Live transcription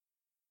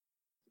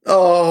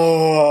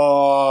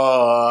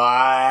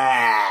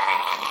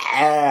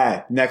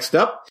Next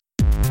up.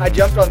 I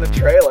jumped on the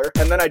trailer,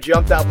 and then I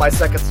jumped out my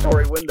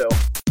second-story window.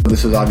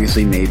 This was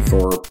obviously made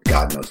for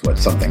God knows what,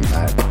 something.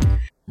 Well,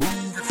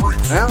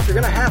 if you're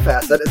gonna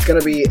half-ass it, it's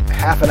gonna be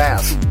half an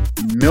ass.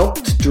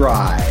 Milked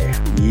dry.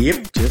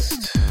 Yep,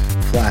 just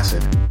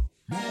flaccid.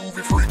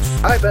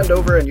 I bend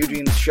over and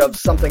Eugene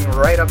shoves something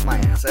right up my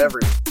ass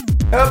every week.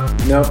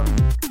 Nope.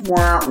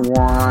 Wah,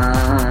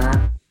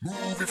 wah.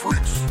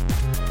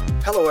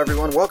 Hello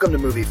everyone, welcome to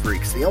Movie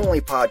Freaks, the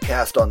only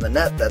podcast on the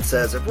net that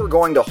says if we're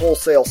going to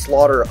wholesale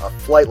slaughter a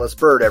flightless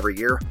bird every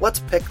year, let's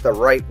pick the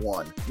right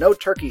one. No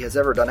turkey has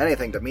ever done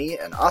anything to me,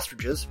 and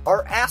ostriches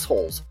are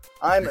assholes.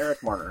 I'm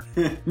Eric Marner.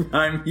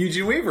 I'm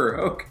Eugene Weaver.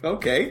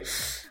 Okay.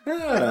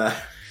 Yeah,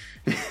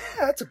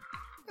 that's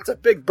a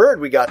big bird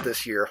we got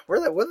this year. Where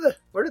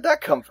did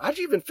that come from? How'd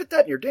you even fit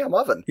that in your damn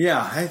oven?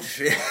 Yeah,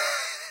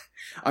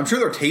 I'm sure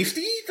they're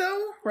tasty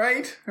though,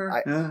 right?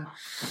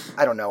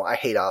 I don't know. I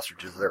hate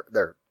ostriches.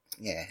 They're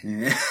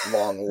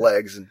long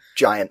legs and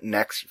giant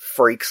necks,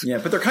 freaks. Yeah,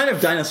 but they're kind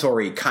of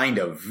dinosaur-y, kind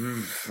of.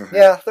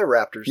 Yeah, they're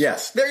raptors.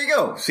 Yes, there you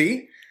go.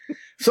 See,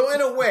 so in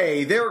a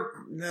way, they're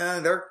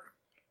kind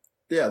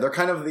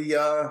of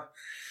the.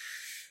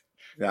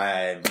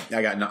 I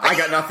got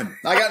nothing.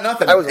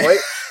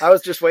 I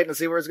was just waiting to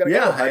see where it's going to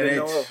go. I didn't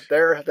know.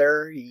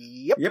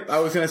 Yep. Yep. I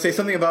was going to say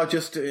something about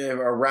just a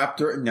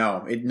raptor.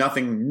 No,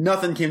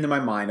 nothing came to my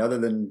mind other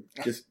than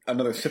just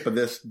another sip of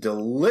this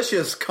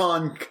delicious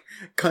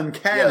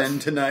Concannon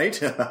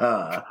tonight.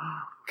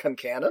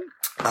 Concannon?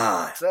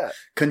 What's that?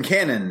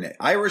 Concannon,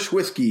 Irish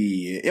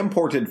whiskey,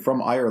 imported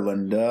from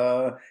Ireland.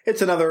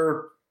 It's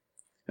another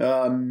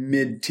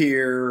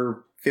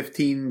mid-tier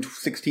 $15,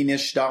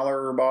 $16-ish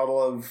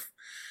bottle of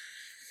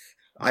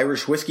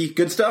Irish whiskey.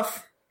 Good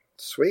stuff.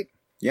 Sweet.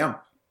 Yeah.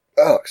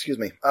 Oh, excuse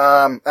me.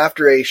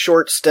 After a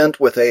short stint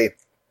with a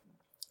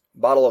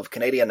bottle of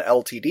Canadian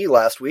LTD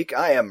last week,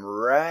 I am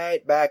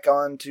right back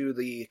onto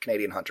the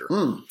Canadian Hunter.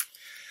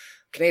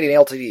 Canadian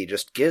LTD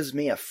just gives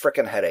me a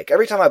frickin' headache.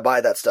 Every time I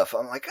buy that stuff,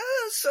 I'm like,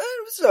 it's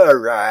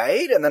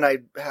alright. And then I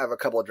have a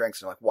couple of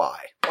drinks and I'm like, why?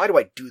 Why do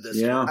I do this?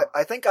 Yeah.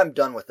 I think I'm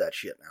done with that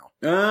shit now.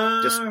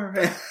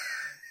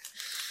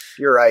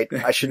 You're right.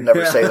 I should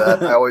never say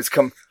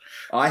that.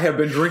 I have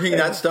been drinking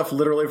that stuff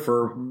literally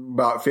for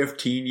about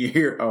 15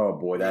 years. Oh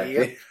boy,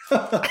 Yep.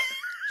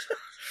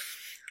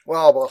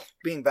 Well,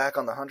 being back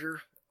on the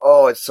Hunter,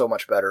 it's so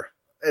much better.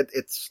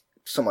 It's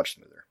so much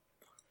smoother.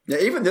 Yeah,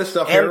 even this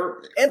stuff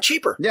here. And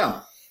cheaper.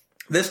 Yeah.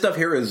 This stuff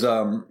here is,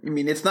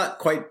 it's not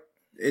quite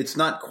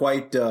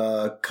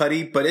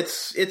cutty, but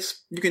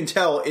it's, you can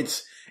tell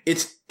it's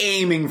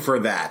aiming for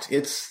that.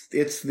 It's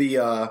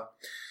the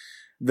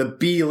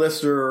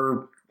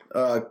B-lister,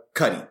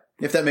 cutty,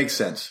 if that makes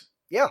sense.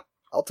 Yeah,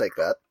 I'll take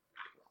that.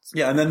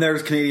 Yeah, and then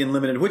there's Canadian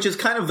Limited, which is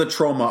kind of the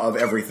trauma of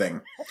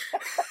everything.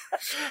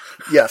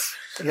 Yes,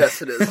 it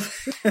is.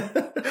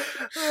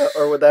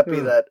 Or would that be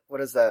that,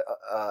 what is that,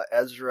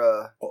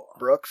 Ezra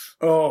Brooks?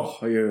 Oh,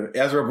 yeah,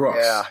 Ezra Brooks.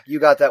 Yeah, you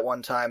got that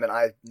one time and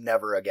I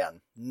never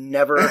again.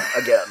 Never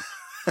again.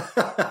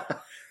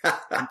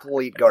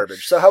 Complete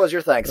garbage. So how was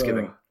your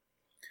Thanksgiving?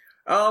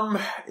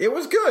 It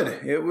was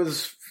good. It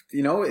was,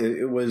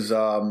 it was,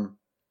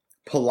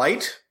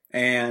 polite.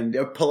 And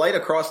polite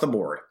across the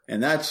board.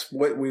 And that's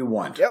what we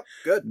want. Yep,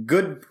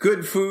 good.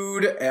 Good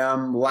food,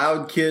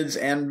 loud kids,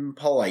 and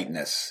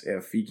politeness.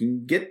 If you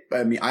can get,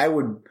 I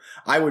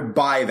would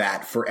buy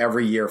that for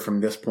every year from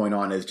this point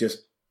on, is just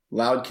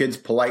loud kids,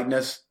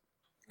 politeness,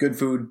 good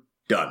food,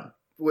 done.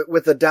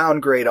 With a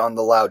downgrade on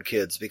the loud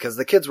kids, because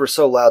the kids were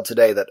so loud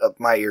today that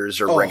my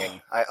ears are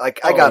ringing. I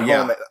got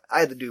home, I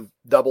had to do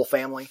double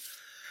family.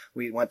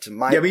 We went to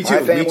my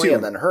family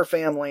and then her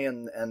family,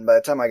 and by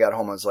the time I got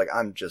home, I was like,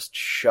 I'm just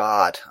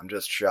shot. And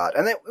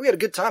then we had a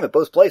good time at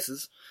both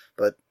places,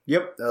 but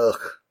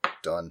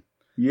done.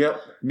 Yep,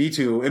 me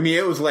too.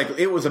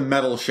 It was a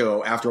metal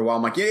show after a while.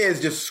 I'm like, it is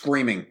just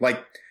screaming.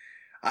 Like,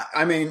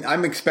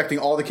 I'm expecting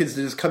all the kids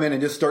to just come in and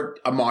just start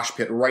a mosh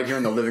pit right here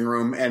in the living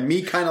room, and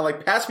me kind of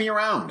like, pass me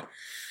around.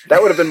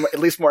 That would have been at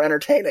least more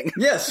entertaining.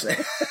 Yes.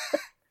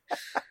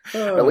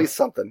 At least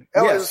something.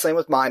 It was the same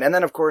with mine. And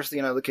then, of course,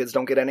 the kids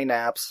don't get any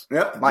naps.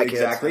 Yep, my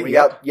exactly. kids. When you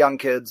got young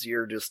kids,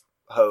 you're just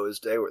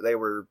hosed. They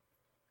were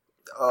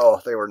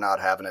not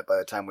having it by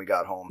the time we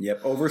got home.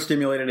 Yep,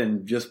 overstimulated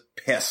and just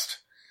pissed.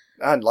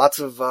 And lots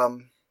of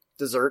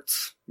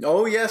desserts.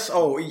 Oh, yes.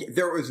 Oh,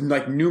 there was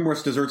like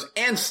numerous desserts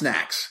and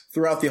snacks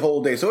throughout the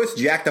whole day. So it's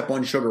jacked up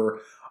on sugar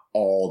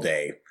all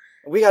day.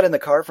 We got in the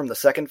car from the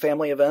second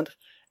family event,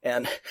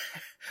 and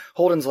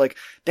Holden's like,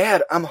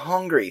 Dad, I'm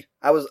hungry.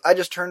 I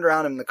just turned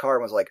around in the car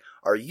and was like,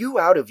 are you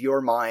out of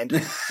your mind?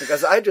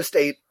 Because I just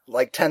ate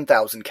like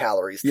 10,000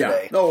 calories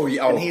today. Yeah. Oh,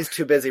 yeah. And he's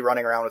too busy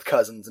running around with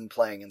cousins and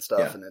playing and stuff.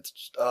 Yeah. And it's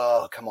just,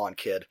 come on,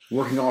 kid.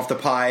 Working off the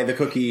pie, the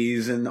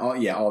cookies, and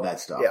all that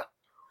stuff. Yeah.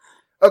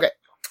 Okay.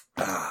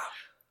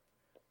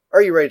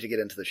 Are you ready to get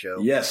into the show?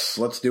 Yes,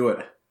 let's do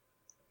it.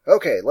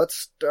 Okay, let's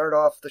start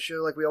off the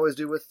show like we always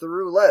do with the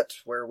roulette,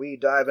 where we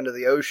dive into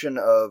the ocean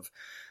of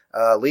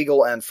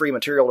legal and free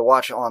material to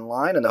watch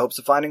online in the hopes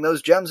of finding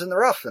those gems in the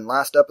rough. And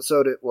last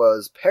episode it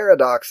was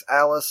Paradox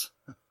Alice.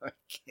 I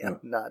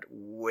cannot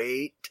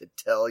wait to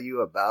tell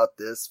you about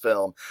this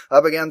film.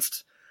 Up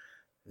against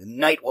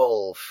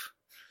Nightwolf,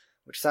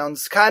 which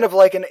sounds kind of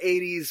like an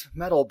 80s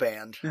metal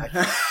band.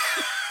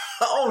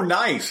 Oh,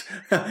 nice.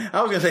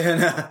 I was going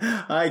to say,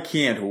 I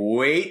can't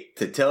wait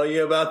to tell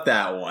you about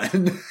that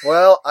one.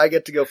 Well, I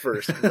get to go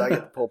first because I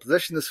get the pole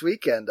position this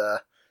week. And,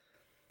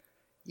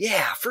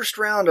 first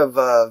round of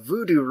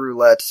Voodoo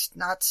Roulette,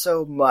 not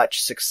so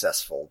much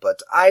successful,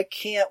 but I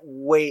can't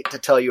wait to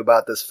tell you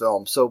about this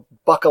film. So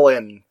buckle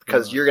in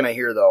because you're going to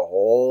hear the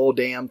whole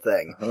damn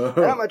thing. And I'm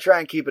going to try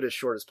and keep it as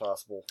short as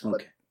possible,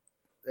 but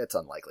it's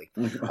unlikely.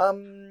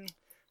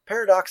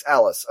 Paradox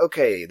Alice.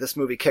 Okay, this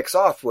movie kicks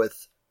off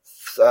with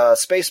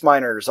space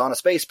miners on a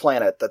space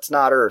planet that's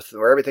not Earth,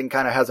 where everything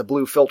kind of has a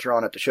blue filter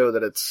on it to show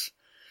that it's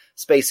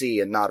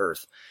spacey and not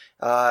Earth.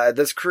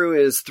 This crew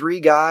is 3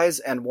 guys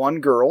and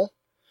 1 girl,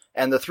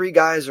 and the 3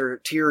 guys are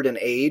tiered in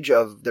age.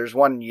 There's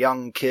one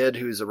young kid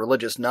who's a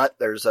religious nut.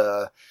 There's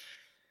the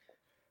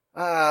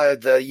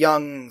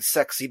young,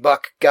 sexy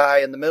buck guy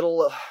in the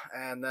middle,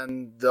 and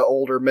then the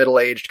older,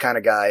 middle-aged kind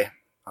of guy,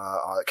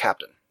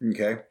 captain.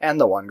 Okay. And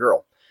the 1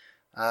 girl.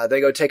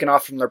 They go taking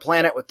off from their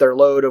planet with their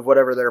load of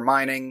whatever they're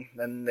mining.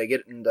 Then they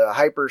get into a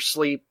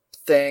hypersleep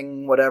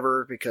thing,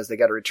 whatever, because they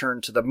got to return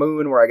to the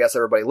moon where I guess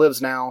everybody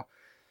lives now.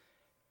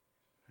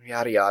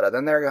 Yada yada.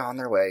 Then they're on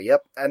their way.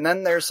 Yep. And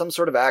then there's some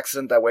sort of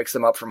accident that wakes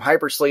them up from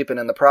hypersleep and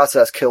in the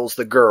process kills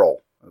the girl.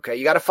 Okay,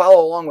 you got to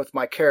follow along with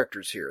my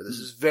characters here. This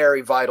is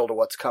very vital to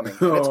what's coming.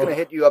 And it's going to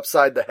hit you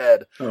upside the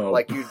head.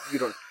 Like you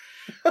don't.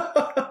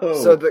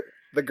 So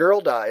the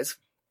girl dies.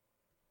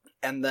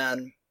 And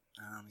then...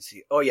 let me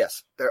see. Oh,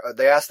 yes.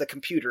 They asked the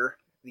computer,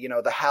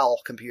 the HAL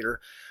computer,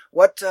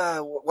 why'd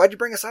you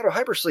bring us out of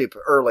hypersleep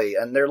early?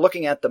 And they're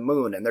looking at the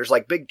moon, and there's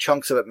like big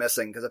chunks of it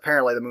missing because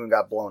apparently the moon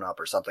got blown up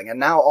or something. And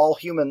now all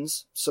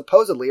humans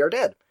supposedly are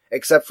dead,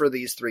 except for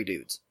these 3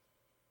 dudes.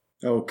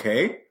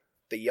 Okay.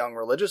 The young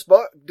religious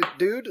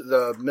dude,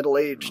 the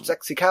middle-aged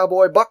sexy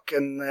cowboy buck,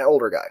 and the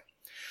older guy.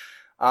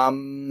 I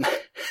am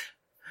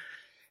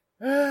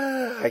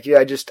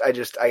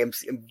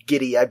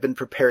giddy. I've been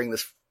preparing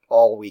this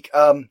all week.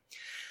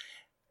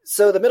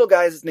 So the middle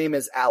guy's name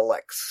is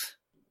Alex.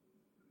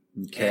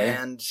 Okay.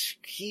 And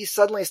he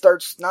suddenly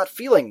starts not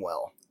feeling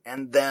well.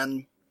 And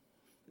then,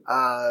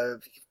 a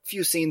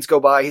few scenes go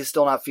by, he's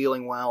still not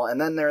feeling well,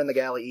 and then they're in the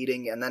galley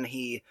eating, and then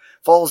he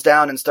falls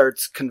down and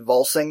starts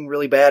convulsing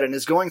really bad, and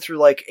is going through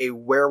like a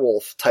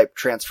werewolf-type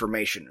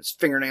transformation. His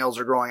fingernails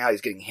are growing out,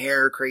 he's getting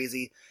hair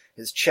crazy,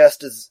 his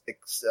chest is,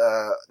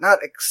 not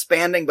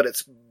expanding, but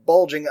it's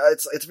bulging,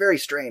 it's very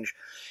strange.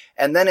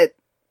 And then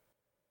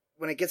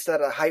when it gets to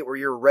that height where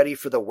you're ready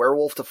for the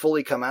werewolf to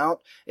fully come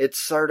out, it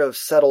sort of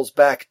settles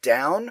back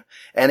down,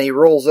 and he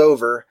rolls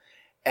over,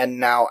 and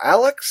now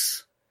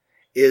Alex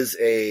is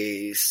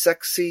a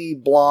sexy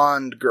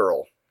blonde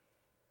girl.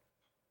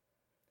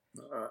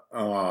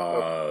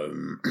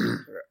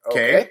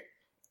 Okay.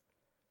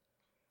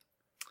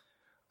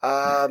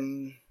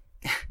 The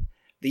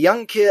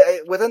young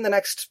kid, within the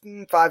next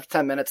 5 to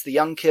 10 minutes, the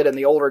young kid and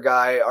the older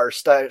guy are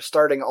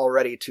starting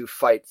already to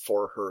fight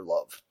for her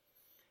love.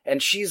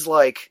 And she's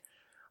like,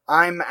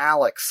 I'm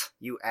Alex,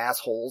 you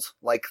assholes.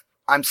 Like,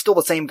 I'm still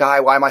the same guy,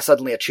 why am I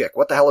suddenly a chick?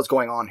 What the hell is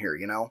going on here,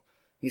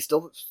 He's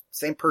still the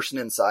same person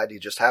inside, he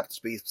just happens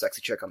to be a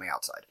sexy chick on the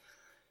outside.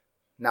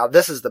 Now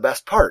this is the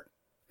best part,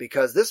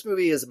 because this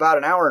movie is about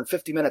an hour and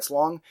 50 minutes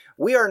long.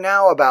 We are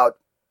now about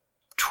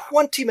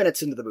 20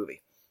 minutes into the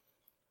movie.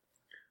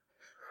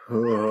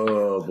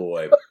 Oh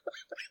boy.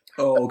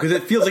 Because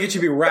it feels like it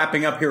should be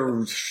wrapping up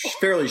here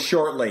fairly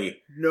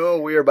shortly. No,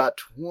 we are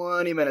about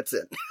 20 minutes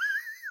in.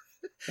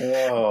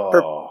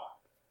 Oh.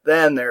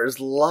 Then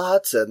there's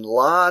lots and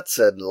lots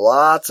and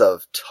lots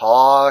of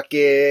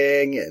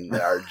talking and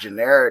our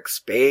generic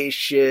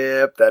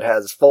spaceship that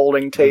has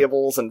folding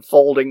tables and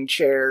folding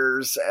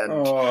chairs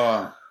and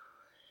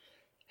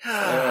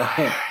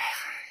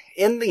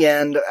in the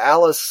end,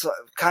 Alice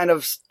kind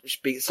of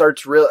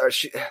starts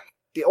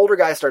the older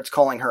guy starts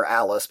calling her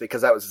Alice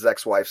because that was his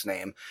ex-wife's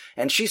name,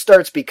 and she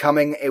starts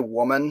becoming a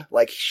woman,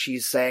 like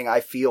she's saying,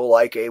 I feel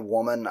like a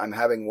woman, I'm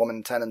having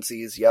woman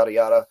tendencies, yada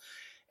yada,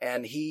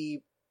 and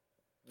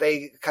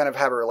they kind of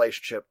have a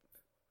relationship,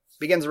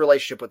 begins a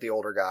relationship with the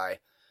older guy.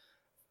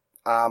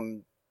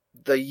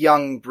 The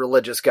young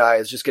religious guy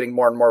is just getting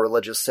more and more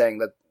religious, saying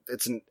that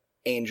it's an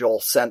angel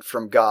sent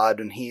from God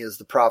and he is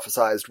the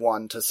prophesized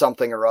one to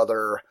something or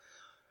other.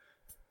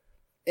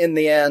 In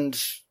the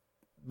end,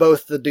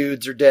 both the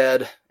dudes are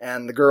dead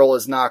and the girl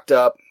is knocked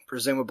up,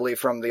 presumably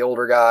from the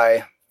older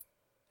guy,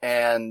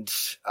 and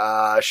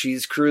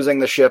she's cruising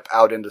the ship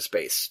out into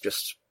space.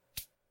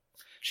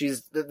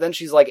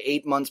 She's like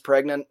 8 months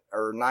pregnant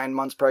or 9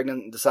 months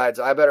pregnant and decides,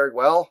 I don't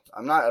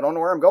know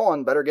where I'm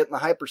going. Better get in the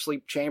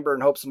hypersleep chamber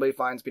and hope somebody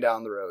finds me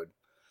down the road.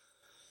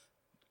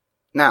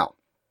 Now,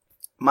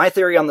 my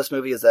theory on this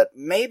movie is that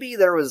maybe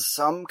there was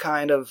some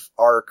kind of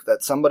arc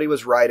that somebody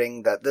was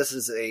writing that this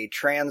is a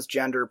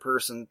transgender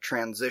person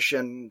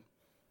transition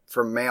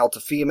from male to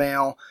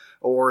female,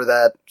 or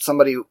that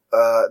somebody,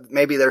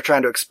 maybe they're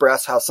trying to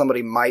express how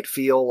somebody might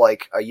feel,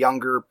 like a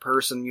younger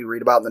person you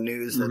read about in the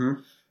news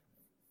that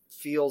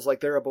feels like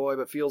they're a boy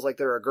but feels like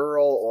they're a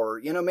girl, or,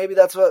 you know, maybe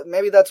that's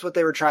what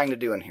they were trying to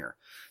do in here.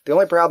 The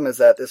only problem is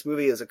that this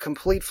movie is a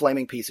complete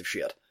flaming piece of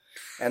shit.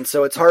 And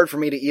so it's hard for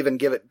me to even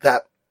give it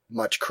that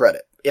much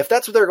credit. If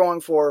that's what they're going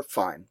for,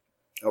 fine.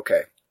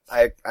 Okay.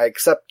 I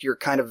accept your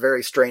kind of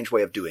very strange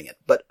way of doing it.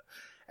 But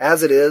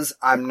as it is,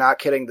 I'm not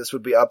kidding, this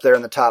would be up there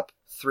in the top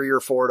 3 or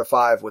 4 to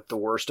 5 with the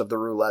worst of the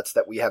roulettes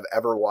that we have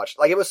ever watched.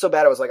 Like, it was so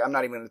bad, I was like, I'm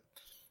not even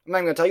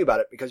going to tell you about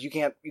it, because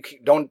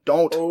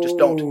just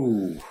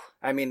don't.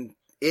 I mean,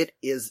 it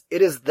is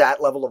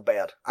that level of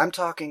bad. I'm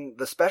talking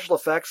the special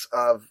effects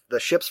of the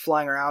ship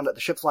flying around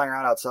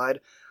outside.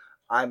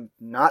 I'm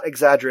not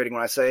exaggerating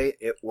when I say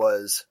it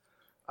was,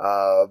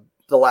 The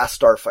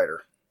Last Starfighter.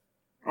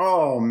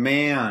 Oh,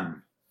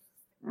 man.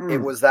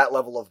 It was that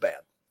level of bad.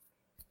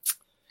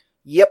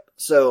 Yep,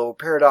 so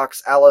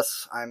Paradox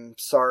Alice, I'm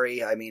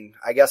sorry. I mean,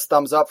 I guess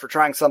thumbs up for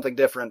trying something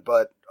different,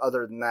 but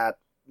other than that,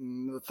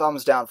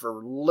 thumbs down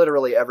for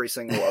literally every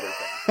single other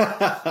thing.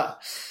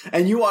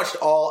 And you watched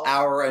all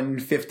hour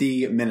and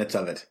 50 minutes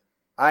of it.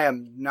 I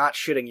am not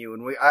shitting you.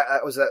 And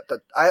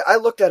I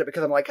looked at it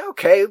because I'm like,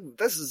 okay,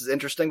 this is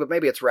interesting, but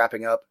maybe it's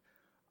wrapping up.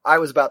 I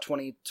was about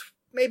 20,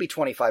 maybe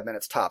 25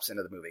 minutes tops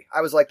into the movie.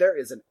 I was like, there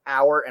is an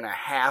hour and a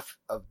half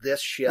of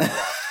this shit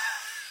left.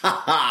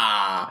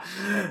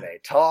 And they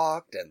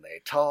talked, and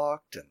they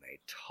talked, and they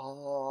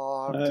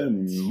talked.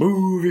 And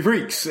movie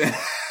freaks.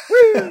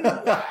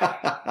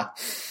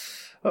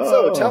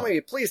 So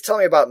please tell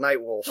me about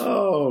Nightwolf.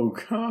 Oh,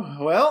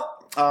 well,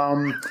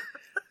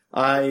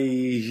 hang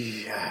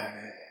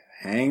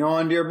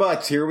on to your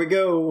butts. Here we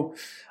go.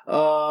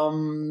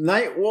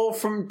 Nightwolf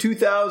from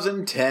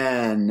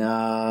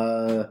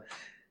 2010.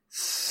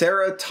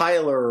 Sarah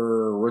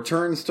Tyler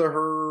returns to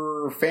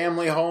her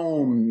family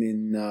home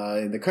in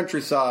the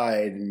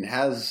countryside and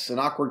has an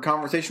awkward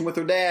conversation with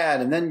her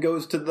dad, and then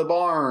goes to the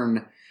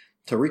barn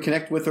to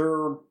reconnect with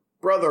her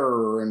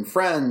brother and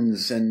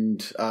friends and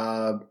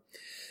Draco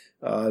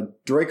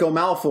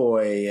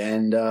Malfoy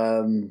and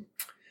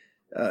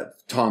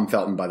Tom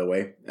Felton, by the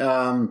way.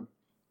 My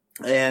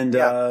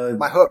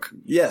hook.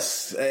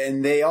 Yes,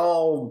 and they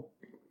all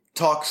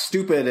talk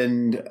stupid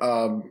and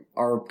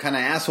are kind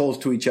of assholes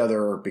to each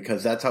other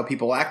because that's how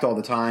people act all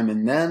the time.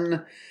 And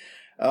then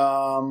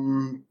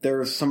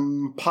there's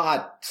some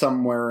pot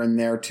somewhere in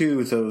there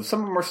too. So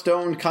some of them are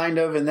stoned kind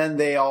of, and then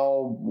they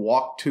all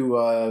walk to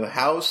a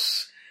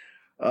house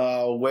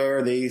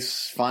where they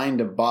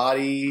find a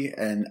body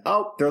and,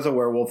 oh, there's a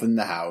werewolf in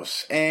the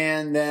house.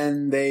 And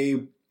then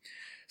they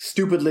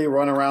stupidly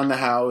run around the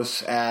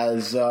house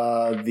as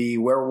the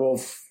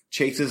werewolf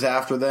chases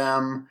after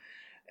them,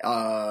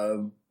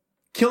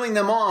 killing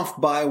them off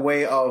by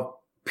way of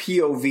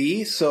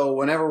POV. So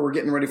whenever we're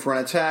getting ready for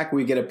an attack,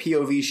 we get a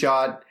POV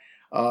shot,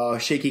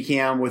 shaky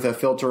cam with a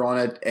filter on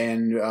it,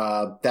 and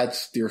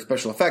that's your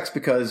special effects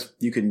because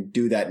you can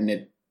do that and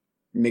it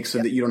makes so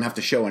that you don't have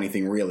to show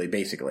anything really,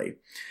 basically.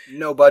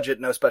 No budget,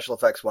 no special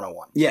effects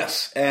 101.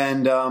 Yes,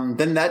 and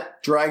then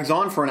that drags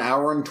on for an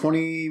hour and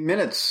 20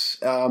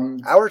 minutes.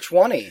 Hour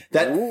 20?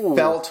 That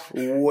felt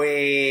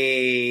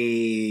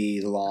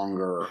way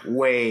longer.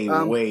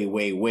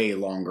 Way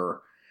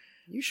longer.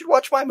 You should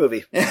watch my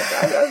movie.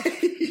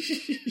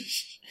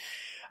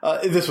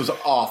 This was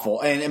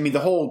awful. And I mean, the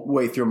whole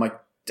way through, I'm like,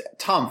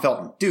 Tom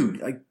Felton,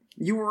 dude, like,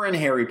 you were in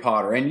Harry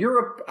Potter and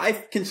I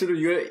consider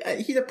you,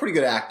 he's a pretty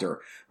good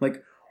actor.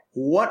 Like,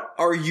 what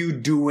are you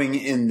doing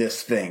in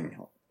this thing?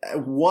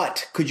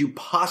 What could you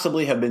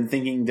possibly have been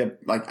thinking to,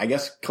 like, I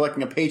guess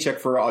collecting a paycheck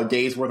for a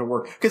day's worth of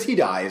work? Cause he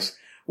dies,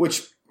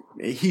 which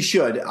he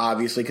should,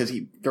 obviously, cause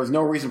there's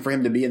no reason for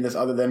him to be in this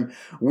other than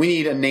we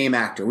need a name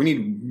actor. We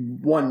need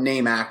one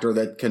name actor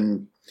that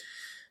can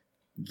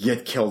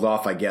get killed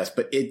off, I guess.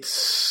 But it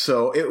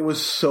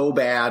was so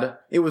bad.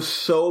 It was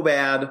so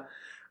bad.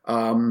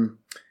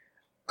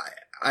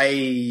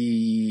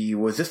 I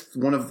would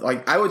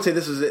say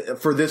this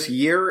is for this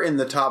year in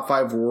the top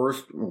 5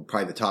 worst, well,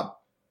 probably the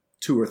top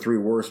 2 or 3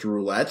 worst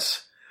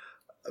roulettes.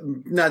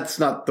 That's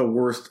not the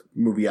worst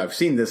movie I've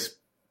seen this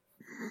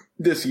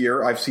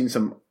year. I've seen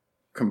some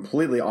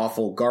completely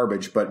awful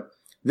garbage, but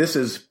this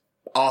is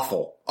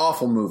awful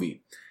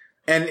movie.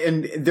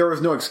 And there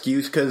was no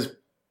excuse because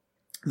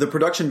the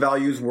production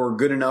values were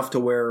good enough to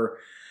where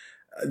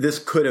this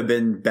could have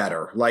been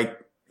better. Like,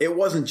 it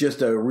wasn't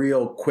just a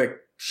real quick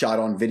shot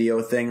on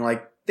video thing.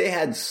 Like, they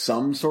had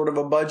some sort of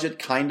a budget,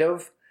 kind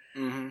of,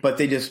 but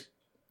they just,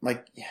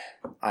 like,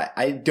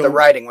 I don't. The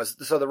writing was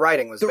bad. The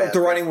writing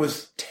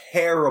was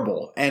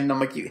terrible. And I'm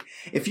like,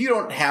 if you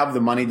don't have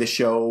the money to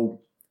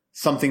show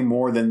something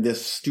more than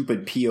this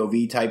stupid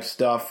POV type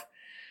stuff,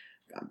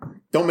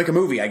 don't make a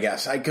movie, I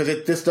guess. Because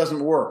this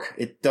doesn't work.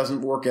 It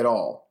doesn't work at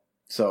all.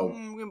 So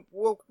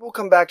we'll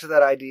come back to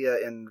that idea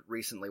in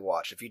Recently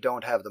Watched. If you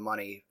don't have the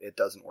money, it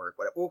doesn't work.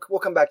 We'll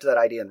come back to that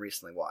idea in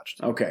Recently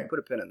Watched. Okay, put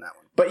a pin in that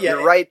one. But yeah,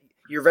 you're right.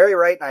 You're very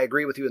right, and I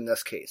agree with you in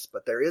this case.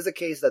 But there is a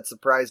case that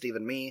surprised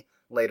even me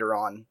later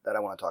on that I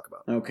want to talk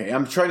about. Okay,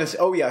 I'm trying to.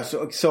 Oh yeah,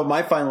 so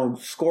my final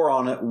score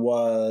on it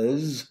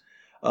was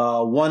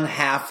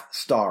 1/2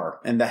 star,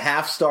 and the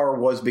half star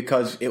was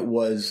because it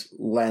was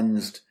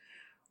lensed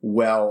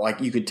well.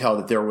 Like you could tell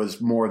that there was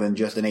more than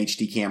just an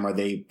HD camera.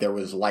 There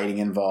was lighting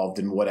involved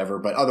and whatever,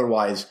 but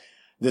otherwise,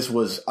 this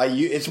was.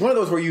 It's one of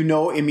those where you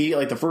know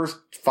immediately, like the first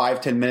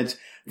 5-10 minutes,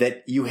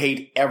 that you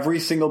hate every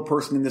single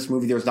person in this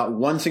movie. There's not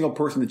one single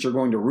person that you're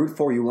going to root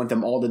for. You want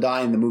them all to die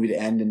and the movie to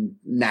end and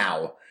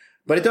now.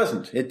 But it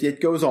doesn't.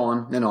 It goes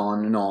on and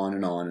on and on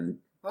and on. And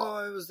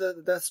oh, it was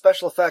the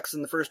special effects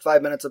in the first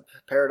 5 minutes of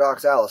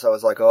Paradox Alice. I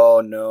was like,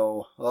 oh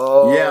no.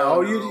 Oh yeah,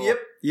 no.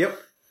 Yep.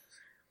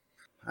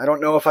 I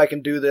don't know if I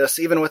can do this.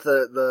 Even with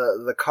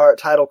the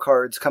title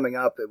cards coming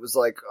up, it was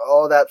like,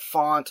 oh, that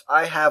font.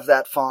 I have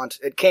that font.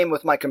 It came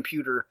with my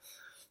computer.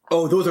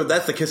 Oh,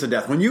 that's the kiss of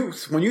death. When you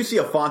see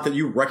a font that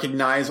you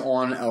recognize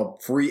on a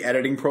free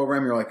editing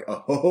program, you're like,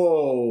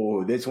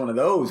 oh, it's one of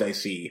those I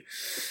see.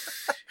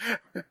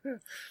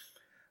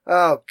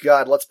 Oh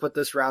God, let's put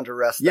this round to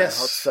rest.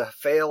 Yes. Then. Let's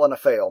fail and a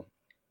fail.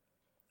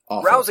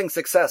 Awful. Rousing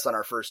success on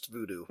our first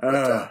Voodoo.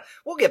 But,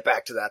 we'll get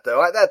back to that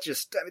though.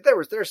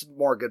 There's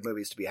more good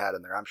movies to be had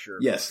in there, I'm sure.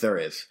 Yes, there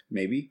is.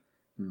 Maybe.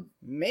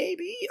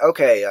 Maybe?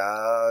 Okay,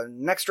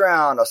 next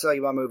round, I'll tell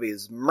you my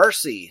movies.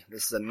 Mercy.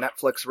 This is a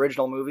Netflix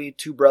original movie.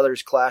 Two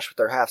brothers clash with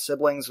their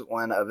half-siblings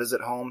when a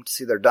visit home to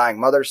see their dying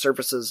mother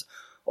surfaces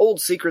old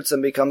secrets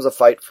and becomes a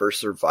fight for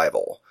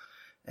survival.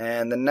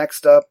 And the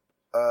next up,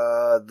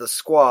 The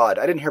Squad.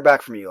 I didn't hear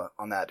back from you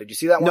on that. Did you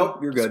see that one? Nope,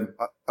 you're good.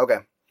 Okay.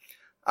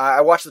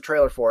 I watched the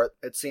trailer for it.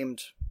 It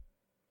seemed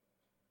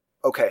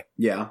okay.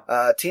 Yeah.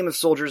 A team of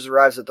soldiers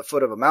arrives at the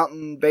foot of a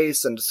mountain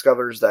base and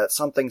discovers that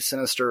something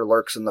sinister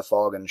lurks in the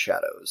fog and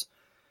shadows.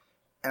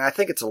 And I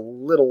think it's a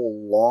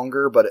little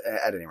longer, but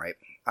at any rate.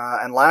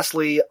 And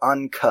lastly,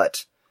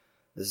 Uncut.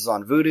 This is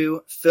on Vudu.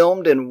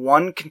 Filmed in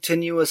one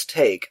continuous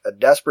take, a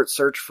desperate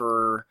search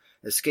for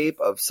escape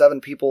of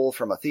 7 people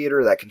from a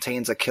theater that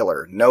contains a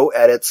killer. No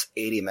edits,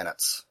 80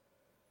 minutes.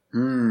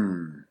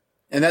 And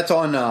that's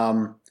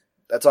on...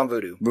 That's on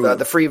Vudu.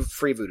 The free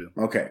Vudu.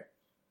 Okay.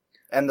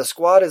 And The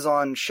Squad is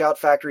on Shout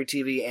Factory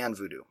TV and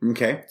Vudu.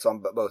 Okay. It's on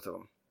both of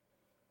them.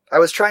 I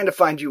was trying to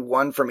find you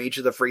one from each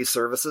of the free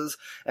services,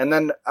 and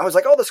then I was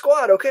like, oh, The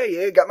Squad, okay,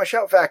 yeah, got my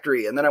Shout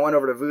Factory. And then I went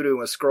over to Vudu and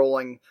was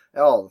scrolling.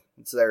 Oh,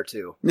 it's there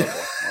too.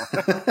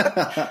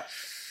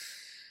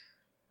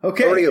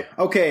 Okay. Over to you.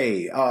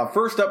 Okay.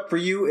 First up for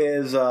you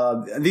is,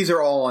 these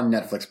are all on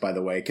Netflix, by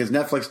the way, because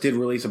Netflix did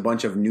release a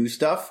bunch of new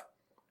stuff.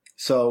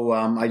 So,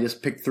 I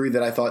just picked 3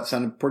 that I thought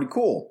sounded pretty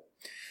cool.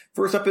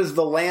 First up is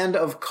The Land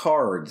of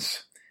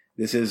Cards.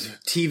 This is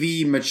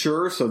TV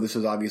mature, so this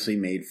is obviously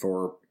made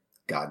for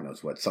God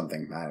knows what,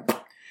 something.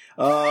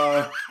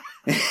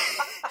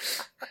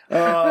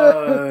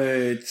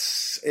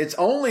 It's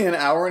only an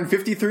hour and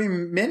 53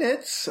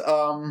 minutes.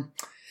 So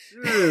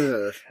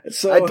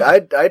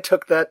I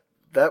took that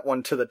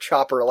one to the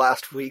chopper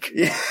last week.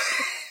 Yeah.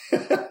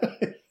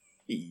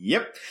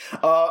 Yep.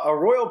 A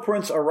royal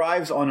prince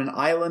arrives on an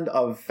island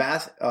of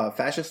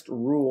fascist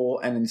rule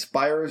and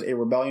inspires a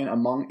rebellion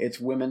among its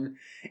women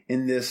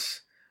in this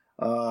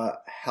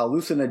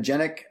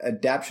hallucinogenic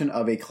adaptation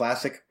of a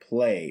classic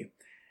play.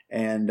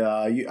 And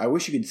I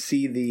wish you could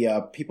see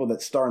the people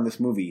that star in this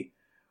movie.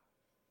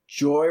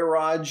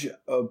 Joyraj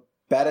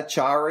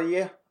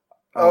Bhattacharya.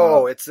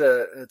 It's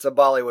a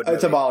Bollywood movie.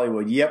 It's a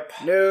Bollywood, yep.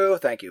 No,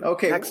 thank you.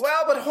 Okay, next.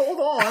 Well, but hold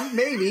on,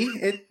 maybe.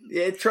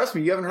 Trust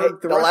me, you haven't heard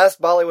the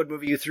last Bollywood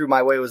movie you threw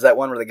my way was that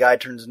one where the guy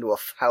turns into a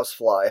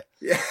housefly.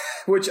 Yeah,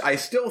 which I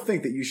still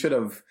think that you should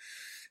have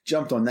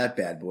jumped on that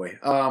bad boy.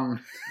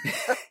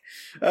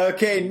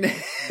 Okay.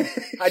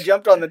 I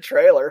jumped on the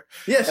trailer.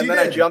 Yes, and you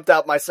then did. I jumped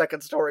out my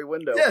second story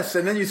window. Yes,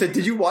 and then you said,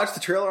 did you watch the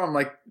trailer? I'm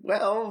like,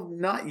 well,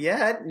 not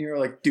yet. And you're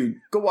like, dude,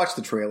 go watch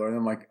the trailer. And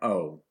I'm like,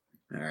 oh,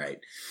 all right.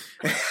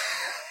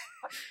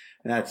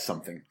 That's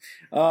something.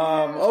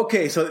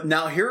 Okay, so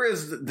now here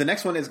is the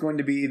next one is going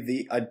to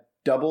be a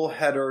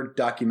double-header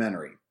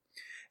documentary.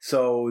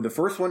 So the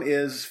first one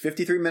is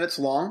 53 minutes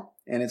long,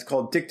 and it's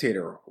called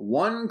Dictator.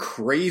 One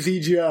Crazy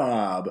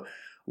Job.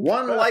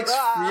 One likes,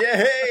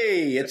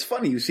 yay! It's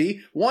funny, you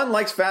see. One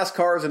likes fast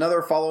cars,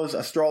 another follows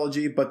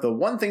astrology, but the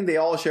one thing they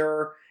all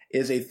share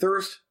is a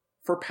thirst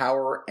for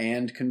power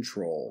and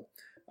control.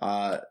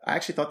 I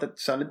actually thought that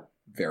sounded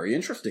very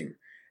interesting.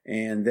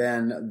 And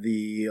then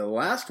the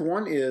last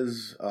one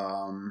is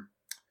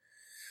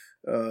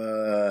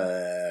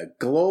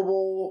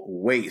Global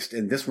Waste.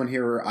 And this one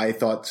here I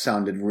thought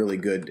sounded really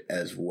good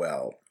as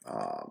well.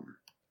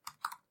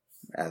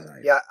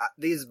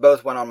 These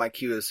both went on my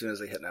queue as soon as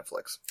they hit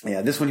Netflix.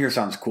 Yeah, this one here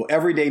sounds cool.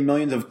 Every day,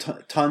 millions of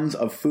tons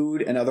of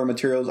food and other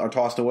materials are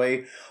tossed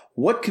away.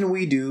 What can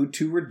we do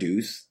to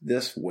reduce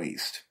this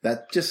waste?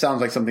 That just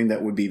sounds like something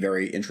that would be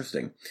very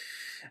interesting.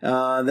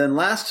 Then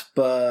last,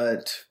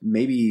 but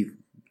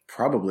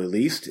probably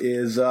least,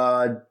 is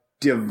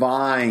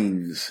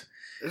Divines.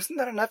 Isn't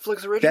that a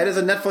Netflix original? That is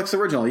a Netflix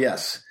original,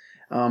 yes.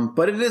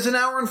 But it is an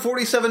hour and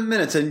 47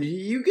 minutes, and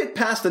you get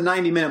past the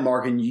 90-minute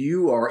mark, and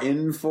you are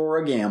in for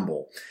a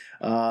gamble.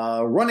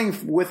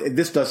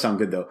 This does sound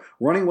good though.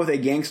 Running with a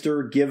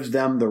gangster gives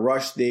them the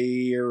rush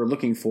they are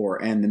looking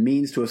for and the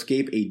means to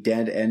escape a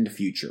dead-end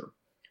future.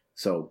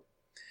 So,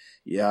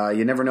 yeah,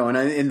 you never know. And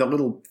in the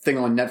little thing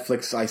on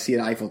Netflix, I see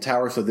an Eiffel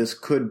Tower, so this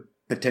could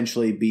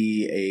potentially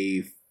be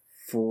a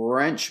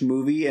French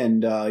movie,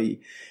 and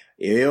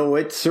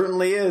it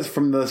certainly is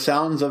from the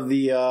sounds of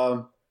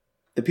the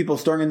people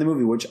starring in the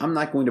movie, which I'm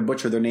not going to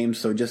butcher their names,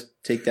 so just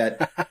take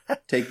that,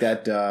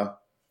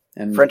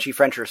 and Frenchie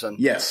Frencherson.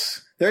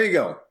 Yes. There you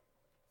go.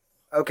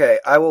 Okay,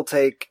 I will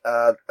take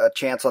a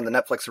chance on the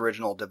Netflix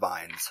original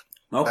Divines.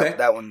 Okay.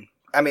 That one.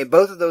 I mean,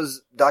 both of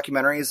those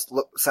documentaries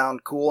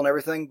sound cool and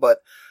everything,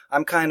 but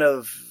I'm kind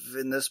of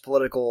in this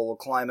political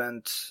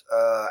climate,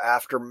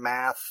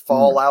 aftermath,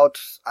 fallout.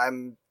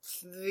 I'm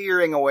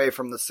veering away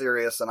from the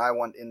serious, and I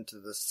want into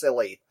the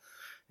silly.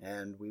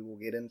 And we will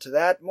get into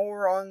that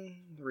more on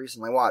the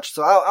recently watched.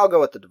 So I'll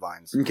go with the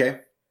Divines. Okay.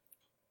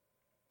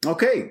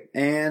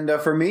 And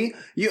for me,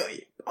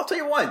 I'll tell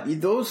you what,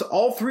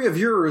 all three of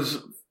yours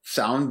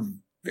sound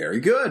very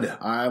good.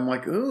 I'm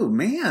like, ooh,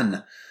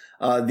 man.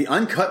 The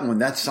uncut one,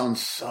 that sounds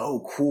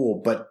so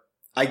cool, but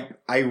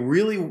I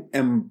really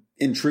am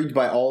intrigued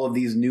by all of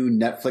these new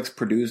Netflix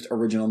produced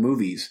original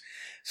movies.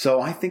 So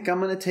I think I'm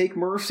going to take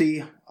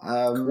Mercy.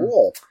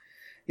 Cool.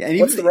 Yeah, and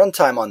what's the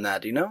runtime on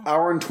that? Do you know?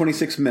 Hour and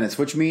 26 minutes,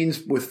 which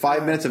means with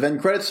 5 minutes of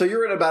end credits, so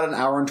you're at about an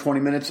hour and 20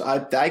 minutes.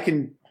 I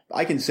can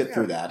sit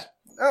through that.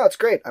 Oh, it's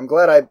great. I'm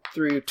glad I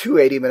threw you two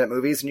 80-minute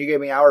movies, and you gave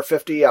me hour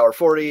 50, hour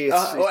 40.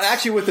 Well,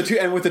 actually, with the two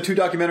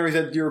documentaries,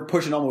 that you're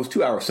pushing almost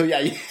 2 hours. So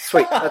yeah,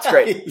 sweet. That's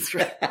great. That's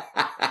great.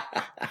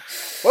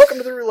 Welcome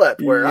to the roulette,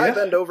 where I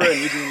bend over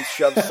and Eugene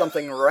shoves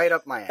something right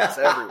up my ass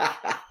everywhere.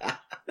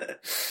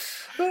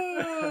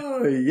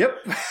 Yep.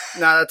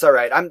 No, that's all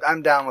right.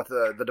 I'm down with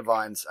the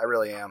Divines. I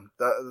really am.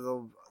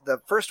 The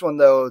first one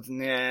though,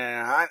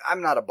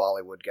 I'm not a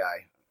Bollywood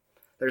guy.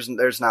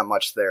 There's not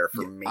much there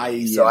for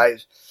me, so I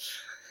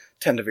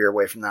tend to veer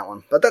away from that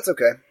one. But that's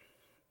okay.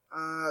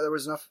 There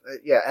was enough.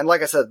 And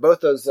like I said, both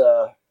those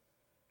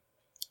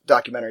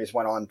documentaries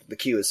went on the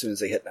queue as soon as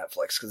they hit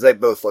Netflix because they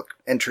both look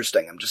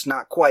interesting. I'm just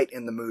not quite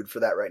in the mood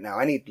for that right now.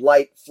 I need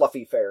light,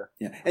 fluffy fare.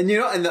 Yeah, and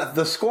and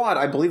the Squad,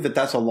 I believe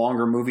that's a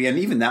longer movie, and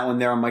even that one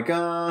there, I'm like,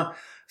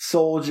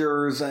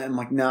 soldiers. I'm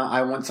like, no,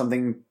 I want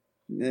something.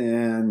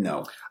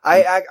 No.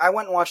 I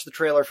went and watched the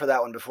trailer for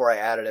that one before I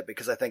added it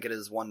because I think it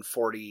is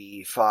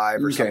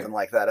 145 or something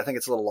like that. I think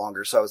it's a little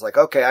longer, so I was like,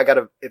 okay, I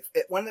gotta.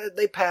 When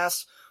they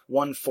pass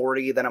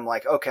 140, then I'm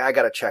like, okay, I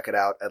gotta check it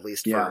out at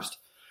least first.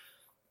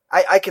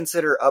 I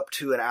consider up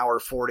to an hour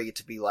 40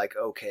 to be like,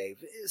 okay,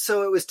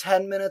 so it was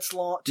 10 minutes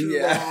long, too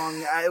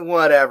long,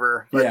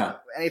 whatever.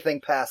 But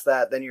anything past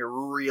that, then you're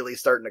really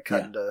starting to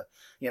cut into,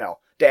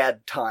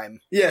 dad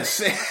time.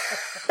 Yes.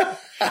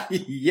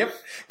 Yep.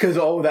 Because,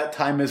 that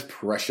time is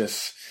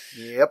precious.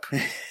 Yep.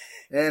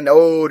 And,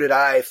 did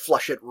I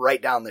flush it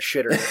right down the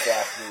shitter this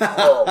afternoon.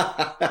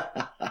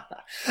 Oh.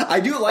 I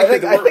do like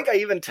I think I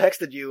even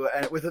texted you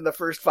within the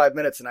first 5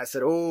 minutes, and I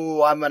said,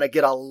 I'm going to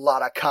get a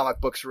lot of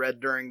comic books read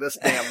during this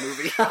damn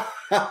movie.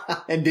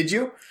 And did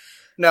you?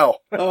 No.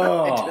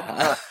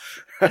 Oh.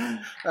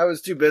 I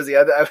was too busy.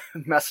 I was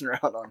messing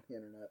around on the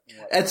internet.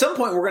 At some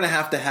point, we're going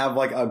to have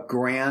like a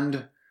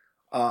grand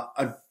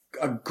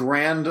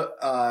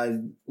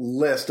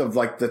list of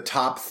like the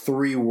top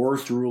 3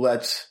 worst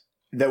roulettes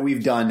that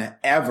we've done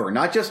ever.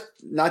 Not just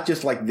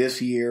like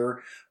this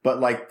year,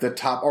 but like the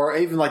top, or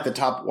even like the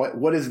top,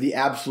 what is the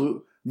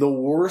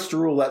worst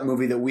roulette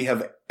movie that we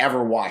have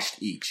ever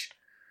watched each?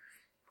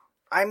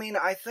 I mean,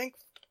 I think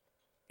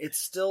it's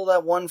still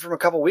that one from a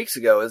couple weeks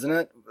ago, isn't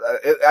it?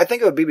 I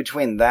think it would be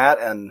between that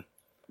and...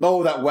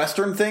 Oh, that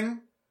Western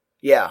thing?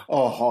 Yeah.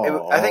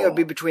 I think it would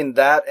be between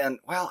that and...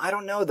 Well, I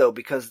don't know, though,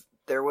 because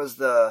there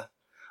was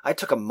I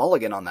took a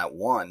mulligan on that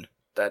one.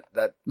 That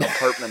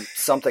apartment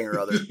something or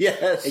other.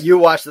 Yes. And you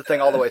watched the thing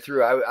all the way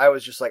through. I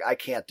was just like, I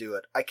can't do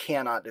it. I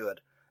cannot do it.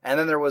 And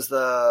then there was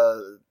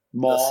the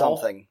Mall. The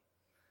something.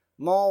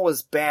 Mall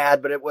was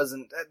bad, but it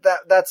wasn't.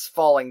 That's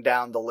falling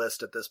down the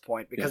list at this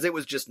point because it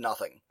was just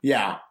nothing.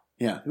 Yeah.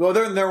 Yeah. Well,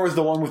 there was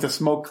the one with the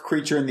smoke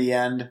creature in the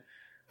end.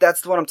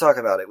 That's the one I'm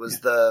talking about. It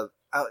was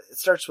it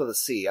starts with a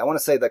C. I want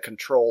to say the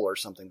Control or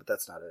something, but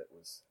that's not it. It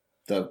was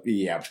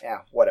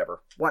Yeah,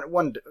 whatever.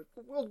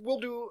 We'll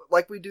do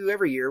like we do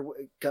every year.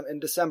 In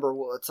December,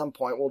 at some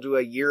point, we'll do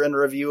a year in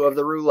review of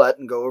the roulette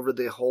and go over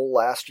the whole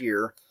last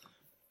year.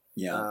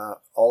 Yeah,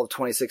 all of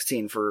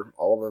 2016 for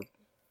all the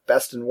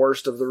best and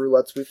worst of the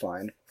roulettes we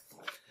find.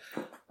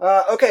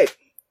 Okay,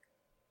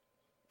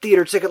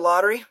 theater ticket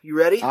lottery. You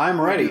ready?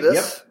 I'm ready.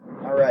 Yep.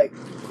 All right.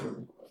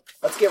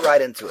 Let's get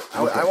right into it.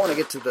 Okay. I want to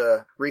get to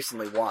the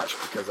recently watched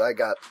because I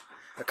got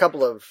a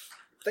couple of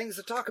things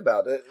to talk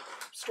about,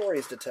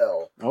 stories to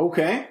tell.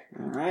 Okay,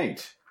 all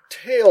right.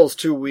 Tales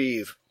to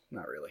weave.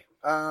 Not really.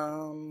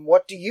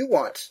 What do you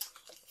want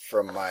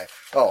from my...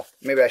 Oh,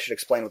 maybe I should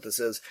explain what this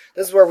is.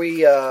 This is where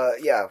we, us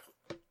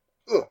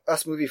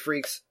movie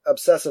freaks,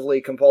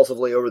 obsessively,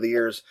 compulsively over the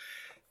years,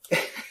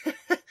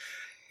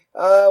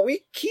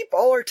 We keep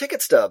all our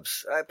ticket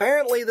stubs.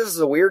 Apparently, this is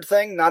a weird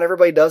thing. Not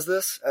everybody does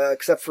this,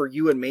 except for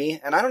you and me.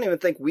 And I don't even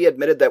think we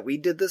admitted that we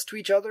did this to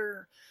each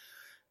other.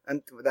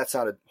 And that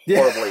sounded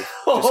horribly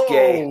just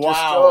gay.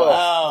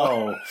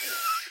 Wow.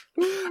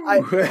 I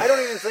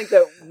don't even think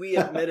that we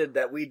admitted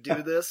that we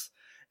do this.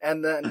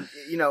 And then,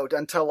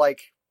 until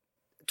like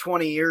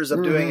 20 years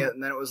of doing it.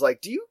 And then it was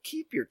like, do you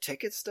keep your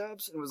ticket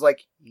stubs? And it was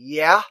like,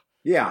 yeah.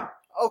 Yeah.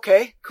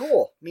 Okay,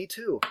 cool. Me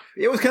too.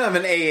 It was kind of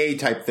an AA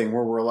type thing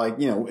where we're like,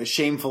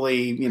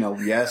 shamefully,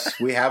 yes,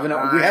 we have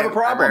a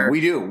problem. We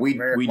do. We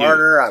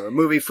do. I'm a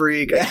movie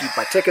freak. I keep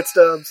my ticket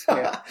stubs.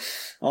 Yeah.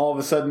 All of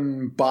a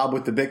sudden, Bob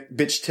with the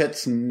bitch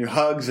tits and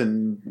hugs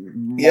and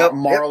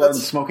Marla and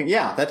smoking.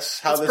 Yeah, that's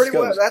how this goes.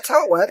 Well, that's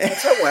how it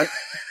went.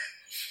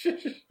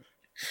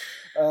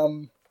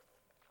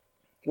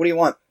 What do you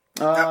want?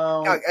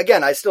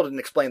 Again, I still didn't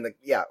explain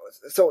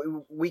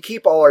so we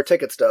keep all our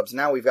ticket stubs.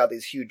 Now we've got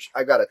these huge,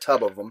 I've got a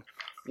tub of them.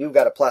 You've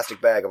got a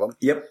plastic bag of them.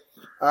 Yep.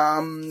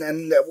 And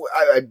I'm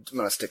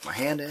going to stick my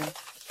hand in,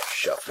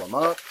 shuffle them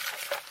up.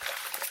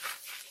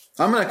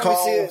 I'm going to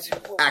call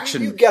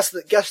action. You guess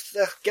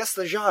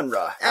the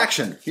genre.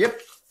 Action. Yep.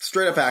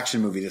 Straight up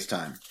action movie this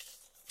time.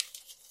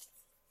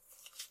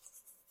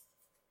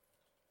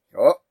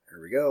 Oh, here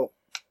we go.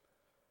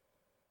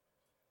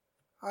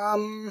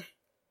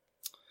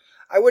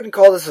 I wouldn't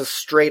call this a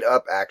straight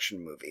up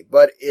action movie,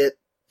 but it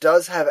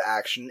does have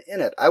action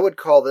in it. I would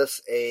call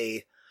this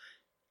a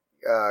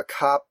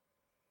cop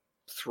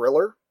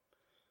thriller.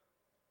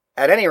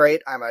 At any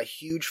rate, I'm a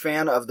huge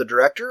fan of the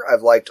director.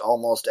 I've liked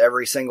almost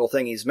every single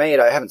thing he's made.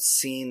 I haven't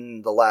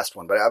seen the last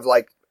one, but I've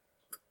liked...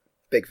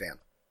 Big fan.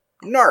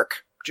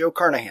 Narc, Joe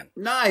Carnahan.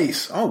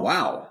 Nice. Oh,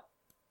 wow.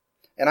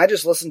 And I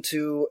just listened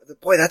to...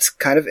 Boy, that's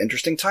kind of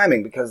interesting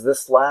timing, because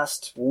this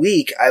last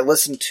week I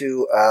listened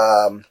to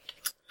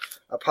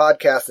a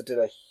podcast that did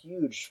a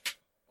huge,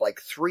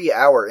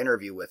 3-hour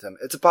interview with him.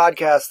 It's a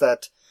podcast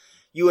that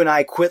you and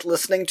I quit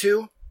listening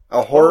to,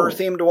 a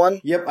horror-themed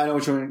one. Yep, I know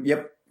what you mean.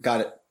 Yep,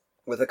 got it.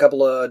 With a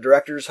couple of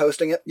directors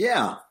hosting it.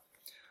 Yeah.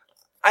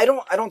 I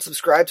don't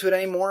subscribe to it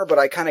anymore, but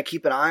I kind of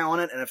keep an eye on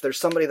it, and if there's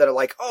somebody that are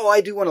like, oh,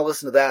 I do want to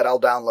listen to that, I'll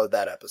download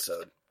that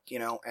episode.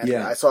 And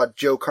I saw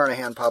Joe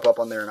Carnahan pop up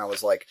on there, and I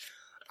was like,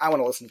 I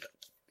want to listen to that.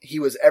 He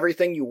was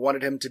everything you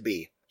wanted him to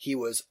be. He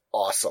was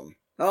awesome.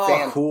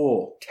 Oh,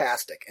 cool.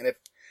 Fantastic. And if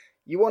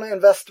you want to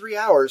invest 3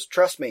 hours,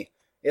 trust me,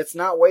 it's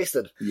not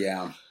wasted.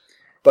 Yeah.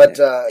 But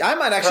I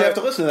might actually have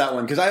to listen to that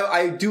one, because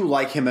I do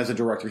like him as a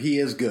director. He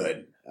is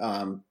good.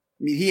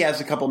 He has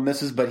a couple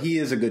misses, but he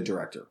is a good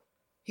director.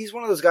 He's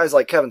one of those guys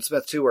like Kevin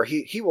Smith, too, where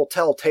he will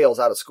tell tales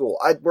out of school.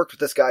 I worked with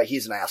this guy.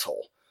 He's an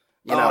asshole.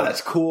 That's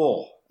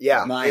cool.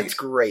 Yeah, nice. It's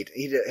great.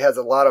 He has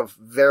a lot of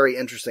very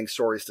interesting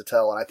stories to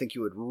tell, and I think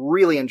you would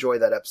really enjoy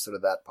that episode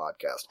of that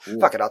podcast. Ooh.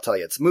 Fuck it, I'll tell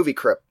you. It's Movie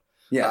Crypt.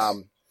 Yes.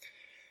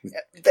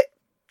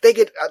 They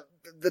get...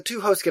 the two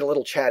hosts get a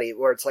little chatty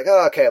where it's like,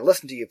 oh, okay, I've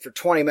listened to you for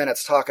 20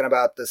 minutes talking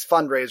about this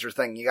fundraiser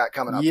thing you got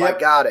coming up. Yep. I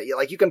got it.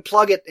 You can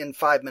plug it in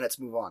 5 minutes,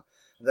 move on.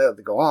 They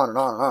go on and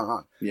on and on and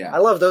on. Yeah. I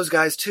love those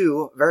guys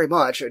too, very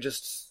much.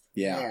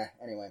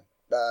 Anyway,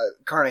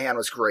 Carnahan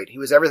was great. He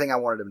was everything I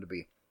wanted him to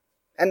be.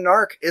 And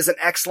Narc is an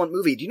excellent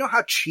movie. Do you know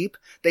how cheap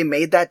they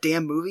made that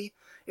damn movie?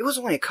 It was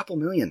only a couple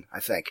million, I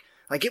think.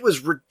 It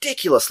was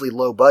ridiculously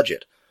low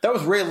budget. That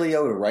was Ray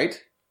Liotta, right?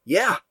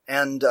 Yeah,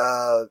 and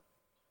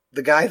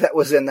the guy that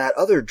was in that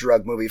other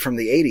drug movie from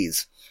the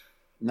 80s.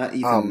 Not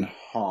Ethan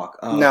Hawke.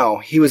 No,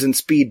 he was in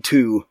Speed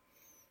 2.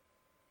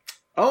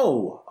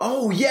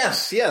 Oh,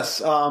 yes.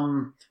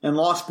 And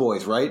Lost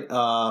Boys, right?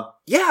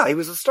 Yeah, he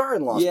was a star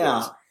in Lost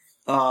Boys.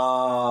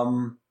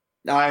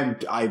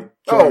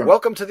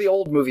 Welcome to the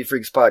Old Movie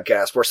Freaks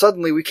podcast, where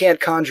suddenly we can't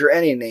conjure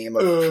any name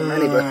from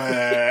anybody.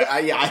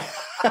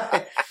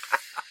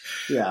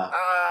 Yeah.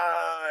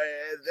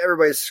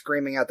 Everybody's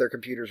screaming at their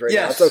computers right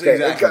now. It's okay.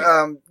 Exactly.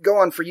 Go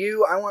on for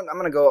you. I'm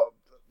going to go.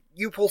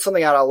 You pull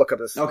something out. I'll look up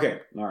this. Okay.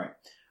 All right.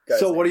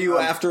 So what are you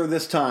after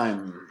this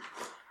time?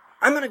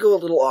 I'm going to go a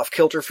little off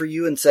kilter for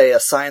you and say a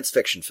science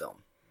fiction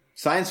film.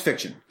 Science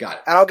fiction. Got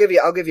it. And I'll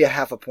give you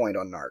half a point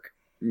on Narc.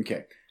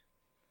 Okay.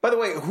 By the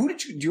way,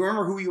 do you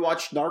remember who you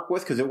watched Narc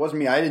with? Because it wasn't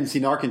me. I didn't see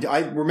Narc until I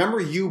remember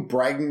you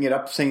bragging it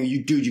up, saying,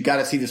 you got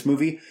to see this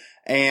movie.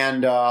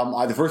 And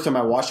the first time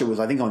I watched it was,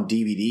 I think, on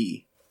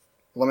DVD.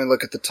 Let me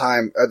look at the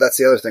time. That's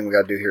the other thing we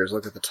got to do here is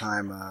look at the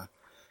time.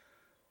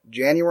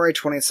 January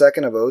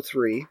 22nd of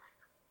 2003,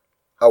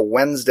 a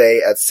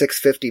Wednesday at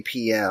 6:50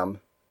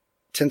 p.m.,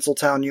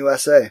 Tinseltown,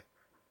 USA.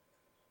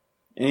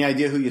 Any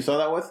idea who you saw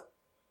that with?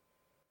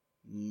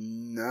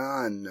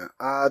 None.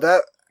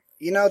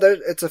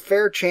 It's a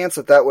fair chance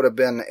that would have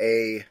been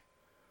a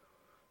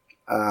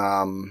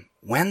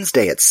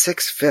Wednesday at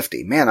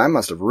 6:50. Man, I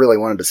must have really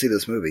wanted to see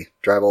this movie.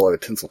 Drive all the way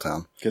to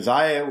Tinseltown. Because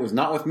it was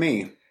not with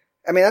me.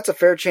 I mean, that's a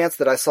fair chance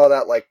that I saw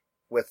that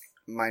with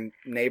my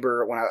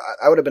neighbor when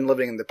I would have been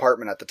living in the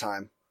apartment at the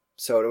time.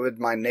 So it would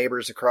my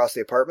neighbors across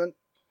the apartment.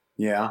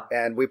 Yeah.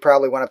 And we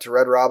probably went up to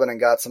Red Robin and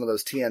got some of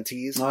those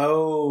TNTs.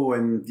 Oh,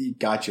 and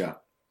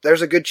gotcha.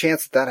 There's a good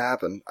chance that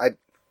happened.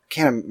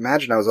 can't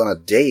imagine I was on a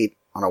date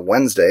on a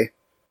Wednesday.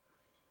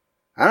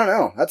 I don't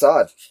know. That's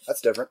odd.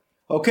 That's different.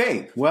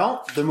 Okay,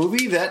 well, the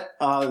movie that,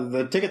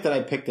 the ticket that I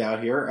picked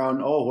out here,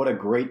 oh, what a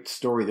great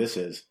story this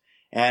is.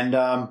 And,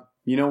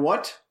 you know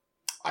what?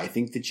 I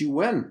think that you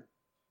win.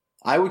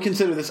 I would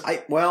consider this,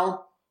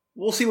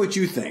 we'll see what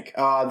you think.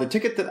 The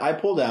ticket that I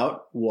pulled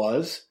out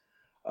was,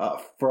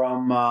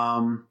 from...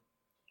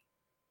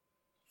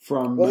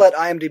 We'll let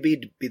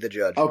IMDb be the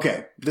judge.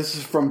 Okay, this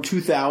is from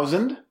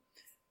 2000,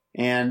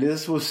 and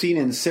this was seen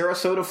in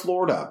Sarasota,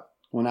 Florida,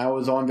 when I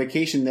was on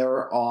vacation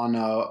there on,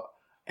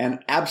 an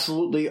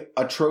absolutely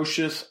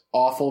atrocious,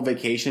 awful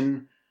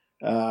vacation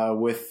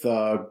with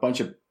a bunch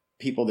of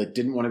people that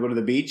didn't want to go to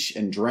the beach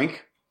and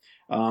drink.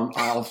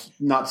 I'll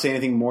not say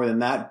anything more than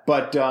that.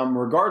 But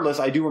regardless,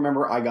 I do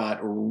remember I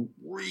got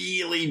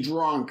really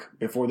drunk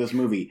before this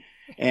movie.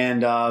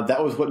 And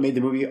that was what made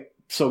the movie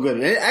so good.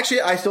 And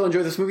actually, I still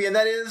enjoy this movie, and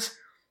that is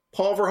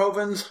Paul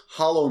Verhoeven's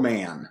Hollow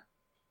Man.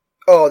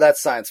 Oh,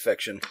 that's science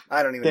fiction.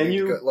 I don't even need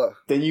to go look.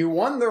 Then you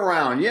won the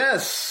round,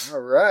 yes. All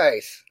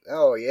right.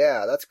 Oh,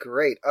 yeah, that's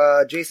great.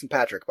 Jason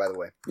Patrick, by the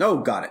way. Oh,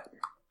 got it.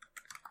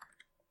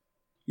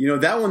 You know,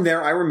 that one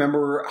there, I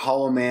remember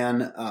Hollow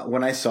Man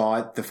when I saw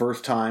it the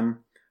first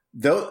time.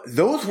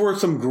 Those were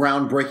some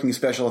groundbreaking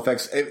special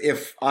effects,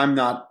 if I'm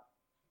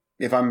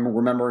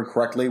remembering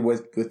correctly,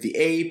 with the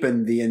ape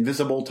and the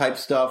invisible type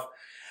stuff.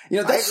 You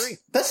know, I agree.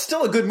 That's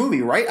still a good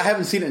movie, right? I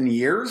haven't seen it in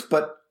years,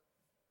 but...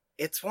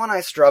 It's one I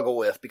struggle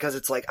with because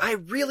it's like, I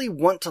really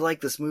want to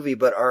like this movie,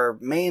 but our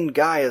main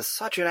guy is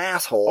such an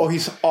asshole. Oh,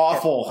 he's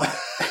awful.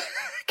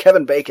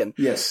 Kevin Bacon.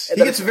 Yes. He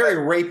gets very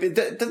rapey.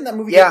 Doesn't that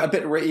movie get a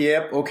bit rapey?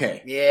 Yep,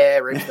 okay. Yeah,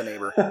 rapes the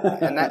neighbor.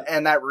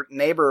 and that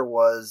neighbor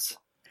was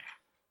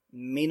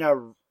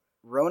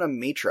Rona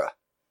Mitra.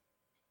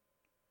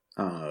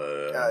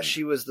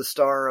 She was the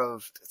star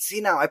of... See,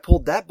 now I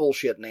pulled that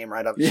bullshit name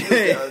right up. She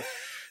was,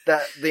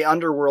 the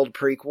Underworld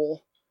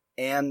prequel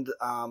and...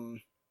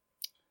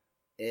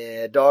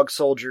 Dog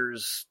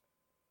Soldiers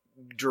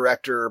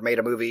director made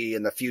a movie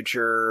in the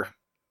future.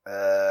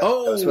 That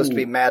was supposed to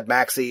be Mad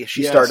Maxie.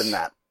 She starred in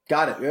that.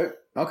 Got it.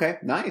 Okay,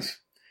 nice.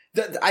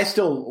 I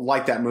still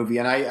like that movie,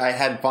 and I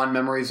had fond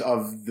memories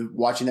of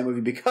watching that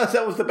movie because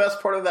that was the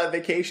best part of that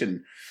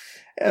vacation.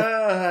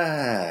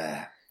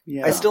 Yeah.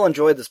 I still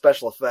enjoyed the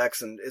special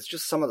effects, and it's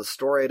just some of the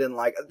story I didn't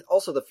like.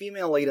 Also, the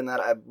female lead in that,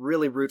 I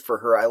really root for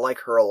her. I like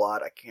her a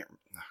lot.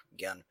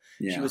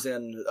 She was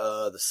in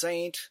The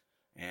Saint.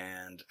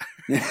 And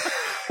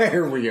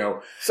here we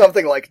go.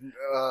 Something like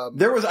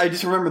I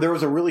just remember there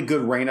was a really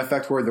good rain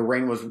effect where the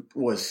rain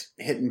was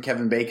hitting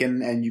Kevin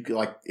Bacon, and you could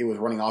it was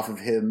running off of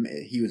him.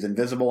 He was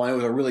invisible, and it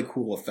was a really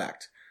cool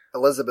effect.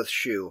 Elizabeth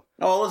Shue.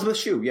 Oh, Elizabeth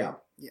Shue, yeah,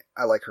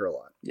 I like her a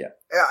lot. Yeah,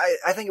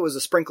 I think it was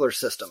a sprinkler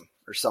system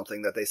or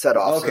something that they set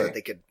off so that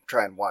they could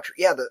try and watch her.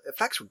 Yeah, the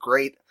effects were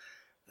great.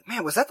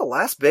 Man, was that the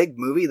last big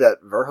movie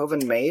that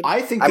Verhoeven made?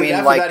 I think after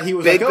that he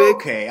was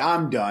okay,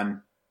 I'm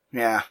done.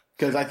 Yeah.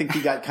 Because I think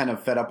he got kind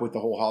of fed up with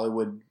the whole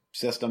Hollywood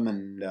system,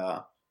 and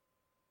I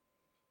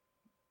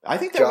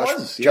think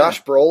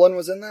Josh Brolin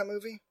was in that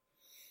movie?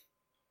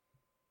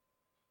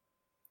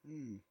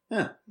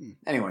 Yeah.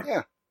 Anyway.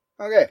 Yeah.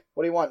 Okay.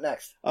 What do you want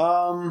next?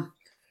 Oh,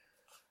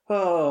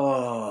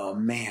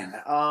 man.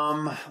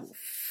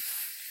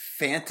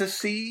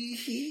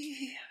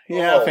 Fantasy?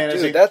 Yeah,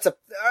 fantasy. Dude, that's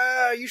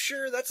are you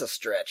sure that's a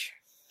stretch?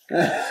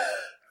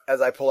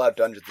 As I pull out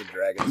Dungeons &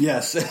 Dragons.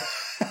 Yes.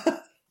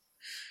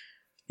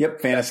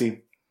 Yep,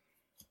 fantasy.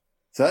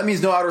 So that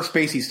means no outer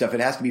spacey stuff. It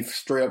has to be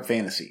straight up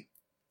fantasy.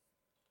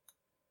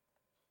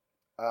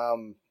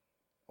 Oh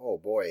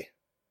boy.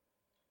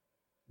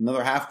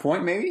 Another half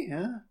point, maybe?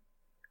 Yeah.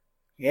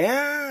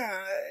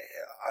 Yeah.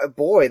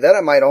 Boy, that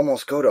I might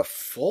almost go to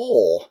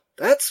full.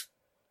 That's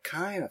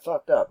kind of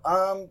fucked up.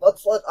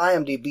 Let's let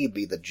IMDb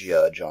be the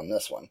judge on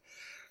this one.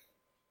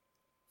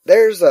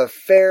 There's a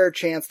fair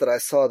chance that I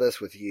saw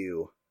this with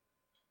you.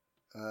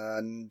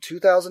 In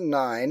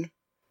 2009...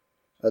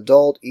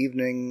 Adult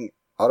Evening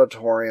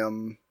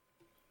Auditorium.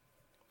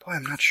 Boy,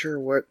 I'm not sure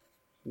where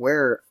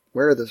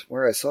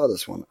I saw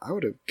this one. I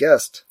would have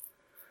guessed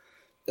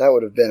that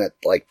would have been at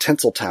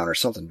Tinseltown or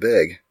something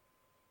big.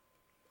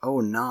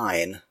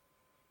 2009.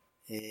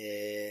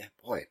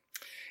 Boy.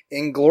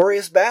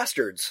 Inglourious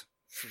Bastards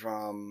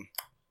from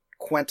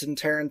Quentin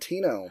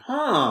Tarantino.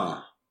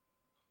 Huh.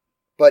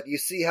 But you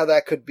see how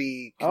that could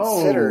be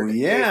considered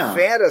a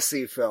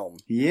fantasy film.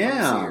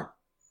 Yeah.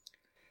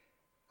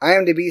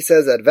 IMDb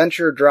says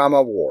adventure,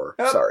 drama, war.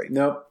 Oh, Sorry.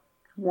 Nope.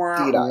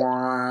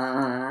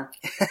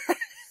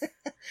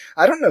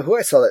 I don't know who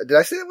I saw that. Did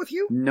I see that with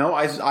you? No,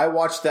 I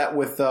watched that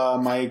with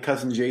my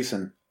cousin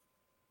Jason.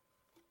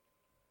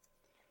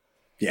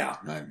 Yeah.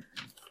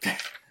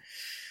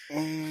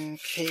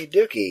 Okay,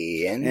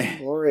 Dookie.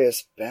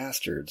 Inglourious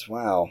Bastards.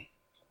 Wow.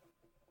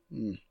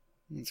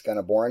 It's kind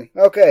of boring.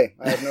 Okay,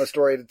 I have no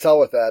story to tell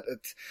with that.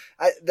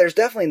 There's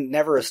definitely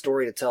never a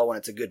story to tell when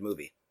it's a good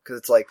movie. Because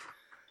it's like...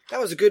 that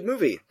was a good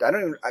movie. I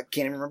can't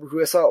even remember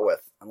who I saw it with.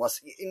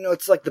 Unless,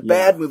 it's like the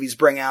bad movies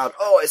bring out,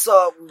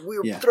 we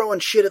were throwing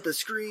shit at the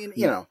screen,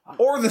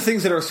 Or the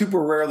things that are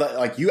super rare that,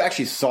 like, you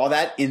actually saw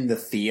that in the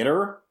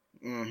theater.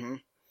 Mm-hmm.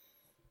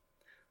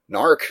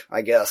 Narc,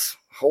 I guess.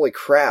 Holy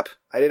crap.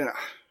 I didn't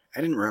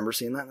remember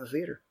seeing that in the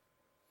theater.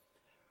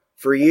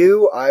 For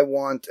you,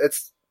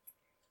 it's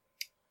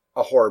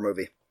a horror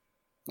movie.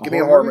 Give me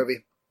a horror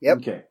movie.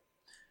 Yep.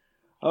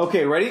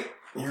 Okay, ready?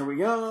 Here we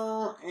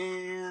go,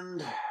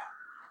 And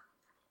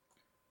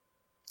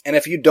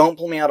if you don't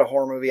pull me out a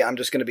horror movie, I'm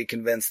just going to be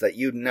convinced that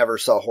you never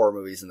saw horror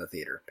movies in the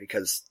theater,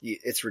 because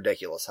it's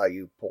ridiculous how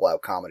you pull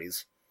out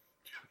comedies.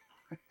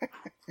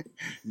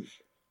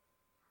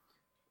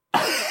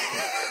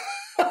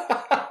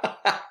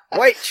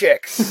 White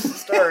Chicks,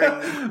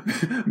 starring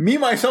Me,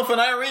 Myself,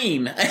 and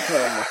Irene.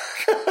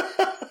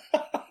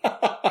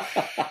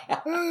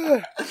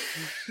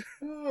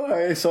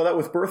 I saw that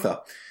with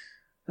Bertha.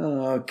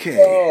 Okay.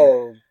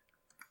 Oh,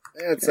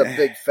 it's a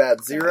big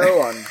fat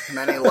zero on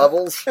many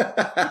levels.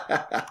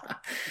 That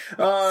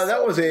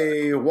was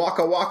a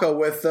Waka Waka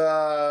with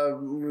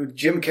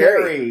Jim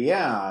Carrey.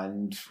 Yeah.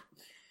 And,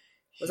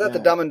 was that the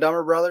Dumb and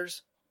Dumber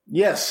brothers?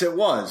 Yes, it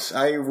was.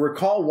 I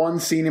recall one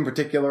scene in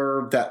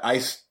particular that I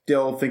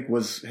still think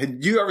was...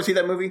 Did you ever see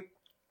that movie?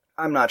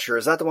 I'm not sure.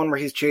 Is that the one where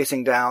he's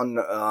chasing down...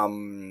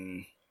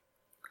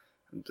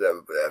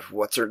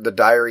 the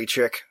diary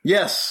chick?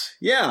 Yes.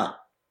 Yeah.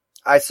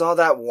 I saw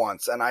that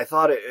once, and I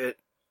thought it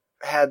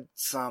had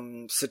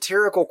some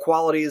satirical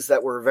qualities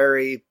that were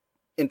very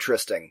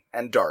interesting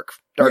and dark.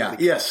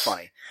 Darkly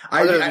funny.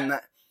 Other than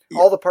that,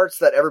 all the parts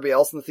that everybody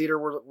else in the theater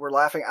were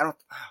laughing,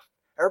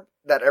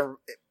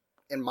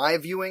 in my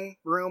viewing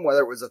room,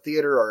 whether it was a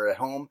theater or at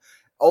home,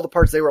 all the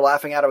parts they were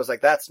laughing at, I was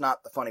like, that's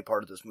not the funny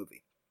part of this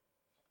movie.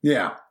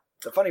 Yeah.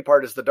 The funny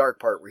part is the dark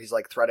part where he's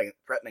like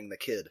threatening the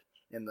kid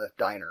in the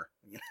diner.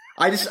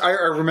 I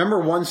remember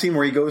one scene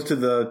where he goes to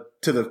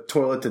the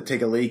toilet to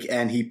take a leak,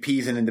 and he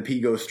pees and then the pee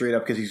goes straight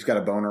up because he's got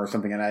a boner or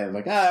something, and I was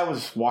like, that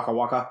was Waka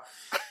Waka.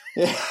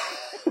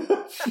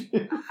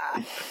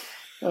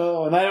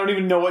 Oh, and I don't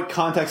even know what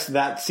context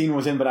that scene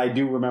was in, but I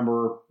do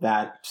remember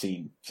that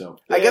scene. So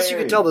I guess you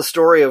could tell the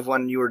story of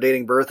when you were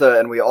dating Bertha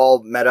and we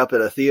all met up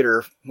at a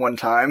theater one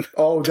time.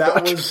 Oh,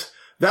 that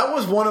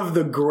was one of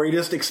the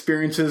greatest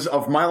experiences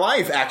of my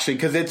life, actually,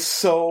 because it's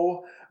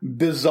so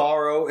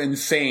bizarro,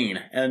 insane,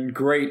 and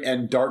great,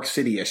 and Dark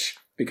City-ish,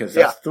 because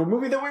that's the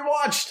movie that we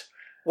watched.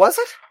 Was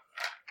it?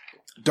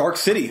 Dark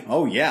City.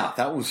 Oh yeah,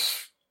 that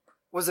was...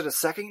 Was it a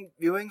second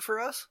viewing for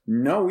us?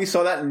 No, we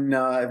saw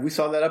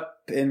that up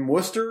in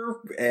Worcester,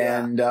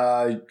 and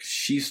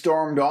she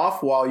stormed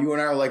off while you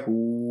and I were like,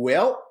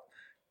 well,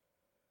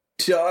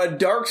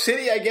 Dark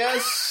City, I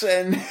guess,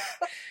 and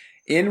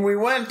in we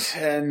went.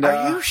 And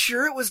are you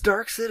sure it was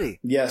Dark City?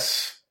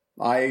 Yes.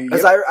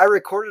 Because I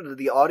recorded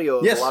the audio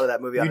of a lot of that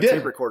movie on a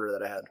tape recorder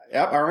that I had.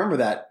 Yep, I remember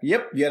that.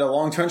 Yep, you had a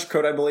long trench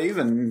coat, I believe,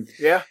 and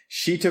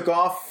she took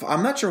off.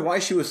 I'm not sure why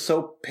she was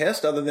so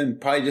pissed, other than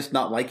probably just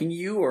not liking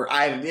you, or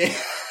I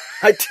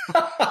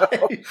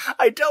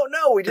don't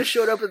know. We just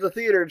showed up at the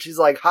theater, and she's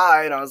like,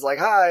 hi, and I was like,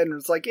 hi, and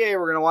it's like, yeah,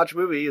 we're going to watch a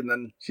movie, and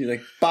then... She's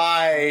like,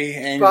 bye,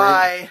 angry.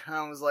 Bye.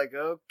 I was like,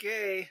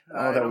 okay.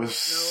 I don't know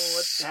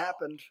what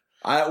happened.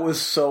 It was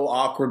so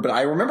awkward, but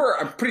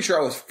I'm pretty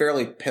sure I was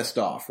fairly pissed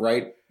off,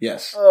 right?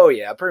 Yes. Oh,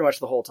 yeah, pretty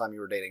much the whole time you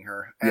were dating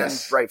her. And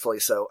rightfully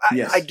so.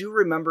 I do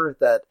remember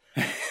that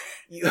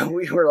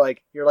you're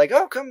like,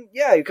 oh,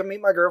 you come meet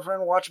my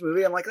girlfriend and watch a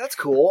movie. I'm like, that's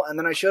cool. And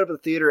then I showed up at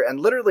the theater,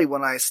 and literally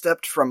when I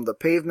stepped from the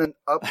pavement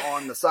up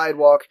on the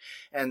sidewalk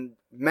and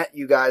met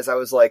you guys, I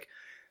was like,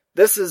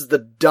 this is the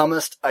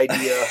dumbest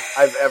idea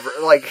I've ever,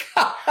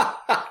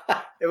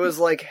 it was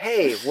like,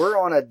 hey, we're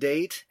on a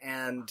date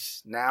and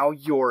now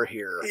you're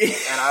here.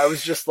 And I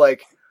was just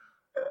like,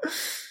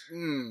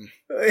 I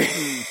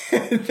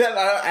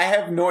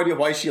have no idea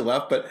why she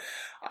left, but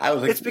I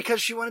was like, it's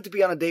because she wanted to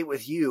be on a date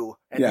with you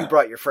and you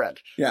brought your friend.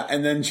 Yeah.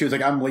 And then she was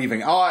like, I'm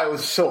leaving. Oh, it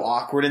was so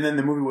awkward. And then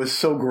the movie was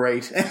so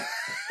great.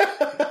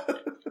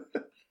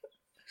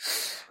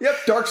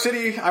 Yep. Dark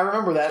City. I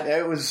remember that.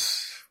 It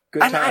was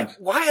good times.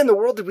 Why in the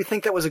world did we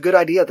think that was a good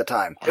idea at the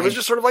time? It was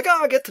just sort of like,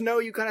 I get to know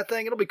you kind of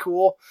thing. It'll be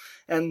cool.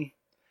 And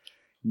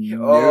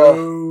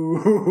oh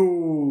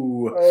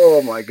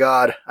my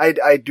God.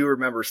 I do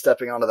remember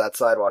stepping onto that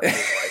sidewalk and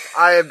being like,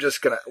 I am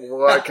just gonna,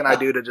 what can I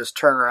do to just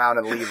turn around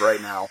and leave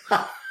right now?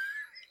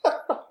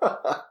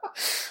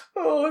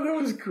 Oh, that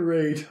was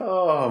great.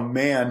 Oh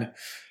man.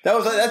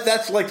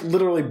 That's like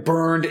literally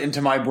burned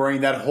into my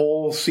brain, that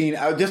whole scene.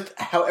 Just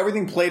how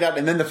everything played out,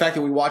 and then the fact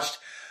that we watched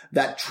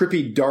that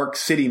trippy Dark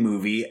City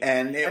movie,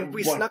 and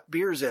we snuck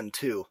beers in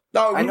too.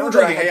 Oh, we were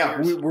drinking.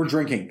 Yeah, we were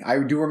drinking. I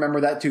do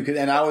remember that too.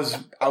 And I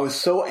was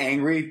so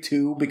angry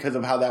too because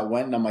of how that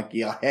went. And I'm like,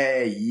 yeah,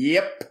 hey,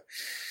 yep.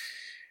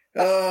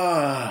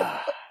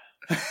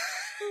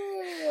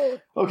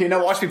 Okay,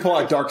 now watch me pull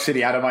out Dark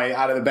City out of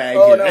the bag.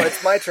 Oh no,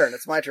 it's my turn.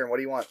 It's my turn. What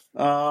do you want?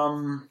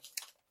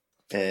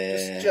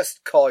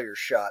 Just call your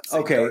shot. Say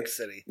okay. Dark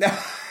City.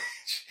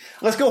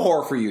 Let's go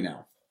horror for you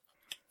now.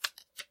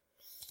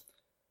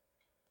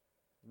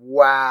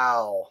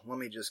 Wow. Let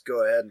me just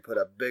go ahead and put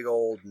a big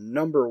old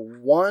number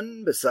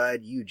 1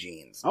 beside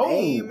Eugene's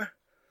name.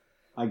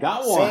 I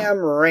got one. Sam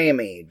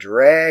Raimi,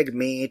 Drag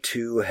Me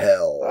to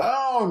Hell.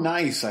 Oh,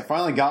 nice. I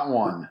finally got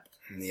one.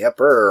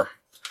 Yepper.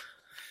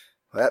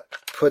 That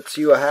puts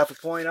you a half a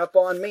point up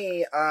on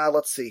me.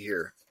 Let's see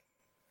here.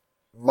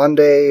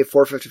 Monday,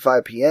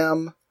 4:55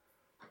 p.m.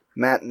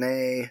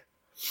 Matinee.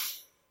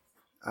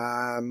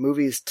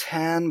 Movies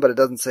 10, but it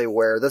doesn't say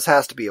where. This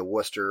has to be a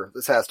Worcester.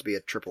 This has to be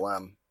a Triple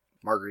M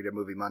Margarita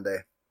Movie Monday.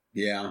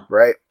 Yeah.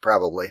 Right?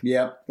 Probably.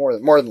 Yep. More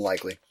than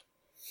likely.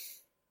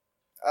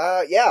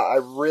 Yeah, I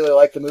really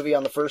liked the movie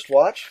on the first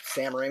watch.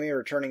 Sam Raimi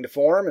returning to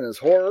form in his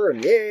horror,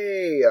 and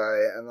yay!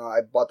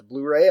 I bought the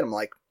Blu-ray, and I'm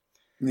like,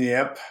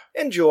 yep,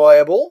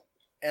 enjoyable.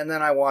 And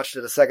then I watched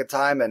it a second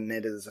time, and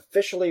it is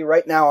officially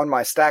right now on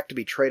my stack to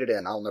be traded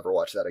in. I'll never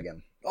watch that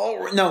again.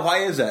 Oh, no, why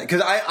is that?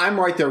 Because I'm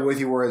right there with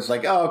you where it's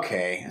like, oh,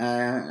 okay,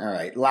 all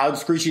right. Loud,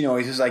 screechy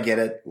noises, I get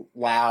it.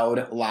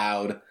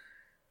 Loud.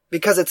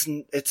 Because it's,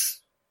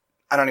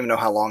 I don't even know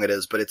how long it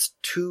is, but it's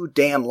too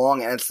damn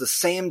long, and it's the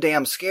same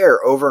damn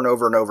scare over and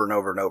over and over and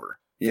over and over.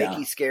 Yeah.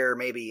 Fakey scare,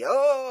 maybe,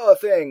 a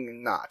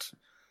thing, not.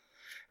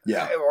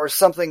 Yeah. Or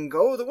something,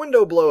 the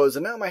window blows,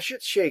 and now my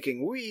shit's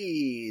shaking.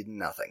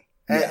 Nothing.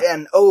 Yeah.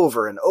 And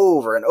over and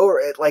over and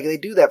over. Like, they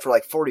do that for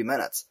like 40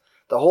 minutes.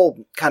 The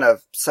whole kind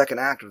of second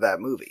act of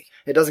that movie.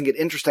 It doesn't get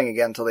interesting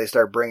again until they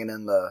start bringing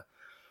in the,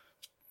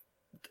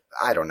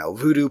 I don't know,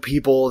 voodoo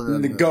people.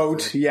 And the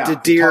goat, the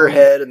deer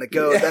head and the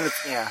goat. Then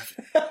it's,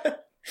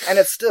 and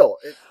it's still,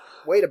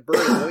 way to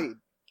bury the lead.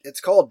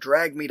 It's called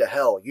Drag Me to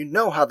Hell. You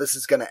know how this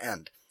is going to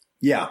end.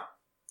 Yeah.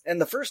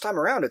 And the first time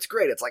around, it's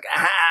great. It's like,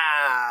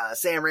 aha,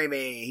 Sam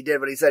Raimi, he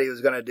did what he said he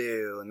was going to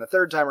do. And the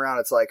third time around,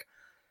 it's like,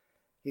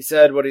 he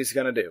said what he's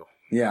going to do.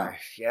 Yeah.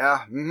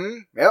 Yeah.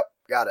 Yep.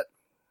 Got it.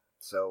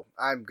 So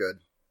I'm good.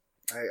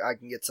 I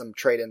can get some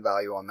trade-in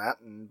value on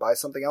that and buy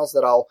something else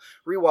that I'll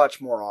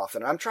rewatch more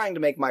often. I'm trying to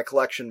make my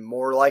collection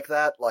more like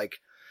that, like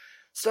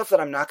stuff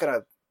that I'm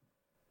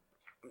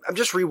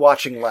just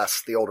rewatching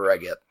less the older I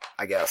get,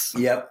 I guess.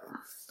 Yep.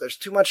 There's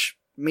too much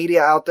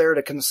media out there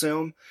to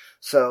consume,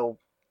 so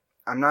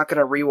I'm not going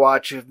to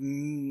rewatch.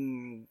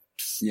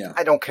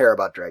 I don't care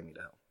about Drag Me to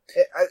Hell.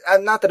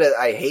 I'm not that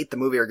I hate the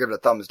movie or give it a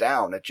thumbs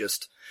down.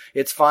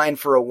 It's fine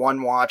for a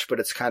one watch,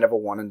 but it's kind of a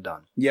one and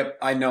done. Yep,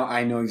 I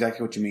know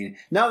exactly what you mean.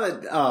 Now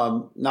that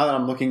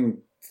I'm looking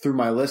through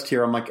my list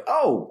here, I'm like,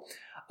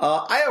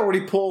 I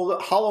already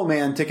pulled Hollow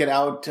Man ticket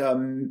out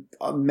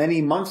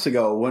many months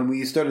ago when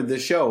we started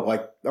this show,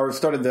 or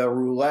started the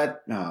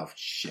roulette. Oh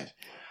shit!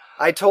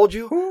 I told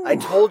you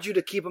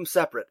to keep them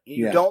separate.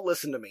 You don't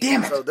listen to me.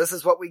 Damn it! So this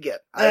is what we get.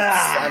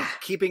 I'm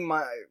keeping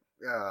my.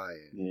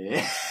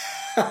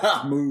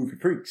 Move,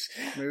 freaks.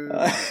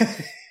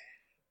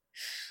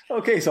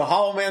 Okay, so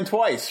Hollow Man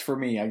twice for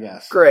me, I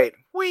guess. Great.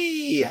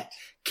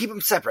 Keep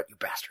them separate, you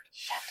bastard.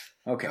 Shit.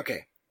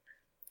 Okay.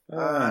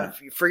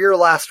 For your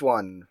last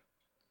one,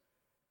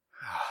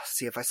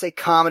 see, if I say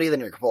comedy, then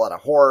you're going to pull out a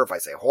horror. If I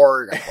say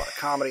horror, you're going to pull out a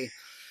comedy.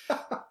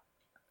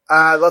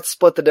 Let's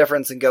split the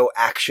difference and go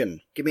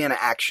action. Give me an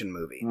action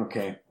movie.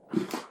 Okay.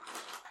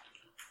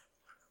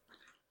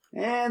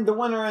 And the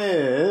winner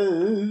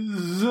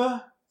is...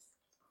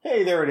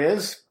 Hey, there it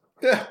is.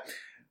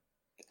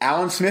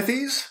 Alan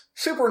Smithy's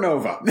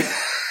Supernova.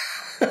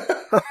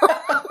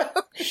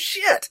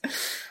 Shit.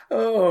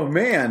 Oh,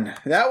 man.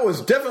 That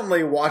was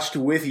definitely watched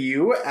with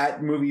you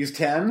at Movies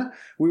 10.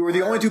 We were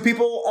the only two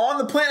people on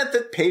the planet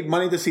that paid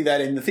money to see that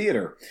in the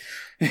theater.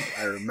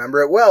 I remember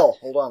it well.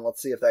 Hold on.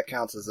 Let's see if that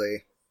counts as a...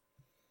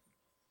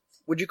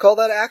 Would you call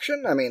that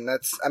action?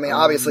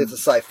 Obviously it's a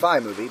sci-fi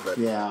movie, but...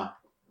 Yeah.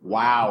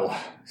 Wow.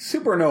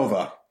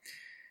 Supernova.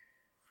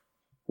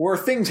 Where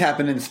Things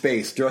Happen in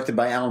Space, directed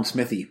by Alan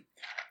Smithy.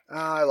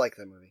 I like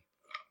that movie.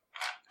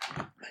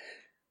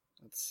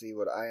 Let's see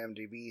what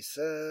IMDb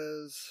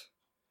says.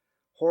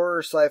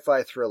 Horror,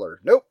 sci-fi,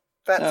 thriller. Nope.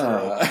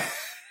 Fat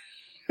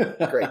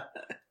Great.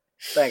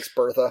 Thanks,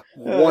 Bertha.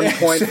 1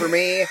 point for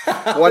me.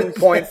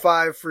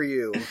 1.5 for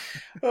you.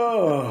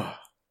 Oh.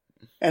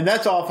 And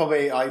that's off of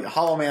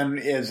Hollow Man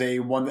is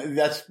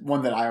that's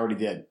one that I already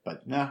did,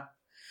 but no.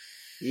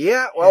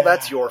 Yeah, well,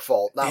 that's your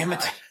fault. Not Damn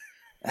it.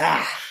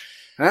 Mine.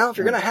 Well, if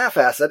you're going to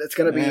half-ass it, it's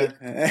going to be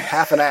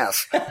half an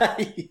ass.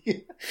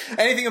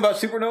 Anything about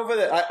Supernova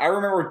that I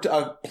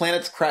remember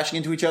planets crashing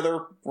into each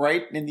other,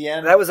 right, in the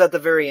end? That was at the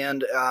very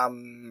end.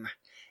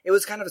 It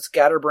was kind of a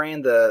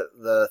scatterbrain,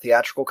 the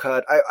theatrical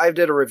cut. I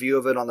did a review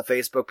of it on the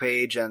Facebook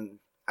page, and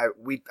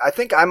I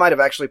think I might have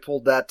actually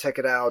pulled that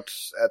ticket out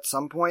at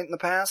some point in the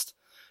past,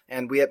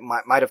 and we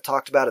might have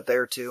talked about it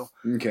there too.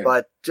 Okay.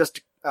 But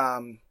just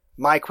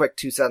my quick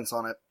 2 cents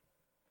on it.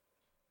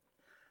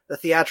 The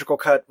theatrical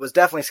cut was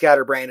definitely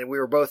scatterbrained, and we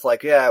were both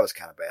like, yeah, it was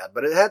kind of bad.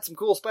 But it had some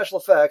cool special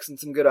effects and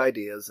some good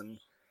ideas, and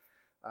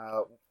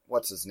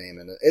what's his name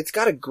in it? It's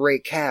got a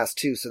great cast,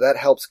 too, so that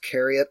helps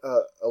carry it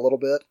a little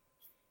bit.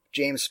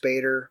 James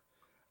Spader.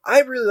 I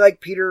really like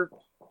Peter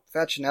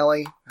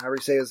Facinelli, however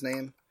you say his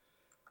name.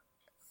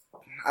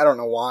 I don't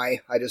know why,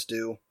 I just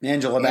do.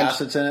 Angela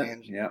Bassett's in it.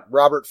 Yeah.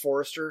 Robert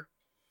Forster.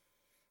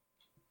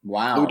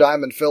 Wow. Lou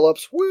Diamond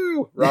Phillips.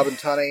 Woo! Robin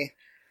Tunney.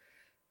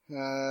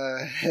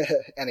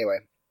 Anyway.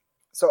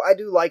 So I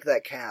do like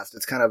that cast.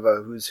 It's kind of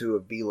a who's who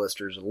of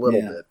B-listers a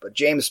little bit. But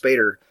James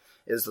Spader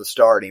is the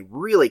star, and he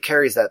really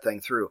carries that thing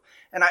through.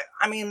 And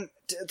I mean,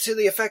 to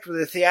the effect of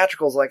the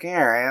theatricals, like,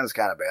 it's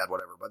kind of bad,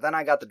 whatever. But then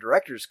I got the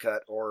director's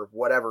cut, or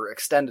whatever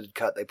extended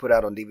cut they put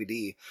out on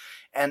DVD,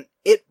 and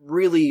it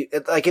really,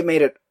 it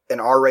made it an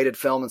R-rated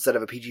film instead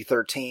of a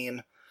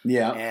PG-13.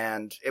 Yeah.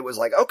 And it was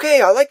like,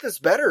 okay, I like this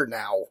better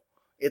now.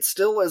 It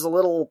still is a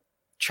little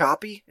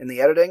choppy in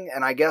the editing,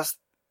 and I guess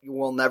you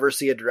will never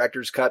see a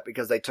director's cut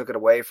because they took it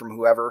away from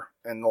whoever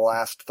in the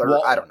last third.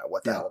 I don't know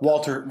what the hell.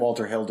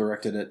 Walter Hill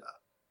directed it.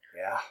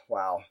 Yeah,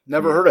 wow.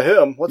 Never heard of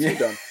him. What's he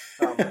done?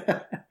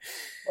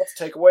 Let's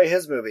take away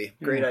his movie.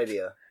 Great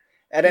idea.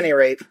 At any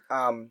rate,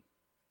 it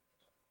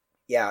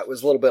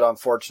was a little bit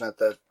unfortunate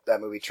that that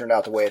movie turned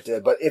out the way it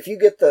did. But if you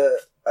get a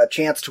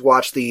chance to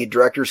watch the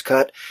director's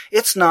cut,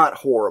 it's not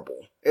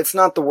horrible. It's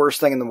not the worst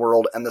thing in the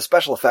world, and the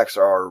special effects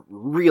are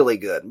really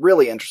good,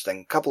 really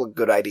interesting. A couple of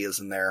good ideas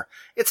in there.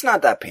 It's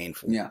not that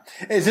painful. Yeah.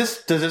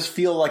 Does this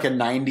feel like a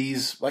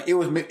 90s? Like it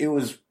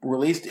was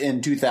released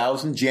in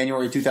 2000,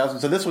 January 2000.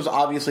 So this was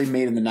obviously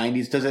made in the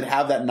 90s. Does it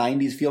have that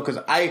 90s feel? Because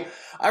I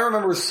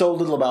remember so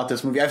little about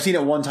this movie. I've seen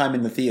it one time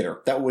in the theater.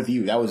 That with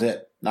you. That was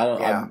it.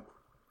 I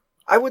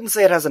wouldn't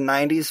say it has a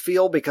 90s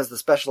feel because the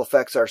special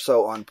effects are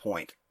so on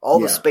point. All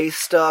the space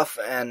stuff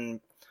and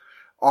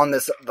on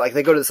this, like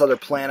they go to this other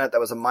planet that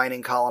was a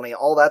mining colony.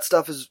 All that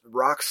stuff is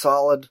rock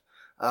solid.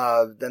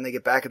 Then they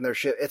get back in their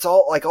ship. It's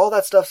all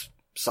that stuff's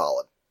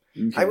solid.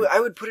 Okay. I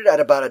would put it at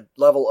about a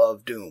level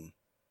of Doom.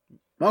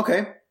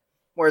 Okay.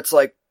 Where it's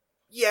like,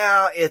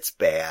 yeah, it's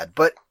bad,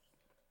 but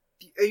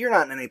you're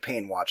not in any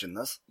pain watching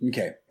this.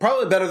 Okay.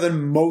 Probably better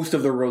than most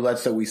of the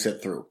roulettes that we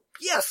sit through.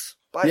 Yes,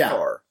 by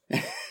far.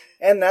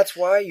 And that's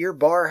why your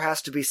bar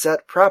has to be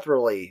set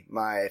properly,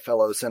 my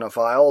fellow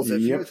cinephiles.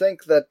 If you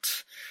think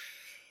that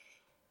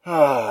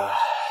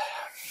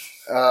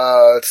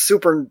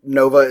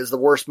Supernova is the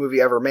worst movie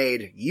ever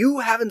made, you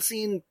haven't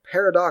seen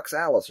Paradox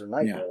Alice or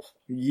Nightwolf.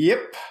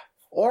 Yep.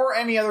 Or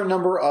any other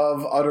number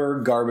of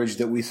utter garbage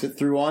that we sit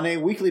through on a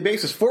weekly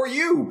basis for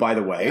you, by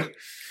the way.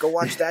 Go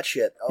watch that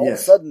shit. All of a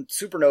sudden,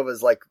 Supernova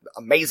is, like,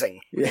 amazing.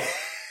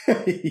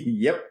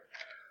 Yep.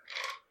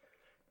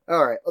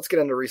 All right, let's get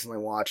into recently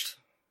watched.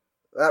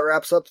 That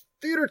wraps up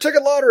Theater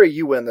Ticket Lottery.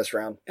 You win this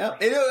round. Yeah,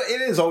 it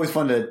is always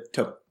fun to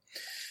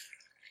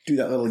do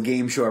that little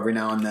game show every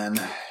now and then.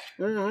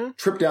 Mm-hmm.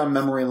 Trip down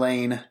memory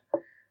lane.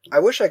 I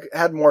wish I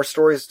had more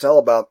stories to tell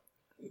about.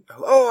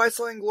 Oh, I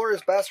saw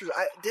Inglourious Basterds.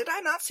 Did I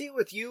not see it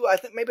with you? I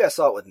think maybe I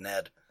saw it with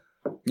Ned.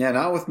 Yeah,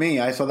 not with me.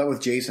 I saw that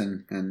with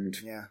Jason. And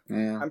yeah.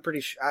 I'm pretty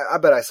sure. I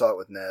bet I saw it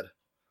with Ned.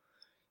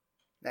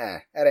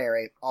 At any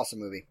rate, awesome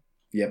movie.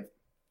 Yep.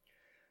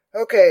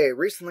 Okay,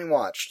 recently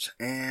watched,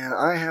 and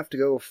I have to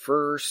go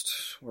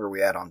first. Where are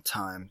we at on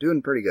time?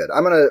 Doing pretty good.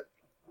 I'm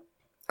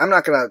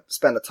not gonna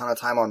spend a ton of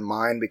time on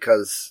mine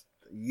because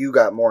you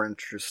got more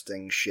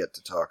interesting shit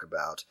to talk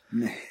about.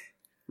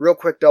 Real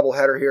quick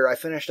doubleheader here. I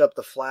finished up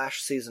The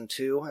Flash Season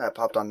 2. That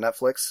popped on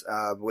Netflix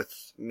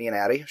with me and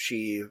Addie.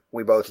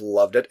 We both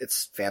loved it.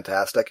 It's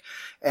fantastic.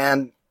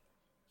 And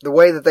the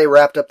way that they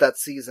wrapped up that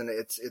season,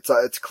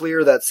 it's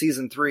clear that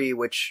Season 3,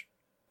 which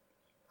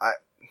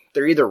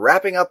they're either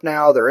wrapping up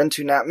now, they're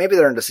into now, maybe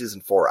they're into Season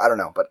 4, I don't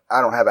know, but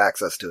I don't have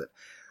access to it.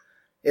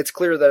 It's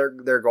clear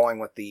they're going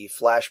with the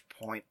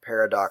Flashpoint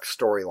Paradox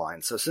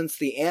storyline. So since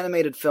the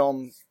animated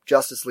film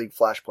Justice League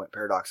Flashpoint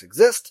Paradox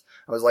exists,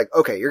 I was like,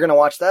 okay, you're going to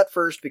watch that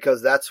first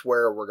because that's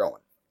where we're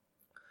going.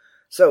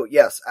 So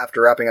yes,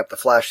 after wrapping up The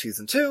Flash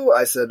Season 2,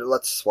 I said,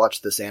 let's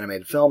watch this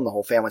animated film. The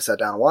whole family sat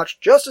down and watched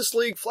Justice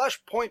League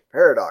Flashpoint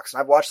Paradox.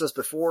 And I've watched this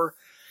before.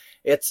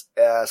 It's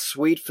a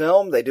sweet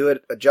film. They do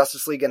it a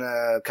Justice League in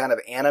a kind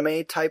of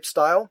anime type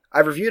style.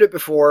 I've reviewed it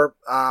before,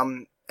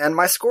 and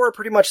my score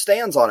pretty much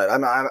stands on it.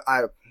 I'm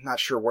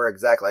not sure where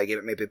exactly I gave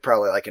it. Maybe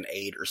probably like an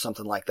 8 or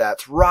something like that.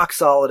 It's rock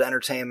solid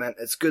entertainment.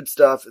 It's good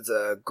stuff. It's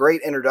a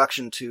great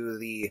introduction to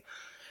the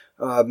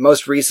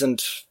most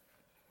recent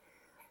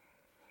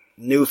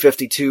New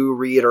 52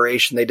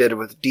 reiteration they did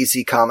with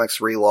DC Comics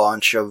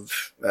relaunch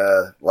of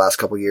last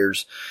couple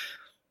years.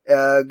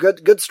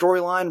 Good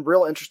storyline,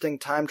 real interesting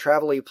time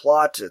travel-y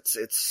plot.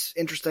 It's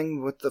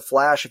interesting with the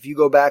Flash. If you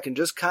go back and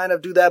just kind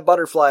of do that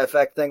butterfly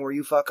effect thing where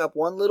you fuck up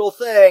one little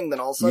thing, then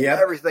all of a sudden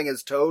everything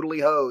is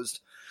totally hosed.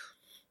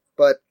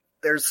 But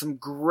there's some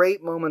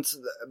great moments.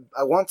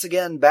 Once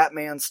again,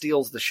 Batman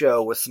steals the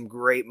show with some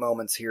great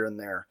moments here and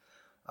there.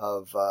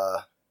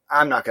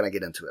 I'm not going to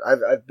get into it.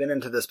 I've been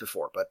into this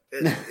before, but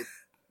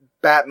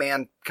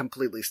Batman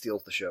completely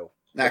steals the show.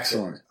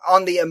 Excellent.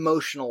 On the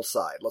emotional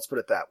side, let's put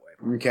it that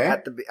way. Okay.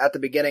 At the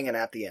beginning and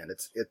at the end,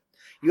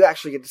 you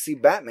actually get to see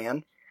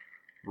Batman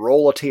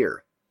roll a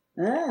tear.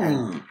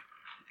 And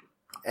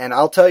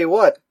I'll tell you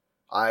what,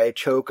 I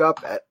choke up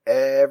at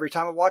every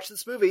time I watch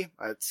this movie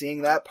at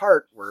seeing that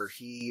part where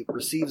he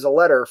receives a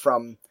letter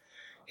from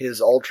his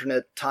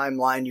alternate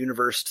timeline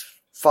universe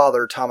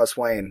father, Thomas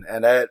Wayne,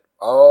 and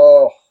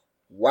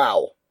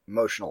wow,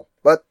 emotional.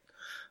 But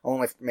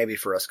Only maybe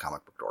for us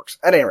comic book dorks.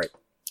 At any rate,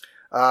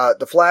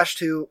 The Flash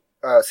 2,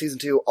 Season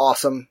 2,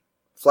 awesome.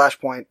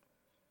 Flashpoint,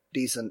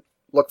 decent.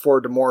 Look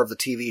forward to more of the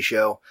TV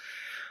show.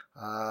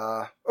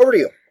 Over to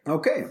you.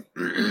 Okay.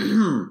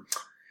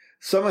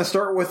 So I'm going to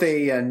start with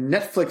a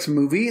Netflix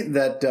movie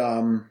that,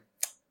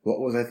 what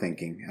was I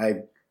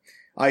thinking?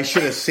 I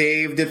should have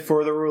saved it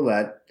for the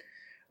roulette.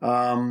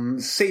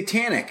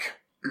 Satanic.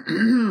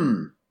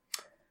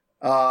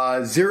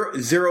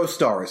 0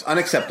 stars.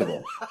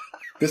 Unacceptable.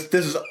 This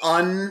is Please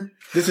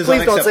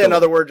unacceptable. don't say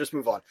another word, just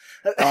move on.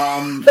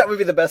 That would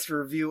be the best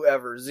review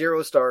ever.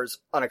 0 stars,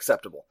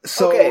 unacceptable.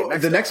 So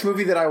okay, next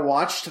movie that I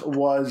watched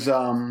was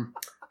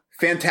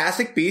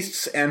Fantastic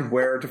Beasts and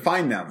Where to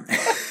Find Them.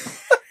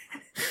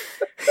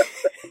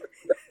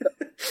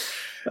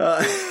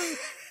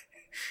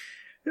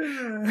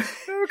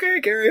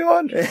 Okay, carry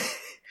on.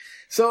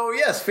 So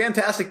yes,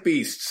 Fantastic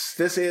Beasts.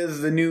 This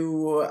is the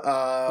new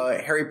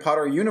Harry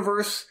Potter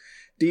universe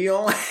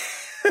deal.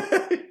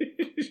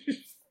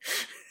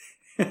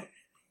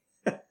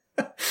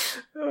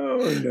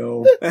 Oh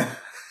no.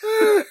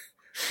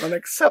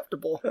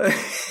 Unacceptable.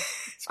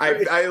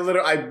 I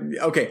literally,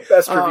 okay.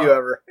 Best review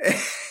ever.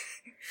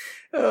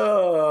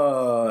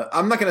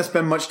 I'm not going to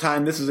spend much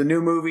time. This is a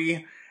new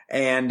movie.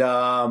 And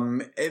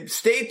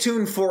stay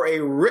tuned for a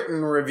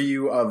written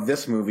review of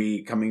this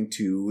movie coming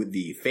to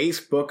the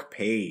Facebook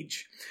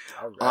page.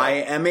 Right. I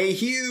am a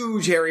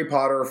huge Harry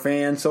Potter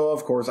fan, so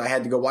of course I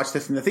had to go watch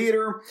this in the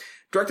theater.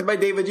 Directed by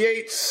David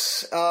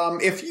Yates.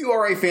 If you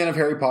are a fan of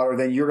Harry Potter,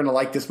 then you're going to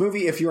like this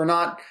movie. If you're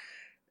not,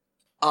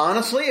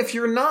 honestly,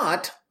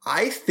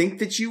 I think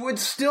that you would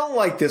still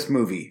like this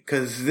movie,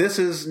 because this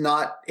is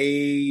not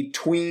a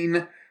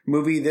tween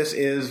movie. This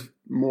is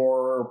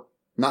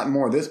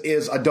this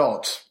is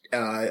adults.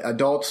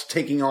 Adults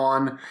taking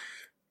on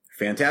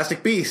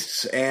Fantastic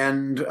Beasts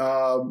and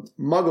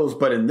Muggles,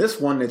 but in this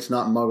one, it's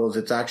not Muggles.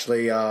 It's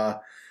actually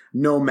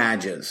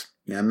no-mages.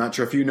 Yeah, I'm not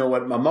sure if you know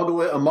what a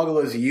Muggle is. A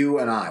Muggle is you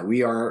and I.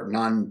 We are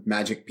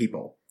non-magic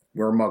people.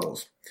 We're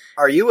Muggles.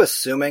 Are you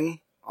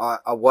assuming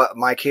what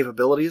my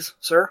capabilities,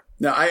 sir?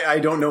 No, I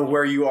don't know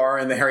where you are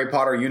in the Harry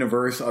Potter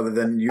universe other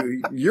than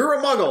you're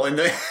a Muggle in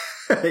the...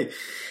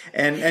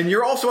 And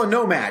you're also a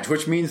no-mage,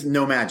 which means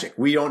no magic.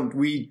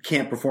 We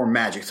can't perform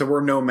magic, so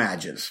we're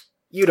no-mages.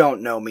 You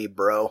don't know me,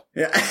 bro.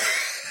 Yeah.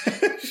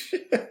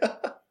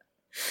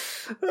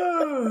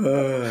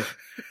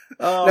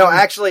 No,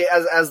 actually,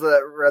 as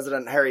the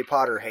resident Harry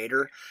Potter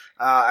hater,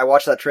 I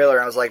watched that trailer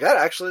and I was like,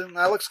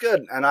 that looks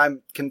good. And I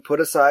can put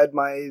aside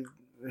my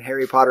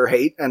Harry Potter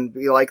hate and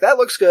be like, that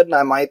looks good, and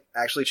I might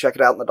actually check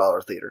it out in the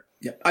Dollar Theater.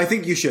 Yeah, I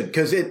think you should,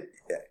 because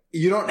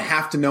you don't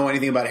have to know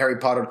anything about Harry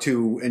Potter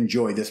to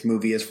enjoy this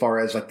movie, as far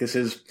as, like, this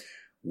is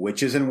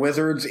witches and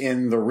wizards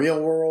in the real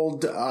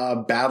world,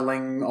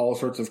 battling all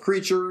sorts of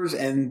creatures,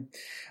 and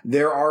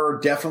there are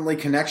definitely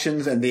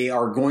connections, and they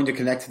are going to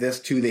connect this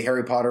to the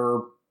Harry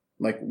Potter,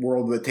 like,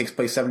 world that takes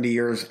place 70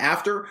 years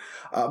after.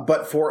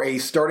 But for a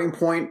starting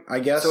point, I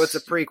guess. So it's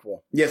a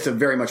prequel. Yes, a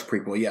very much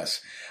prequel,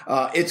 yes.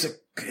 It's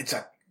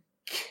a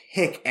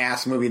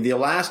kick-ass movie. The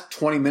last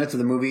 20 minutes of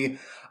the movie,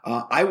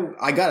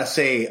 I gotta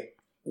say,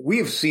 we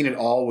have seen it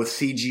all with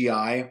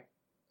CGI,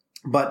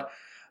 but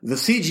the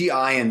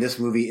CGI in this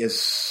movie is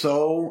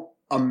so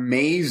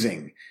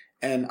amazing.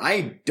 And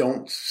I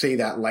don't say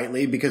that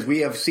lightly, because we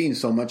have seen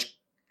so much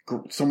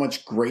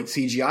great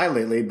CGI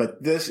lately,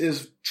 but this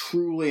is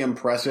truly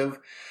impressive.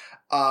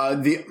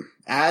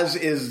 As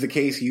is the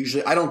case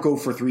usually, I don't go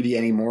for 3D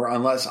anymore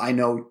unless I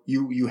know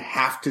you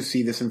have to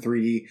see this in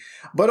 3D.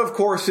 But of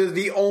course, is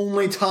the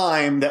only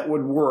time that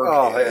would work.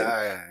 Oh,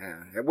 yeah.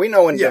 We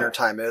know when dinner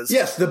time is.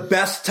 Yes, the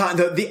best time,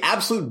 the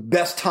absolute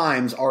best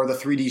times are the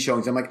 3D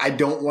showings. I'm like, I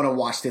don't want to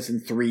watch this in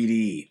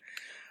 3D.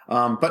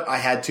 But I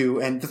had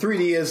to, and the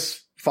 3D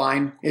is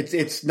fine.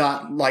 It's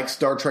not like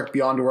Star Trek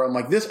Beyond, where I'm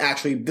like, this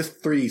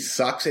 3D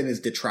sucks and is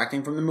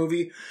detracting from the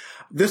movie.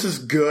 This is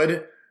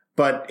good,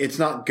 but it's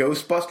not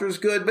Ghostbusters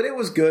good, but it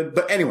was good.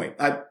 But anyway,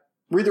 I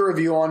read the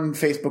review on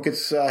Facebook.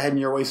 It's heading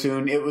your way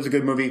soon. It was a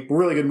good movie,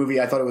 really good movie.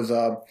 I thought it was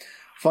a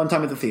fun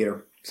time at the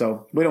theater.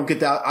 So I don't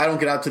get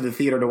out to the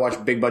theater to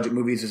watch big budget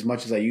movies as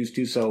much as I used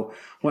to. So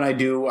when I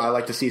do, I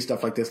like to see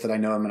stuff like this that I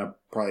know I'm going to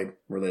probably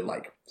really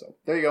like. So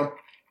there you go.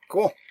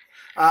 Cool.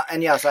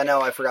 And yes, I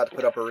know I forgot to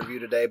put up a review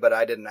today, but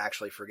I didn't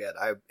actually forget.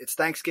 It's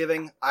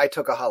Thanksgiving. I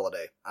took a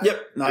holiday. I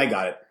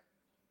got it.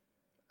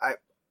 I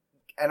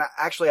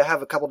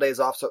have a couple days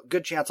off, so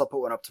good chance I'll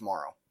put one up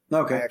tomorrow.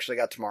 Okay. I actually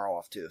got tomorrow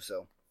off too,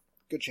 so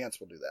good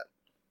chance we'll do that.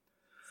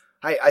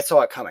 I saw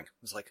it coming.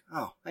 I was like,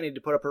 oh, I need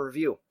to put up a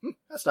review.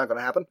 That's not going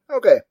to happen.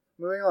 Okay,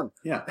 moving on.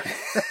 Yeah.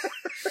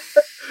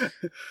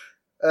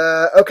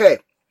 Okay.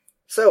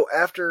 So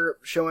after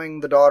showing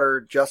the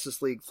daughter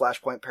Justice League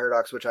Flashpoint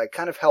Paradox, which I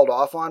kind of held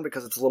off on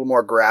because it's a little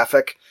more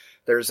graphic,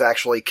 there's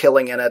actually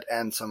killing in it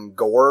and some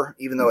gore,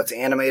 even though it's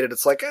animated.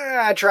 It's like,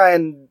 I try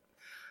and,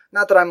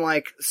 not that I'm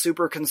like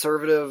super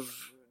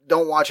conservative,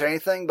 don't watch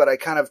anything, but I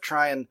kind of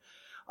try and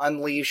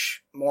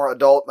unleash more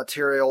adult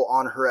material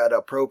on her at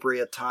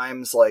appropriate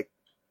times. Like,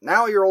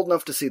 now you're old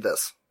enough to see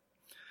this.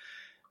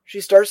 she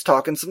starts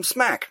talking some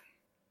smack.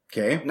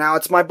 Okay. Now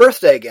it's my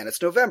birthday again.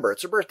 It's November.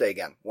 It's her birthday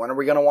again. When are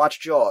we going to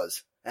watch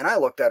Jaws? And I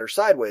looked at her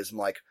sideways. I'm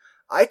like,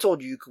 I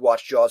told you could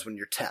watch Jaws when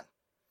you're 10.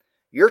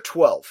 You're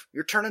 12.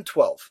 You're turning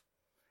 12.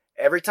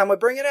 Every time we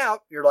bring it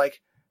out, you're like,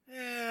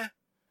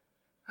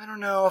 I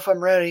don't know if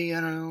I'm ready.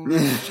 I don't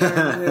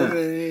know.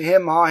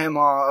 Him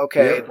haw.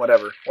 Okay, yep.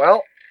 Whatever.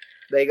 Well,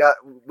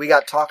 we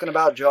got talking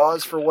about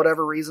Jaws for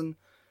whatever reason.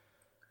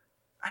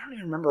 I don't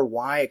even remember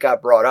why it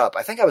got brought up.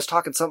 I think I was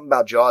talking something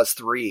about Jaws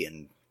 3,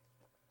 and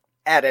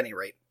at any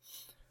rate,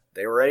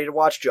 they were ready to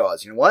watch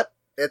Jaws. You know what?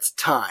 It's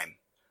time.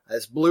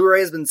 This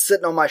Blu-ray has been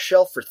sitting on my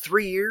shelf for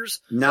 3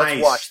 years. Nice.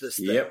 Let's watch this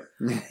thing. Yep.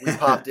 We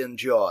popped in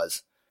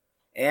Jaws.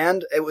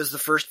 And it was the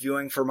first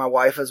viewing for my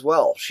wife as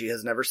well. She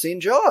has never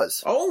seen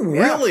Jaws. Oh,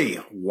 really?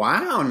 Yeah.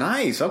 Wow,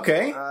 nice.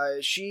 Okay.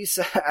 She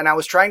said, and I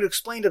was trying to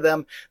explain to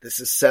them, this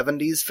is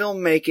 70s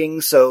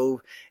filmmaking,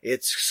 so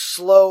it's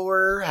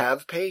slower,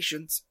 have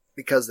patience,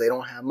 because they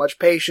don't have much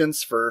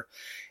patience for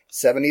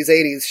 70s,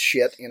 80s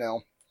shit, you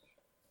know.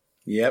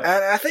 Yep.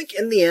 And I think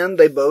in the end,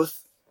 they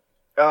both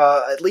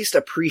at least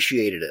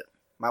appreciated it.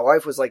 My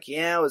wife was like,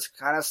 yeah, it was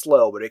kind of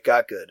slow, but it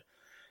got good.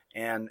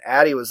 And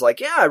Addie was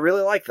like, yeah, I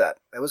really like that.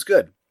 It was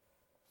good.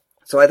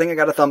 So I think I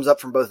got a thumbs up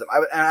from both of them.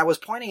 And I was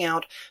pointing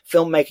out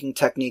filmmaking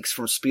techniques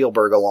from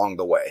Spielberg along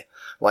the way.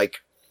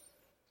 Like,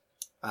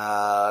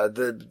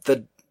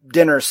 the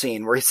dinner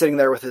scene where he's sitting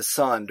there with his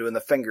son doing the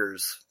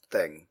fingers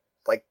thing.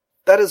 Like,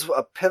 that is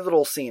a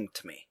pivotal scene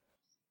to me.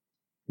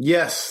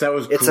 Yes, that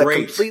was it's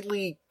great. It's a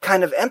completely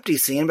kind of empty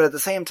scene, but at the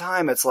same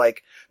time, it's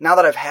like, now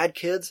that I've had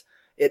kids,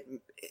 it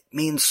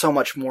means so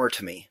much more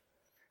to me.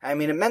 I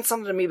mean, it meant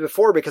something to me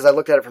before because I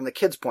looked at it from the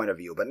kid's point of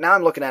view, but now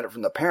I'm looking at it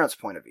from the parent's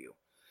point of view.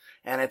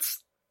 And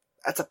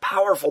that's a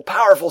powerful,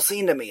 powerful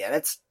scene to me, and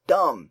it's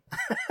dumb.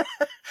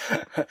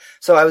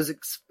 So I was,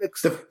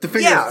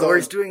 where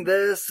he's doing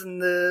this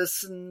and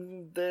this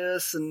and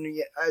this, and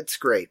yeah, it's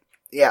great.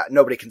 Yeah,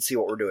 nobody can see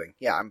what we're doing.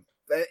 Yeah, I'm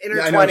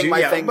intertwining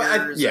my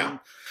fingers and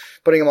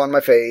putting them on my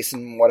face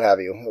and what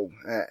have you.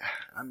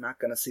 I'm not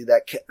going to see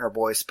that Kittner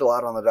boy spill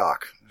out on the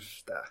dock.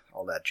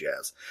 All that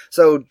jazz.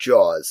 So,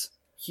 Jaws.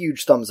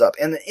 Huge thumbs up.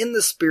 And in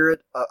the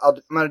spirit,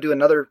 I'm going to do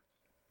another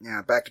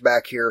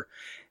back-to-back here,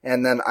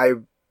 and then I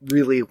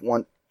really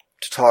want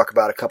to talk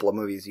about a couple of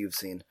movies you've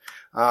seen.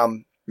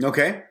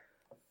 Okay.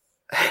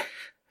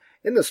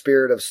 In the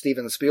spirit of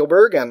Steven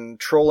Spielberg and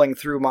trolling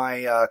through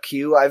my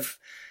queue, I've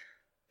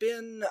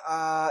been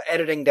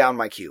editing down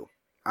my queue.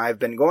 I've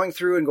been going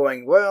through and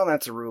going, well,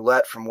 that's a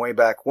roulette from way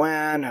back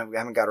when. I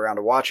haven't got around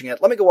to watching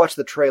it. Let me go watch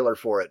the trailer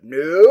for it.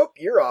 Nope,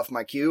 you're off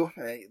my queue.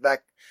 I've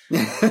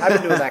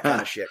been doing that kind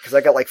of shit because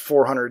I got like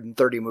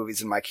 430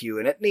 movies in my queue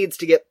and it needs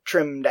to get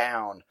trimmed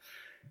down.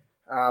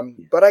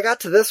 But I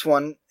got to this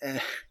one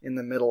in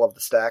the middle of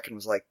the stack and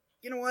was like,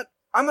 you know what?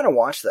 I'm going to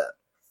watch that.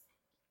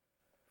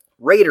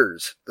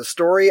 Raiders, the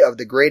story of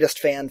the greatest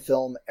fan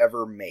film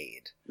ever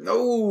made.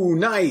 Oh,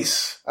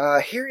 nice.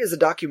 Here is a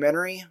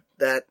documentary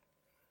that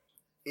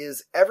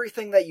is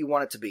everything that you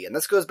want it to be. And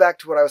this goes back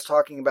to what I was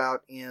talking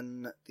about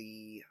in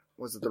the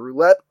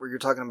roulette, where you're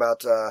talking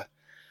about,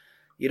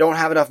 you don't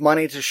have enough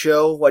money to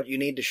show what you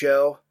need to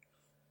show,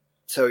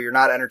 so you're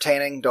not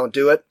entertaining, don't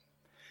do it.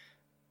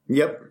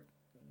 Yep.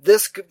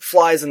 This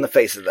flies in the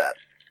face of that.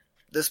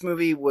 This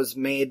movie was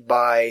made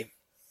by,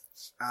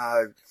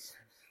 it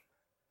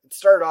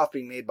started off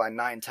being made by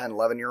 9, 10,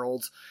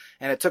 11-year-olds,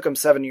 and it took them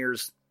 7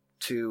 years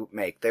to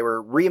make. They were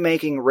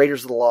remaking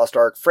Raiders of the Lost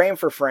Ark frame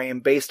for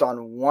frame based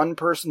on one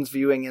person's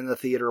viewing in the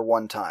theater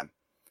one time.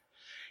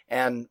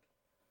 And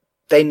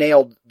they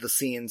nailed the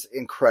scenes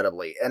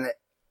incredibly. And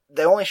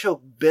they only show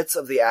bits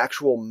of the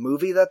actual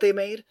movie that they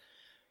made,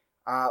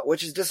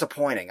 which is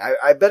disappointing.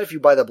 I bet if you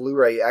buy the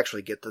Blu-ray, you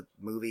actually get the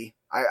movie.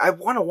 I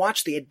want to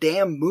watch the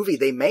damn movie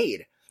they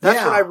made.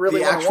 That's what I really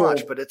want to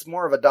watch, but it's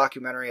more of a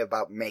documentary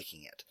about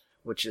making it,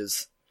 which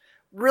is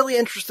really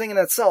interesting in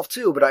itself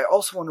too, but I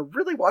also want to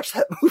really watch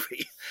that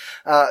movie.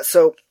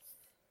 So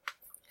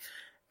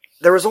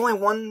there was only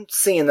one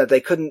scene that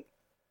they couldn't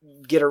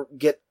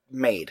get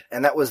made,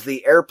 and that was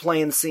the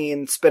airplane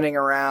scene, spinning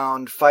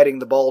around, fighting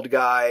the bald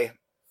guy,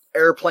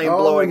 airplane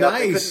blowing up.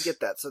 They couldn't get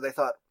that, so they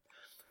thought,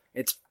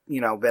 it's,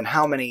 been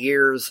how many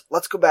years?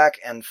 Let's go back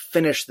and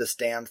finish this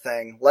damn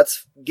thing.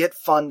 Let's get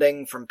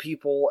funding from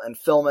people and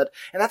film it.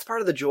 And that's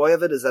part of the joy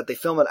of it, is that they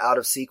film it out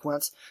of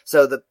sequence.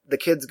 So the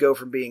kids go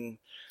from being,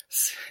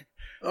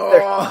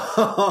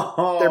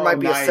 there might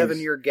be nice. a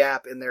 7-year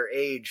gap in their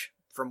age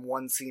from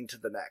one scene to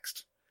the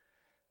next.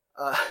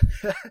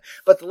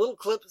 But the little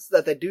clips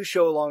that they do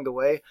show along the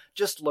way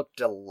just look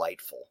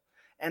delightful.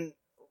 And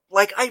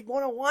I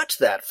want to watch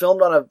that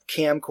filmed on a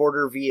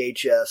camcorder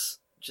VHS.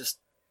 Just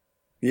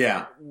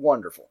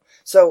wonderful.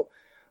 So,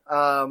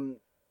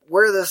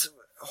 where this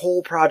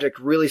whole project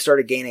really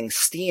started gaining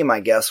steam,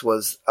 I guess,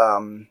 was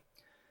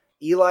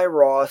Eli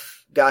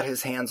Roth got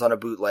his hands on a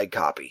bootleg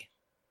copy.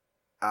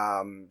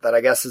 That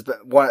I guess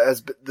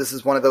this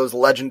is one of those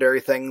legendary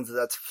things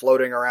that's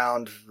floating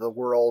around the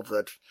world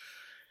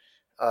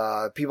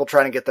that people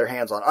trying to get their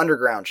hands on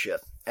underground shit.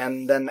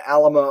 And then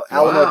Alamo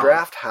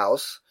Draft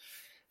House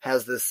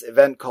has this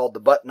event called the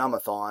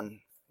Butt-Numb-a-thon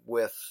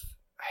with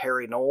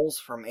Harry Knowles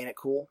from Ain't It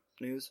Cool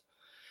News.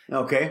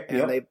 Okay.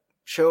 And they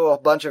show a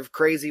bunch of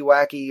crazy,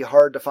 wacky,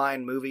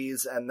 hard-to-find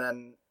movies, and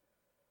then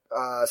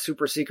a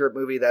super secret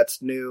movie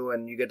that's new,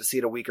 and you get to see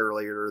it a week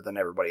earlier than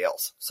everybody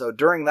else. So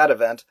during that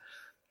event,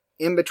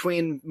 in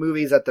between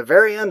movies at the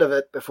very end of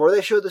it, before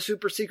they show the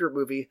super secret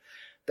movie,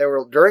 they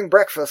were, during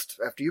breakfast,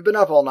 after you've been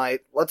up all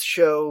night, let's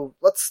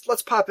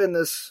pop in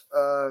this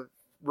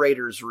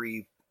Raiders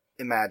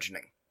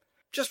reimagining.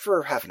 Just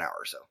for half an hour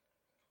or so.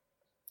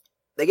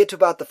 They get to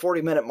about the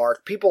 40-minute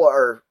mark. People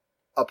are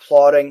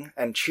applauding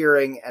and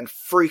cheering and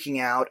freaking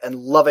out and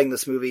loving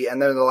this movie.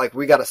 And then they're like,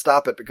 we got to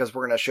stop it because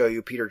we're going to show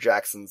you Peter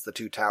Jackson's The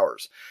Two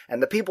Towers.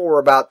 And the people were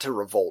about to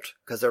revolt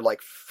because they're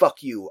like,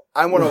 fuck you.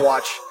 I want to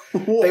watch.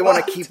 They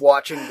want to keep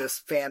watching this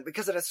fan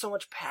because it has so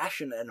much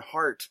passion and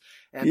heart.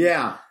 And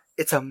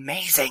it's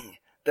amazing.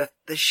 The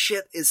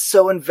shit is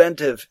so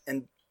inventive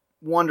and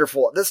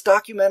wonderful. This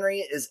documentary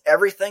is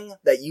everything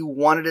that you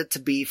wanted it to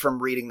be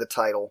from reading the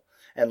title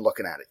and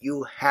looking at it.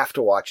 You have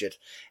to watch it.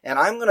 And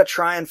I'm going to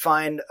try and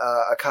find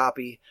a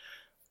copy.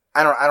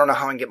 I don't know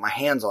how I can get my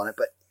hands on it,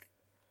 but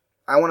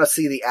I want to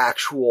see the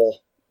actual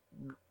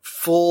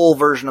full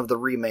version of the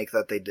remake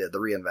that they did, the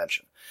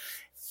reinvention.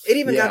 It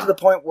even got to the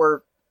point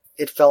where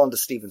it fell into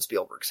Steven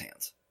Spielberg's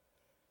hands.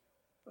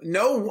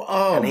 No,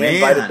 and he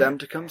invited them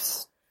to come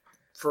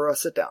for a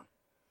sit down.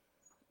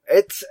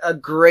 It's a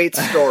great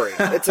story.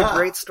 It's a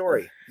great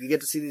story. You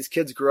get to see these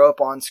kids grow up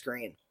on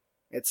screen.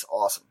 It's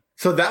awesome.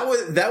 So that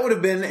would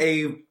have been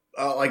a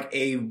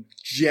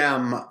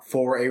gem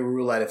for a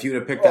roulette if you would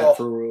have picked that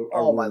for a roulette.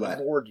 Oh my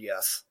lord,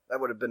 yes.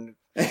 That would have been.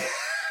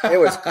 It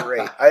was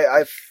great.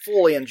 I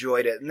fully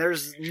enjoyed it, and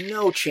there's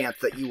no chance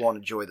that you won't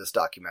enjoy this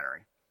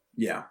documentary.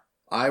 Yeah,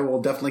 I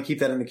will definitely keep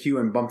that in the queue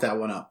and bump that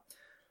one up.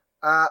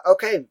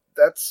 Okay,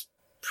 that's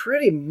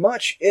pretty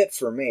much it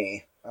for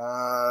me.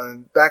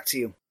 Back to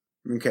you.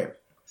 Okay.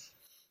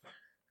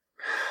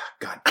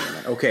 God damn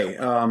it. Okay.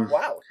 Wow,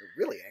 you're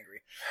really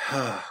angry.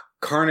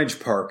 Carnage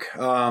Park.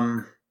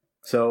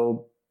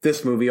 So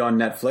this movie on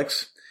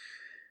Netflix.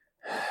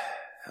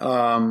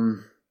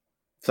 So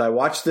I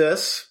watched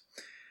this.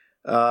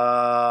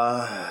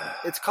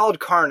 It's called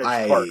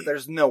Carnage Park.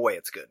 There's no way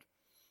it's good.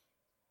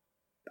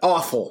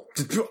 Awful.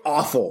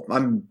 Awful.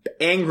 I'm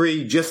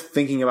angry just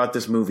thinking about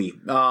this movie.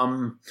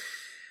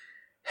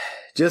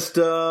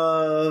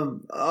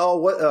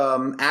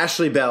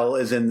 Ashley Bell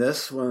is in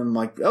this. When I'm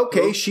like,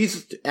 okay,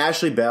 she's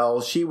Ashley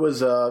Bell. She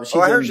was, I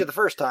heard you the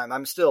first time.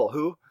 I'm still,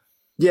 who?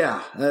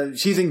 Yeah,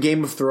 she's in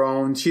Game of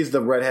Thrones. She's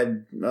the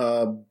redhead,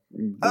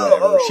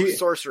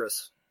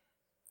 sorceress.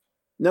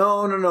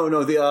 No.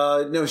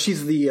 No,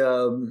 she's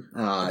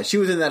the, she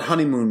was in that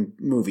honeymoon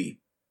movie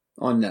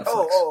on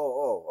Netflix.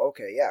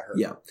 Okay. Yeah, her.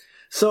 Yeah.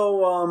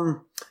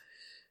 So,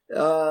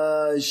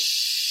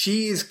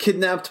 she's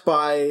kidnapped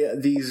by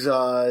these,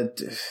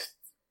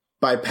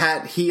 by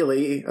Pat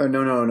Healy. Oh,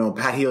 no.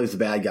 Pat Healy's the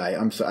bad guy.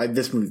 I'm sorry.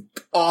 This movie,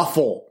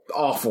 awful.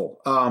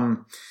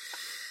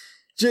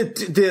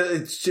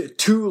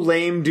 Two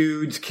lame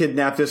dudes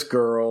kidnap this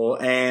girl,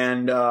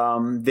 and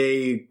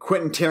they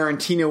Quentin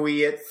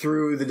Tarantino-y it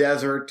through the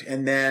desert,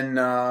 and then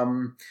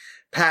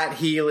Pat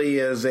Healy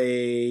is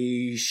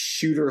a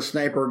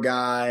sniper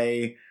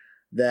guy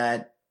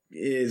that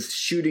is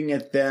shooting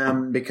at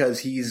them because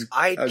he's...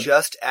 I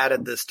just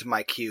added this to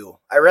my queue.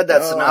 I read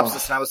that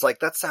synopsis and I was like,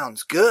 that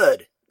sounds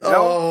good. You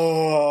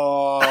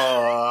know?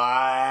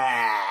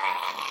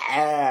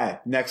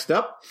 Next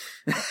up.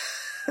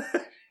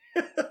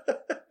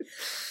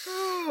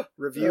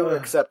 Review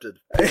accepted.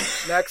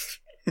 Next.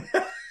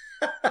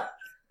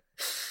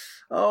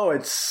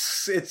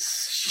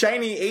 It's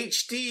shiny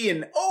HD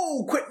and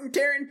Quentin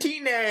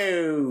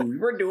Tarantino.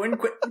 We're doing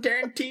Quentin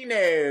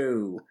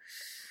Tarantino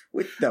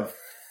with the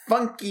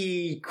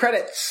funky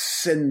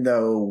credits and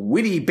the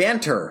witty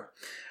banter.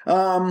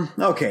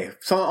 Okay,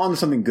 so on to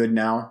something good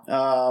now.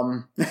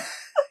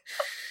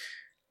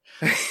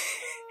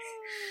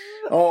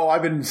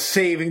 I've been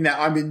saving that.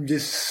 I've been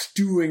just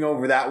stewing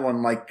over that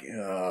one like,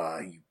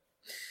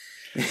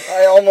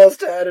 I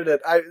almost added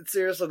it.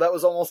 Seriously, that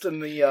was almost in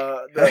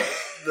the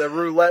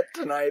roulette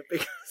tonight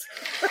because.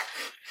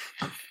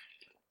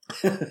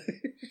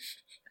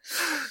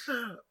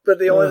 But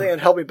the only thing that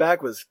held me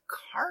back was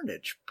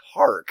Carnage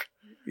Park.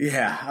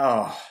 Yeah.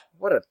 Oh,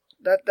 what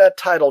that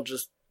title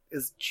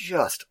is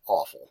just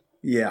awful.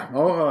 Yeah.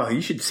 Oh,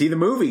 you should see the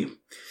movie.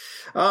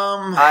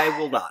 I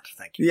will not.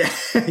 Thank you. Yeah.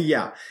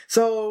 Yeah.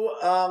 So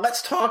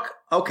let's talk.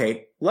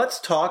 Okay, let's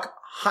talk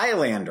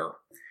Highlander.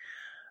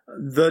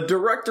 The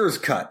director's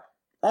cut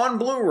on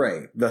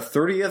Blu-ray, the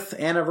 30th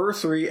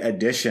anniversary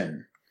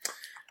edition.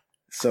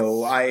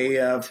 So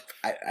I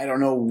don't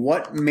know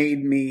what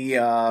made me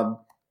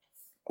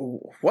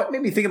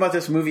think about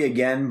this movie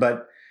again,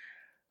 but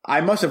I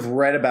must have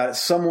read about it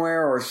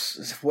somewhere or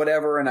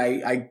whatever, and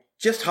I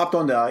just hopped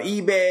onto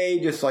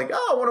eBay, just like,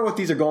 I wonder what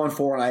these are going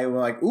for, and I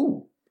was like,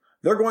 ooh,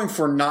 they're going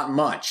for not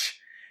much.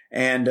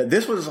 And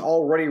this was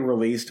already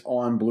released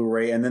on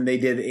Blu-ray, and then they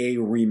did a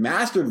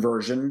remastered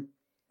version,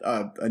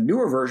 a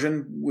newer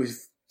version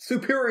with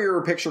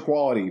superior picture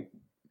quality.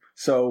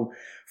 So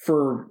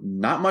for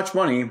not much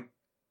money,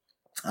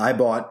 I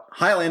bought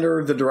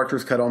Highlander, the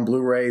director's cut on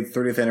Blu-ray,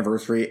 30th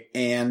anniversary,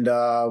 and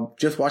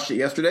just watched it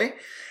yesterday.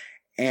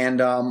 And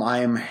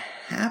I'm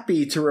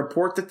happy to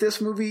report that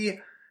this movie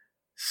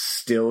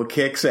still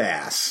kicks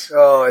ass.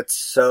 Oh, it's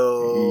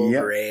so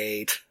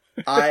great.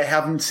 I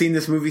haven't seen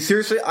this movie.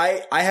 Seriously,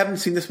 I haven't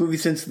seen this movie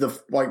since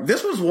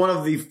this was one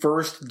of the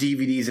first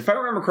DVDs. If I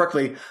remember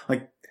correctly,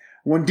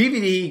 when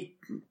DVD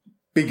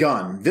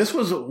begun, this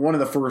was one of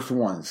the first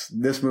ones,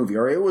 this movie,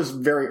 or it was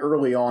very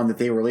early on that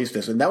they released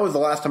this. And that was the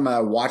last time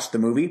I watched the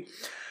movie.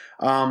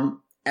 And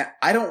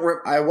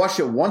I watched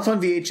it once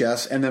on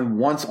VHS and then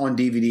once on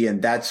DVD,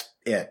 and that's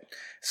it.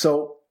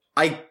 So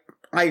I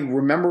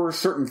remember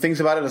certain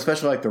things about it,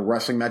 especially like the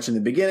wrestling match in the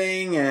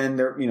beginning and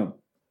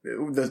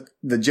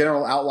the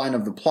general outline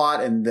of the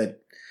plot, and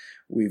that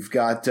we've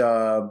got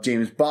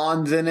James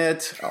Bond's in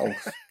it. Oh,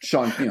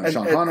 Sean Connery,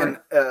 and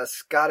a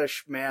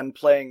Scottish man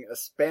playing a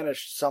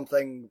Spanish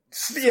something.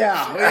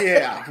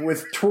 Yeah,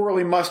 with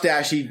twirly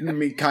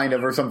mustachey kind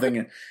of or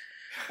something.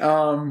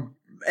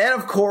 And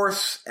of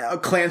course,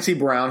 Clancy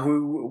Brown,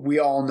 who we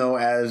all know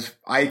as,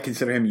 I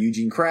consider him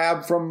Eugene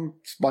Crabbe from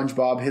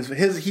SpongeBob.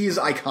 He's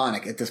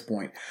iconic at this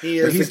point. He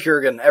is the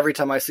Kurgan. Every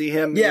time I see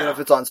him, even if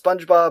it's on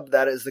SpongeBob,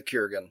 that is the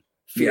Kurgan.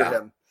 Fear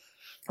him.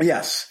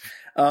 Yes.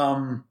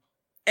 And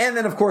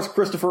then, of course,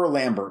 Christopher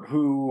Lambert,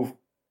 who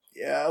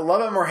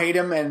love him or hate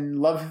him,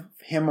 and love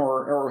him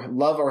or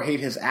love or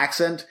hate his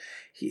accent.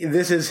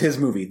 This is his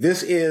movie.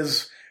 This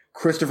is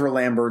Christopher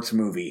Lambert's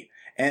movie.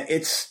 And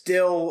it's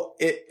still,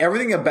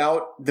 everything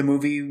about the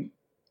movie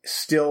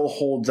still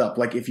holds up.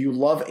 Like, if you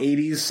love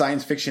 80s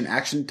science fiction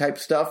action type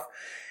stuff,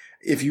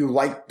 if you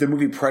like the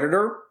movie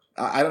Predator,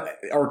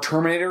 or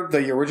Terminator,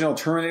 the original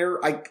Terminator,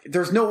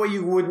 there's no way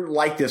you wouldn't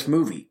like this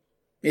movie.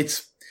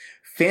 It's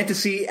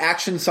fantasy,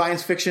 action,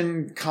 science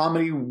fiction,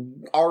 comedy,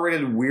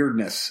 R-rated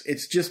weirdness.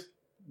 It's just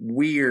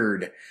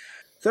weird.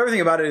 So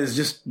everything about it is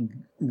just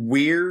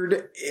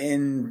weird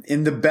in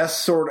the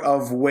best sort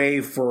of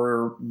way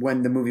for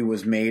when the movie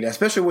was made,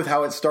 especially with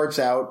how it starts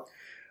out,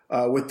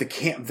 with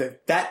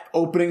that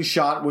opening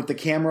shot with the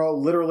camera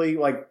literally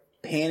like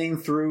panning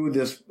through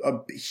this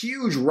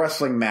huge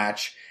wrestling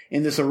match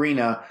in this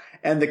arena.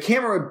 And the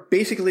camera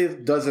basically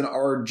does an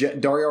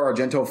Dario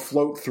Argento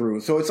float through.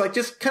 So it's like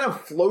just kind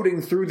of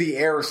floating through the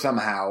air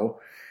somehow,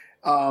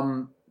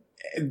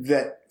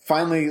 that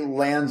finally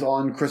lands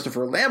on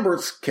Christopher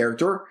Lambert's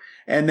character.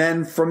 And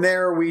then from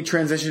there, we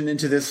transition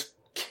into this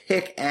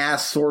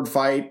kick-ass sword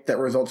fight that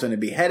results in a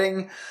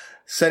beheading,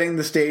 setting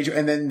the stage.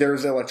 And then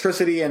there's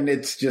electricity, and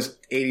it's just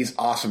 80s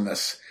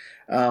awesomeness.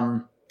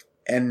 And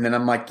then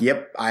I'm like,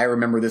 yep, I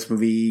remember this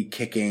movie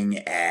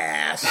kicking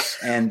ass.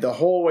 And the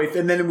whole way,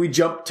 and then we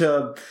jump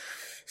to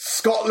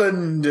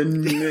Scotland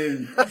and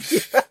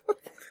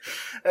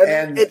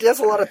and it does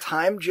a lot of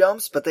time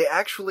jumps, but they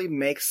actually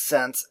make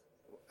sense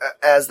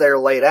as they're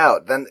laid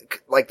out. Then,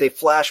 like, they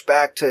flash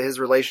back to his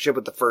relationship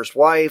with the first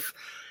wife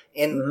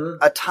in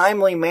a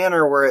timely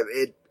manner where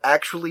it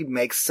actually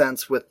makes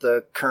sense with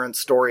the current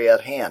story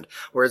at hand.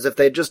 Whereas if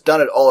they'd just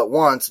done it all at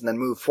once and then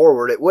moved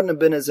forward, it wouldn't have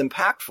been as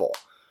impactful.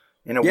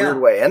 In a weird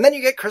way. And then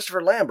you get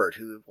Christopher Lambert,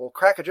 who will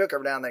crack a joke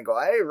every now and then and go,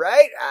 hey,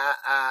 right?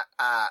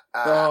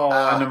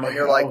 And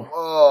you're like,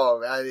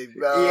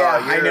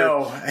 I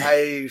know.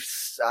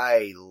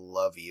 I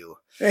love you.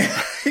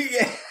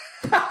 Yeah.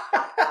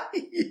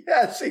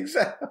 Yes,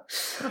 exactly.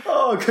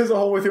 Oh, because the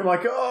whole way through I'm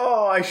like,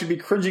 oh, I should be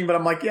cringing, but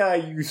I'm like, yeah,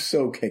 you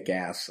so kick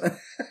ass.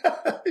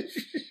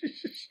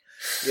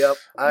 Yep.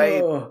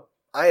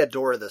 I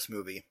adore this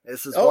movie.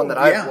 This is one that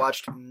I've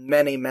watched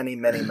many, many,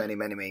 many, many,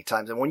 many, many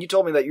times. And when you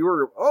told me that you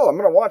were, I'm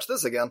going to watch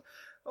this again.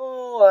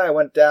 I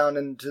went down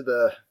into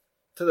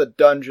the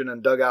dungeon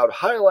and dug out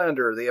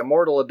Highlander, the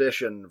Immortal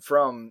Edition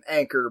from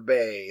Anchor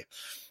Bay,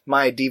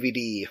 my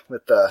DVD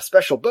with the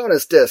special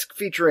bonus disc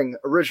featuring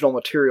original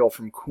material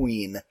from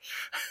Queen.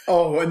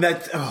 And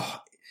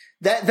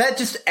that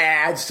just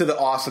adds to the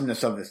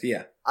awesomeness of this.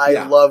 Yeah.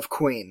 I love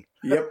Queen.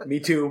 Yep, me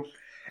too.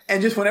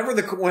 And just whenever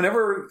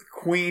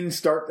Queen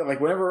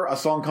whenever a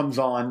song comes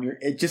on,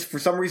 it just for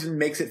some reason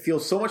makes it feel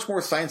so much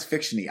more science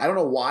fiction-y. I don't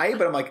know why,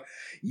 but I'm like,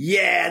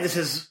 yeah, this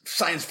is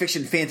science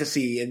fiction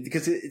fantasy, and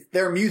because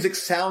their music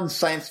sounds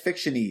science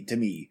fiction-y to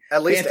me.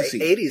 At least fantasy.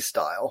 80s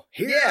style.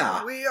 Here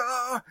we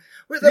are,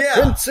 we're the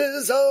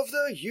princes of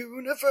the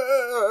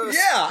universe.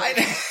 Yeah,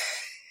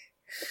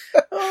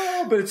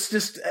 but it's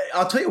just,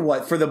 I'll tell you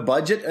what, for the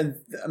budget,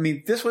 I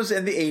mean, this was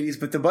in the 80s,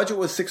 but the budget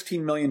was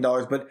 $16 million,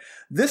 but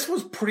this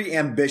was pretty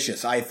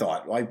ambitious, I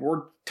thought. Like,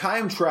 we're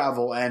time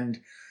travel and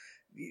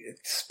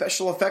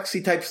special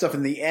effectsy type stuff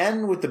in the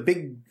end with the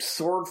big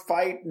sword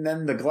fight and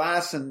then the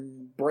glass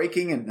and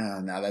breaking, and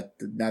now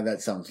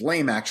that sounds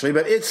lame actually,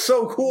 but it's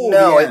so cool.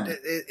 No,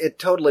 it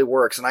totally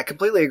works, and I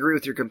completely agree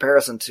with your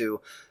comparison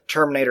to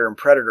Terminator and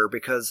Predator,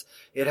 because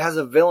it has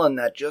a villain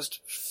that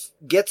just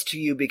gets to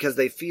you because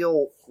they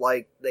feel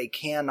like they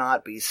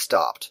cannot be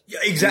stopped. Yeah,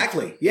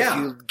 exactly. Yeah.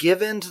 If you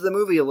give in to the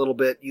movie a little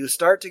bit, you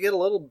start to get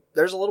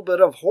there's a little bit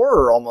of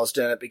horror almost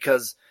in it,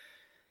 because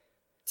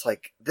It's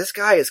like, this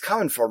guy is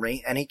coming for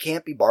me, and he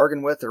can't be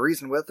bargained with or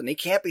reasoned with, and he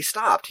can't be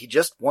stopped. He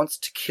just wants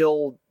to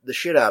kill the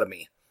shit out of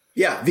me.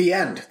 Yeah, the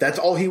end. That's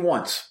all he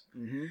wants.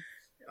 Mm-hmm.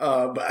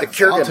 But the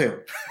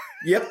Kurgan.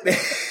 Yep.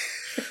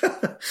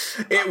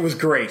 It was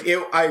great.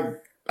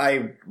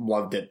 I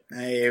loved it.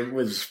 It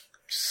was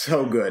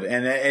so good.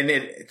 And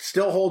it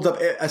still holds up,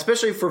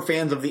 especially for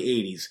fans of the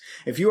 80s.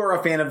 If you are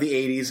a fan of the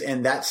 80s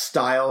and that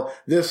style,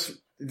 this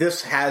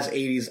has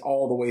 80s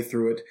all the way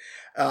through it.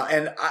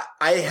 And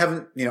I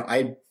haven't,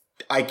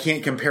 I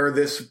can't compare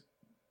this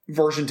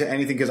version to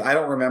anything because I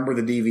don't remember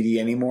the DVD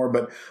anymore,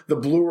 but the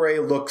Blu-ray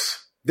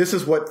this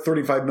is what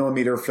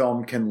 35mm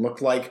film can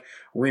look like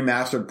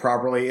remastered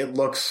properly. It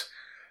looks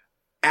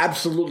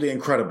absolutely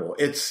incredible.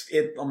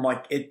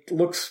 It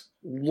looks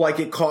like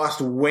it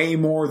cost way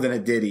more than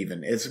it did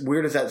even. As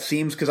weird as that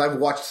seems, because I've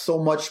watched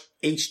so much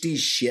HD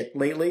shit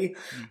lately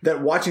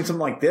that watching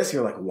something like this,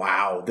 you're like,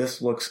 wow,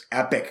 this looks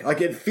epic.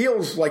 Like it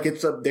feels like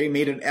they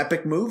made an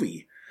epic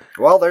movie.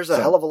 Well, there's a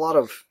hell of a lot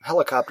of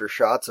helicopter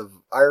shots of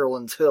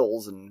Ireland's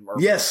hills or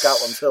yes.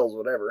 Scotland's hills,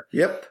 whatever.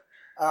 Yep.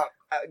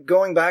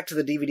 Going back to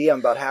the DVD, I'm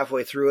about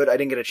halfway through it. I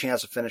didn't get a chance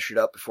to finish it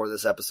up before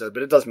this episode,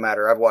 but it doesn't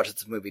matter. I've watched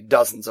this movie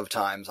dozens of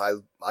times. I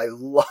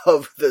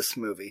love this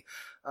movie.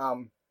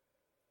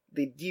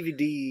 The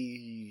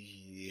DVD,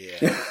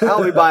 yeah.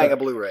 I'll be buying a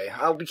Blu-ray.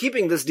 I'll be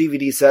keeping this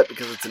DVD set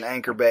because it's an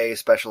Anchor Bay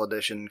special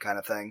edition kind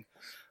of thing.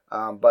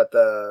 But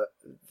the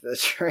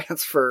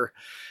transfer,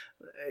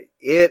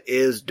 it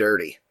is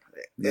dirty.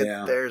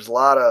 There's a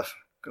lot of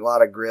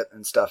grit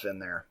and stuff in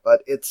there,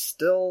 but it's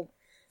still,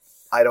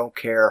 I don't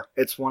care.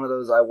 It's one of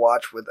those I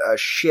watch with a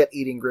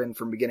shit-eating grin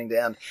from beginning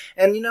to end.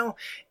 And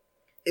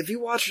if you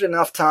watch it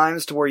enough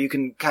times to where you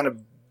can kind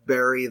of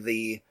bury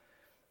the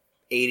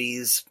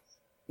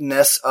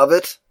 80s-ness of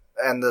it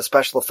and the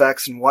special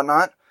effects and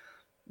whatnot,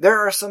 there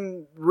are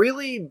some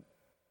really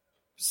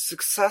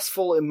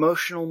successful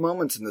emotional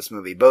moments in this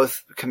movie,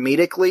 both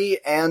comedically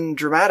and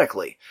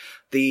dramatically.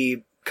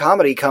 The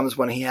comedy comes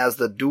when he has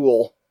the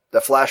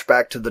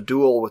flashback to the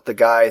duel with the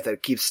guy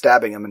that keeps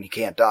stabbing him and he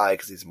can't die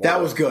because he's mortal.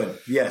 That was good.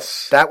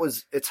 Yes.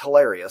 It's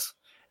hilarious.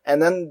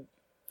 And then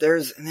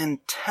there's an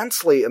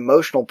intensely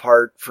emotional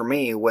part for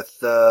me with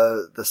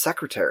the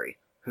secretary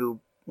who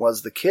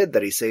was the kid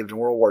that he saved in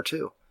World War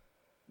II.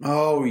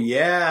 Oh,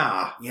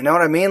 yeah. You know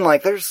what I mean?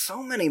 Like, there's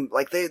so many,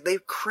 like,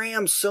 they've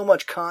crammed so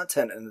much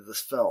content into this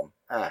film.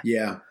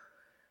 Yeah.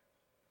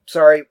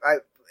 Sorry,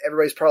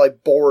 everybody's probably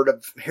bored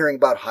of hearing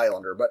about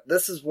Highlander, but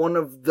this is one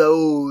of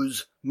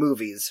those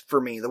movies for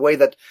me. The way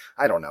that,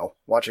 I don't know,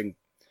 watching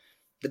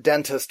The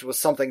Dentist was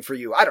something for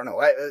you. I don't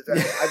know.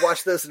 I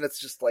watched this and it's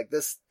just like,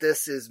 this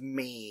is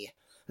me.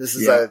 This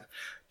is a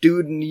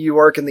dude in New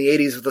York in the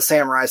 80s with a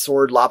samurai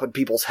sword lopping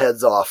people's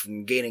heads off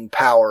and gaining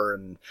power,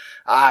 and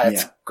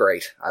it's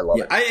great. I love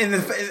it.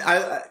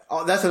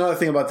 That's another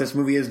thing about this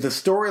movie is the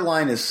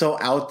storyline is so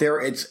out there.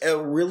 It's a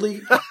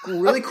really,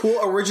 really cool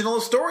original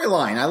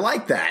storyline. I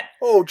like that.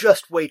 Oh,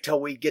 just wait till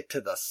we get to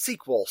the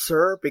sequel,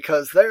 sir,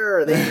 because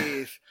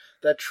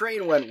that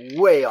train went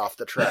way off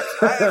the tracks.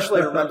 I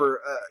actually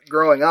remember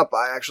growing up,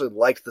 I actually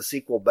liked the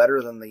sequel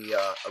better than the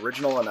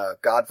original in a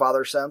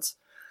Godfather sense.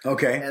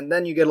 Okay. And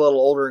then you get a little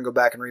older and go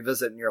back and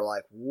revisit and you're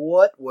like,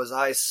 what was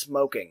I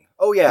smoking?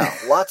 Oh yeah,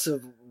 lots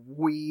of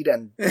weed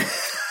and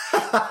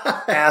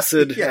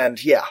acid and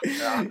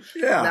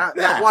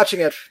Now watching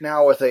it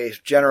now with a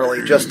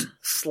generally just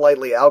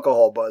slightly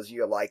alcohol buzz,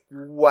 you're like,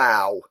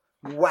 wow,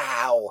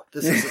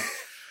 this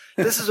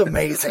is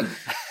amazing.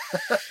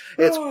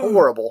 It's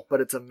horrible,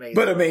 but it's amazing.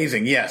 But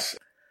amazing, yes.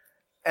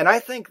 And I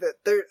think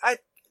that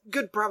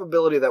good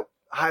probability that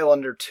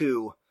Highlander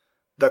 2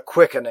 The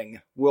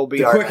Quickening will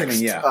be our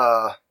next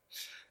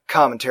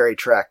commentary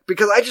track,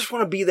 because I just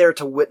want to be there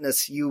to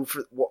witness you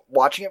for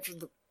watching it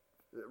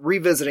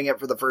revisiting it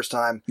for the first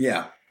time.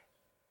 Yeah.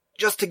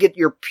 Just to get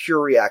your pure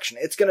reaction.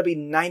 It's going to be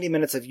 90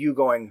 minutes of you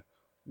going,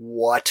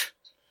 what?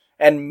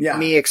 And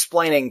me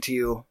explaining to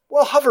you,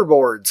 well,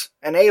 hoverboards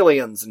and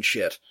aliens and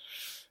shit.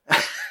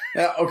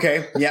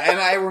 Okay. Yeah. And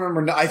I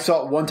remember I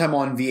saw it one time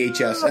on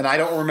VHS and I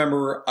don't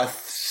remember a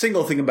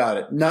single thing about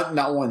it.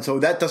 Not one. So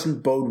that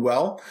doesn't bode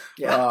well.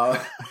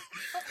 Yeah.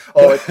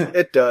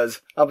 It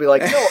does. I'll be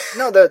like,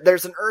 no,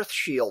 there's an Earth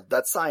shield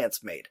that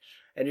science made.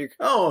 And you're,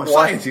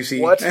 science, you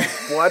see. What?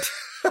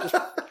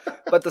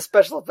 But the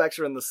special effects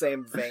are in the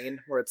same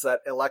vein, where it's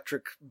that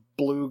electric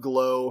blue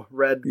glow,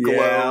 red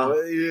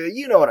glow. Yeah.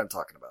 You know what I'm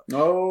talking about.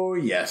 Oh,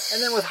 yes.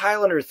 And then with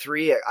Highlander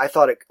 3, I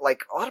thought it,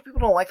 like, a lot of people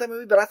don't like that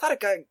movie, but I thought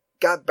it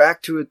got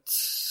back to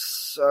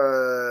its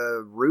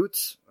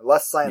roots.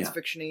 Less science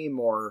fiction-y,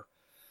 more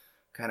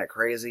kind of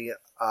crazy.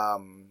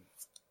 Highlander?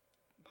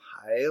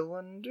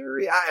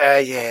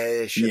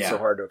 Shit's so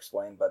hard to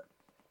explain, but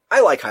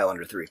I like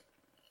Highlander 3.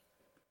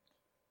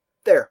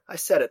 There, I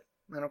said it.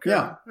 I don't care.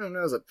 Yeah. Who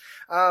knows it?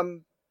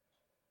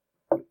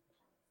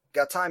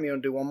 Got time? You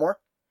want to do one more?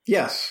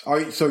 Yes.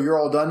 So you're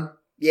all done?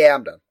 Yeah,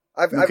 I'm done.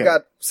 I've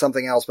got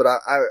something else, but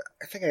I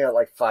think I got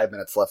like 5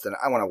 minutes left, and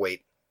I want to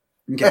wait.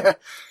 Okay.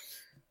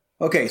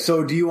 Okay,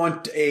 so do you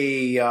want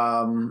a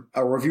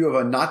review of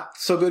a not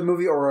so good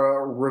movie or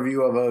a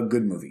review of a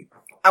good movie?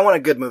 I want a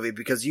good movie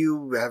because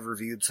you have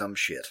reviewed some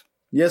shit.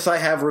 Yes, I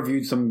have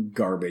reviewed some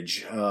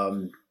garbage.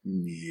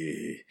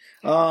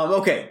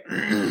 Okay.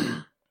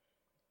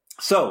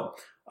 So,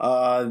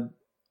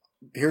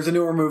 here's a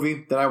newer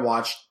movie that I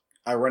watched.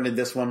 I rented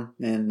this one,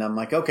 and I'm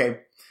like, okay.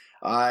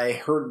 I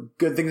heard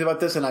good things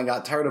about this, and I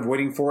got tired of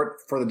waiting for it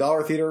for the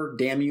Dollar Theater.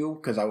 Damn you,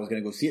 because I was going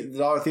to go see it at the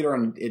Dollar Theater,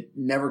 and it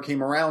never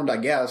came around, I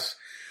guess.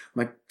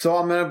 I'm like, so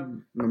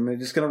I'm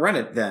just gonna rent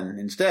it then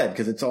instead,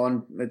 because it's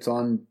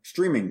on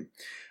streaming.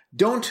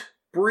 Don't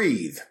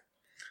Breathe.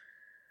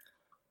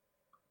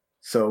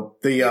 So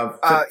the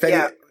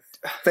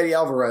Fede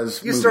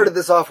Alvarez. You started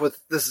this off with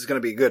this is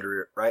going to be good,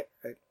 right?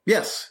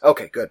 Yes.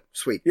 Okay, good,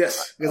 sweet.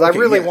 Yes, because I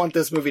really want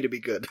this movie to be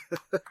good.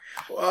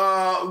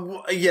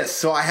 Yes.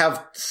 So I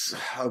have.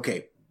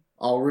 Okay,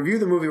 I'll review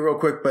the movie real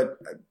quick, but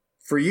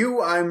for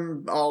you,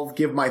 I'll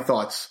give my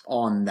thoughts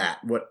on that.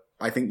 What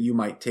I think you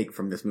might take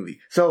from this movie.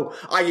 So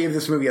I gave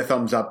this movie a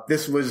thumbs up.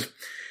 This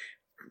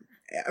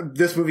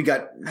movie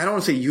got, I don't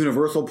want to say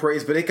universal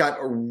praise, but it got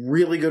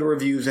really good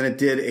reviews, and it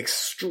did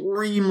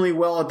extremely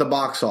well at the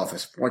box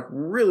office. Like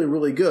really,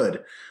 really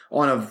good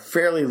on a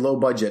fairly low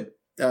budget.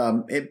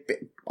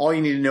 All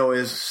you need to know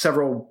is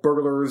several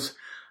burglars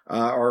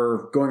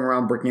are going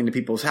around breaking into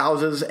people's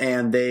houses,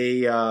 and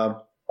they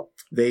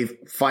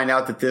find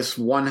out that this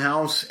one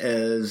house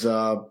is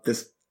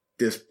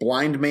this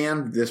blind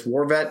man, this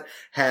war vet,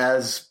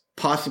 has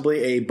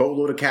possibly a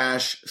boatload of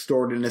cash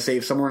stored in a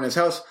safe somewhere in his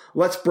house.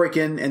 Let's break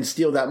in and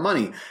steal that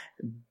money.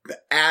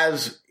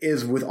 As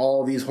is with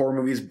all these horror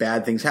movies,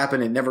 bad things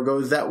happen. It never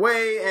goes that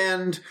way.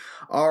 And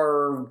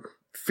our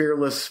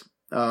fearless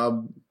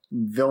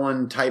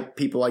villain type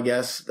people, I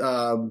guess,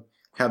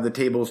 have the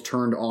tables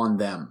turned on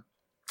them.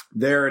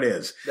 There it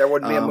is. There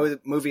wouldn't be a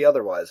movie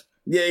otherwise.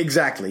 Yeah,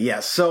 exactly.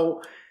 Yes.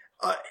 So,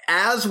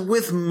 as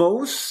with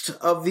most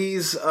of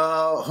these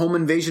home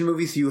invasion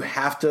movies, you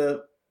have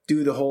to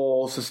do the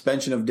whole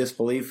suspension of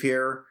disbelief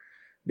here,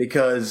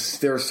 because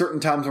there are certain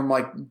times where I'm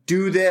like,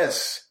 do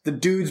this. The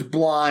dude's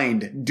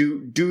blind.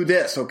 Do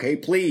this, okay,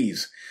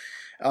 please.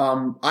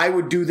 I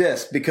would do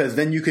this because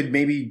then you could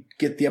maybe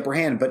get the upper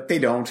hand, but they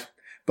don't.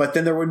 But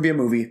then there wouldn't be a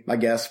movie, I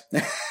guess.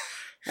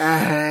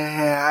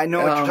 I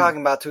know what you're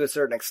talking about to a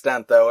certain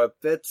extent, though. If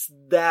it's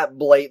that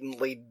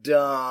blatantly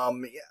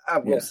dumb,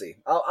 we'll see.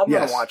 I'm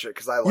going to watch it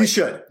because I like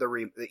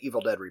the Evil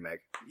Dead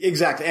remake.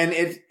 Exactly.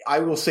 And I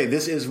will say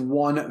this is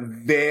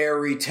one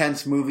very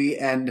tense movie,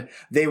 and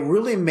they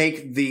really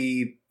make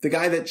the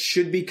guy that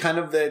should be kind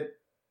of the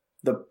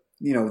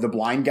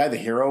blind guy, the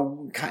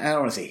hero. I don't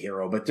want to say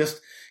hero, but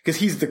just because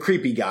he's the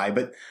creepy guy,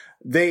 but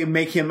they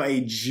make him a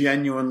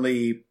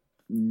genuinely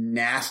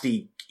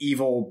nasty,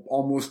 evil,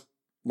 almost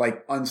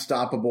like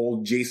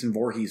unstoppable Jason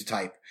Voorhees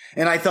type.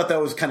 And I thought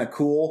that was kind of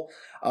cool,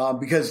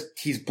 because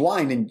he's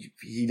blind and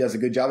he does a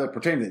good job at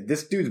pretending that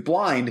this dude's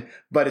blind,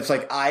 but it's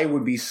like, I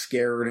would be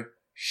scared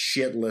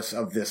shitless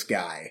of this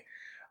guy.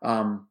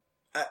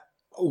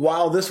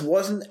 While this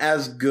wasn't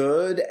as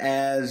good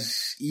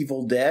as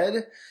Evil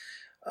Dead,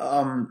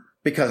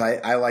 because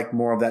I like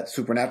more of that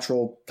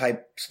supernatural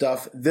type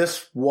stuff,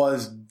 this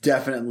was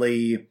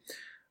definitely,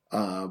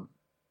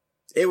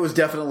 it was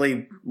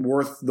definitely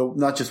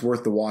not just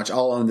worth the watch.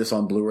 I'll own this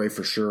on Blu-ray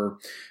for sure.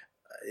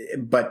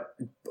 But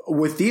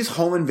with these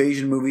home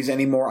invasion movies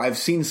anymore, I've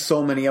seen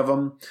so many of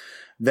them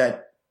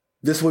that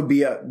this would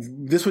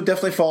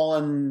definitely fall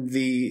in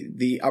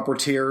the upper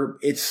tier.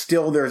 It's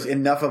still, there's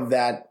enough of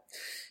that.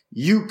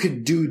 You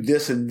could do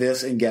this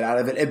and get out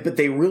of it. But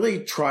they really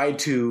try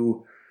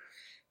to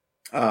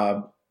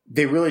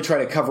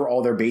cover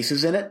all their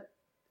bases in it.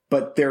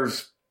 But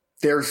there's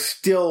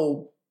still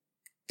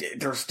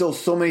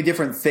so many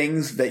different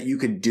things that you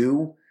could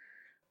do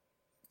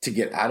to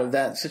get out of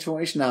that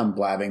situation. Now I'm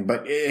blabbing,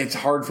 but it's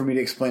hard for me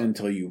to explain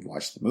until you've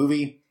watched the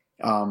movie.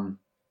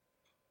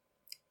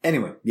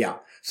 Anyway, yeah.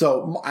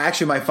 So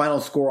actually my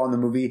final score on the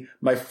movie,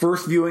 my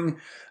first viewing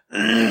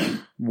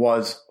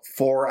was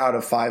 4 out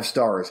of 5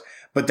 stars,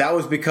 but that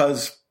was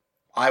because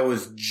I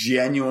was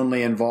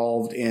genuinely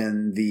involved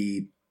in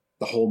the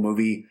whole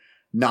movie,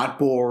 not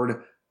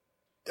bored,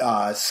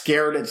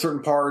 scared at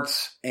certain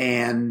parts,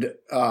 and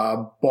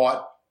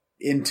bought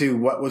into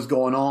what was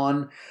going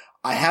on.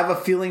 I have a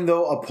feeling,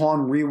 though,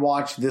 upon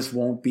rewatch, this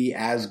won't be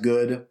as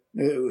good.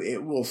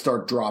 It will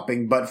start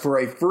dropping. But for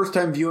a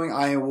first-time viewing,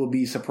 I will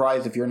be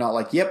surprised if you're not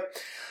like, yep,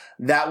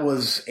 that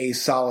was a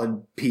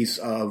solid piece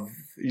of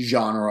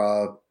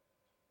genre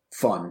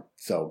fun.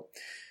 So,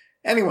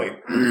 anyway,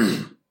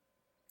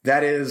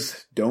 that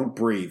is Don't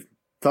Breathe.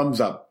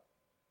 Thumbs up.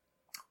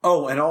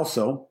 Oh, and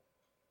also,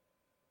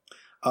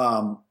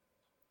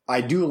 I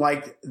do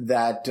like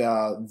that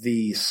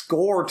the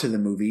score to the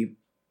movie,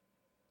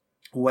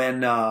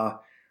 when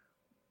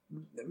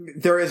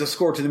there is a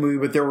score to the movie,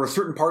 but there were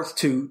certain parts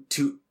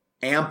to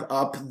amp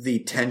up the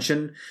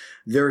tension.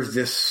 There's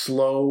this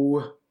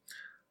slow,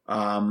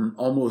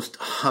 almost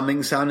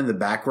humming sound in the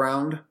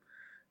background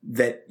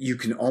that you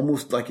can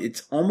almost like,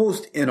 it's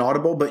almost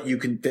inaudible, but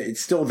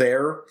it's still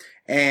there.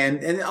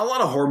 And a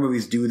lot of horror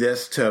movies do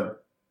this to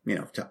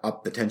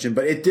up the tension,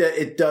 but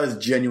it does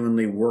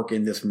genuinely work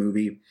in this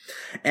movie.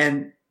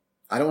 And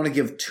I don't want to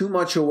give too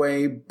much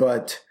away,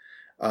 but,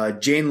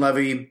 Jane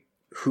Levy,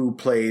 who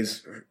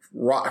plays,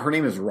 her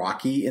name is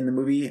Rocky in the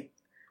movie,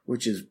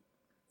 which is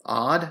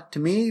odd to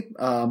me.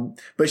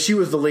 But she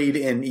was the lead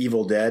in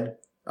Evil Dead,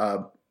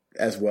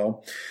 as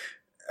well.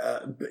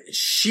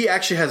 She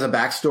actually has a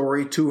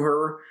backstory to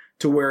her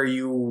to where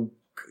you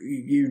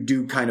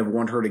do kind of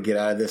want her to get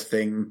out of this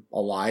thing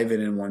alive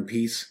and in one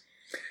piece.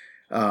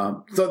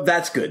 So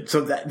that's good.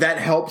 So that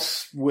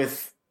helps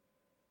with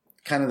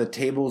kind of the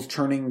tables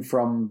turning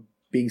from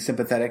being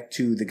sympathetic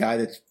to the guy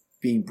that's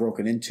being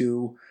broken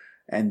into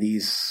and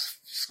these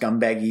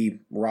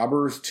scumbaggy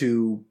robbers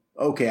to,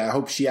 okay, I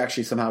hope she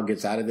actually somehow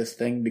gets out of this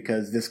thing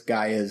because this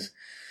guy is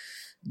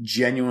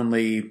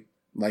genuinely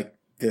like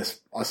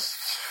this,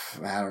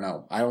 I don't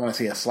know. I don't want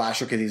to say a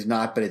slasher because he's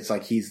not, but it's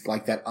like he's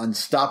like that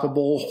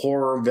unstoppable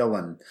horror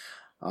villain,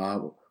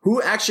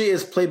 who actually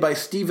is played by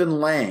Stephen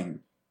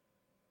Lang.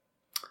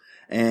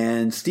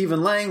 And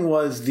Stephen Lang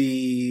was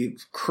the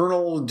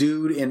Colonel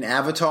dude in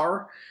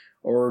Avatar,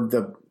 or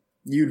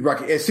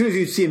as soon as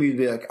you see him, you'd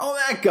be like, oh,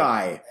 that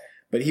guy.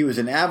 But he was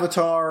in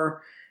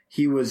Avatar.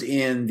 He was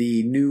in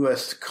the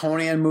newest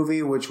Conan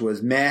movie, which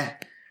was meh.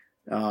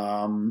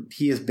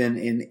 He has been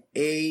in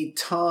a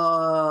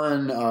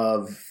ton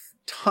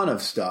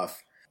of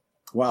stuff.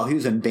 Wow, he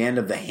was in Band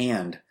of the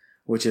Hand,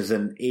 which is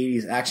an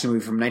 80s action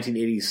movie from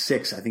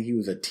 1986. I think he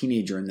was a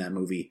teenager in that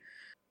movie.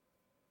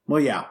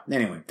 Well, yeah.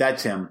 Anyway,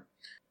 that's him.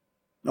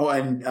 Oh,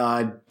 and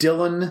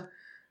Dylan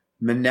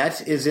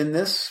Minnette is in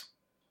this.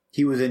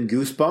 He was in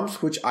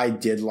Goosebumps, which I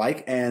did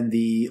like, and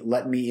the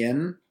Let Me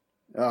In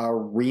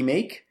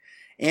remake.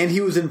 And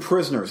he was in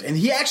Prisoners. And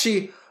he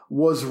actually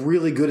was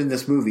really good in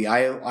this movie.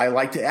 I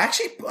liked it.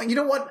 Actually, you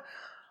know what?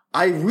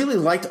 I really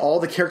liked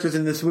all the characters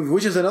in this movie,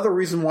 which is another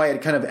reason why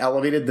it kind of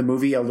elevated the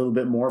movie a little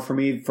bit more for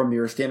me from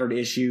your standard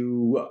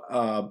issue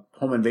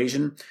Home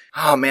Invasion.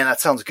 Oh, man,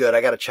 that sounds good.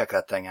 I got to check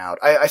that thing out.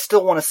 I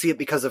still want to see it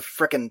because of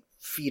frickin'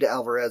 Fede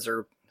Alvarez,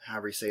 or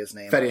however you say his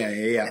name.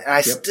 Yeah. And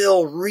I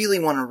still really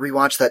want to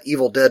rewatch that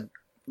Evil Dead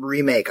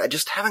remake. I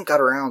just haven't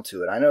got around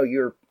to it. I know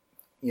you're,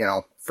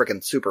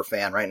 frickin' super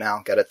fan right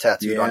now. Got it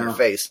tattooed on your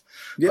face.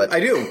 Yeah,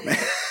 I do.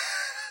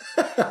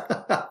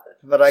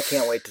 But I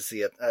can't wait to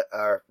see it.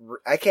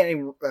 I can't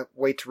even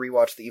wait to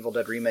rewatch the Evil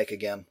Dead remake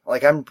again.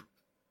 Like, I'm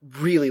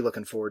really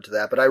looking forward to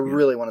that, but I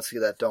really want to see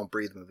that Don't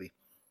Breathe movie.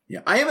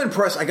 Yeah, I am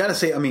impressed. I gotta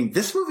say, I mean,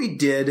 this movie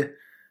did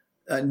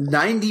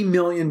 $90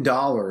 million.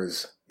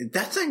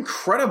 That's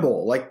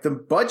incredible. Like, the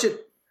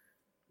budget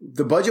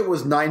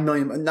was $9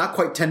 million, not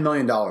quite $10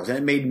 million, and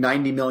it made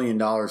 $90 million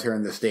here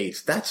in the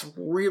States. That's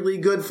really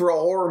good for a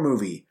horror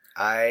movie.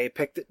 I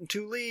picked it in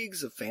 2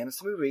 leagues of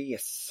fantasy movie,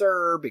 yes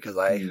sir, because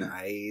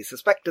I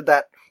suspected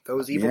that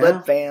those Evil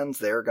Dead fans,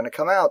 they're going to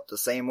come out the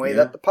same way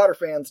that the Potter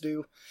fans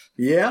do.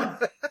 Yeah.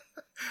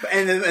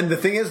 and the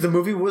thing is, the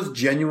movie was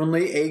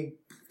genuinely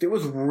it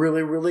was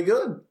really, really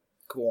good.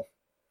 Cool.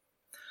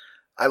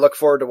 I look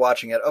forward to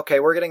watching it. Okay,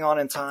 we're getting on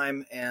in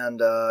time, and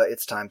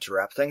it's time to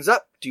wrap things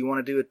up. Do you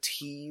want to do a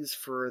tease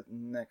for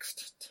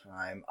next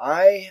time?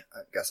 I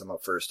guess I'm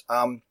up first.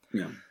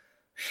 Yeah.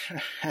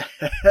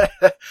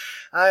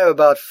 I have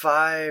about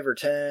 5 or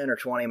 10 or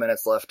 20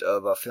 minutes left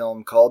of a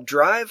film called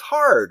Drive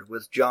Hard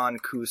with John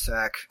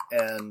Cusack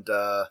and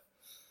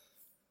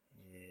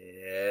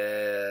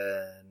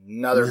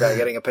another guy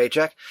getting a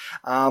paycheck.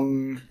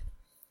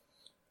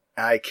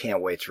 I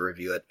can't wait to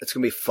review it. It's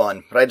going to be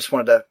fun, but I just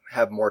wanted to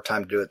have more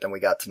time to do it than we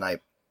got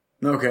tonight.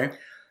 Okay.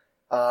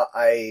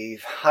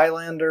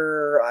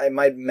 Highlander, I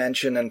might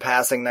mention in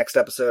passing next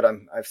episode.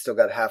 I've still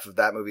got half of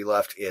that movie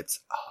left.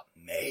 It's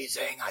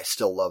amazing. I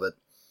still love it.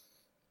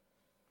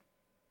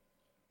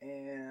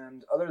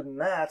 And other than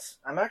that,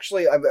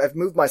 I've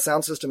moved my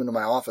sound system into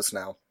my office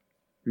now.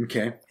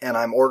 Okay. And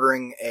I'm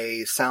ordering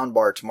a sound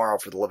bar tomorrow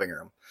for the living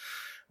room.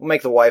 We'll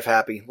make the wife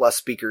happy. Less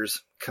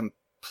speakers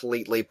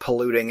completely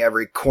polluting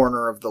every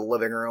corner of the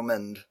living room,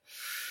 and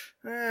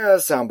the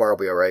sound bar will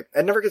be alright.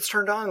 It never gets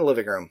turned on in the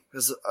living room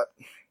because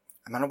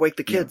I'm going to wake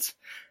the kids.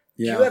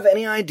 Yeah. Do you have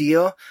any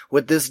idea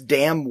what this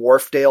damn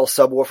Wharfdale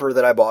subwoofer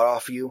that I bought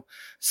off you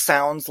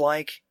sounds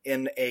like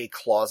in a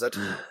closet?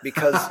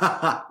 Because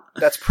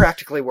that's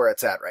practically where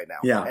it's at right now.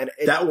 Yeah. And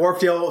that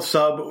Wharfdale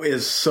sub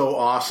is so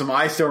awesome.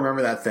 I still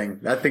remember that thing.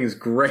 That thing is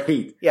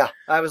great. Yeah.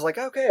 I was like,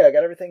 okay, I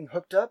got everything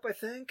hooked up, I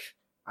think.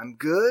 I'm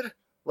good.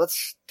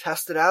 Let's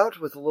test it out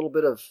with a little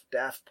bit of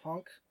Daft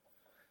Punk.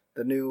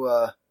 The new,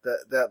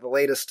 the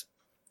latest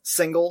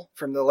single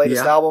from the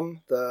latest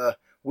album, The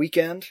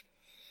Weeknd.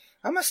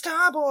 I'm a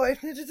star boy.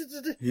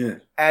 Yeah.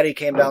 Addie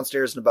came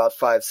downstairs in about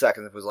 5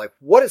 seconds and was like,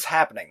 what is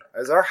happening?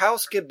 Is our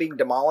house being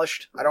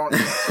demolished? I don't know.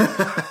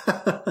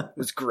 It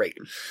was great.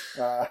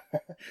 So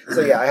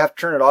yeah, I have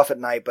to turn it off at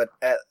night, but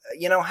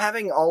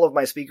having all of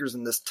my speakers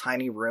in this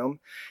tiny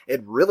room,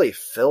 it really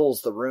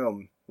fills the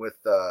room with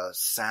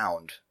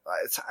sound.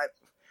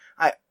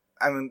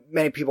 I mean,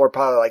 many people are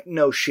probably like,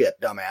 no shit,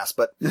 dumbass,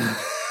 but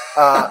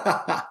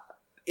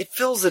it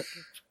feels it.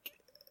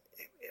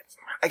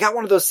 I got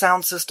one of those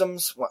sound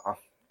systems. Well,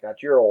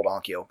 got your old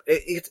Onkyo.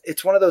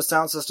 It's one of those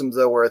sound systems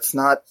though where it's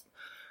not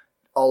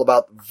all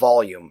about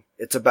volume.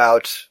 It's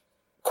about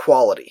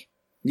quality.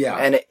 Yeah.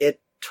 And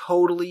it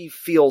totally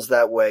feels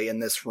that way in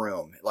this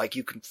room. Like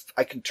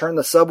I can turn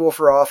the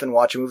subwoofer off and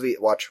watch a movie.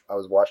 I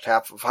watched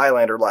half of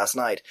Highlander last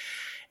night,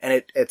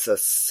 and it's a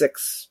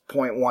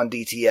 6.1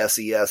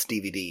 DTS-ES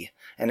DVD,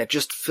 and it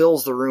just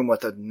fills the room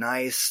with a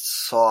nice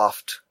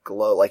soft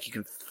glow. Like you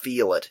can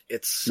feel it.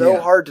 It's so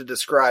hard to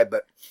describe,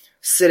 but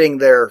sitting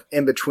there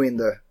in between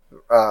the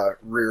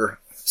rear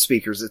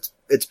speakers,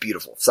 it's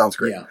beautiful. Sounds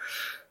great. Yeah.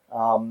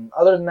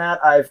 Other than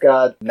that, I've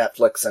got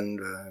Netflix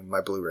and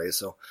my Blu-rays.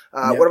 So,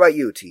 what about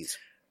you, Tease?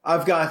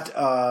 I've got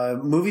a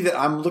movie that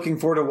I'm looking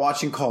forward to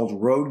watching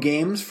called Road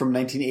Games from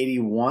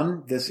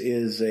 1981. This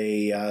is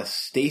a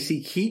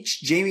Stacy Keach,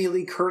 Jamie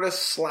Lee Curtis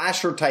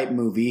slasher type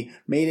movie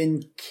made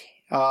in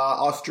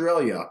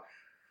Australia.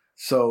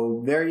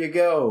 So there you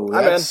go.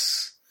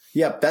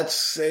 Yep,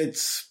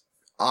 it's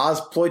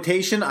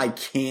Ozploitation. I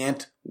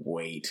can't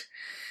wait.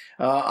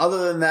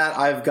 Other than that,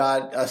 I've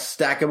got a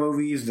stack of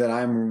movies that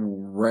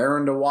I'm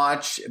raring to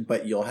watch,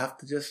 but you'll have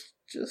to just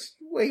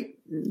wait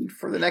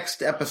for the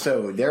next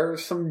episode. There are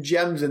some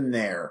gems in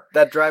there.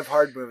 That Drive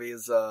Hard movie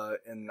is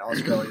in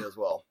Australia as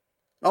well.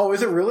 Oh,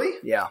 is it really?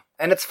 Yeah.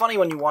 And it's funny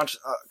when you watch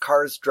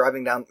cars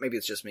driving down, maybe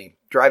it's just me,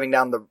 driving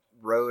down the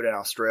road in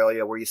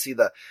Australia where you see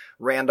the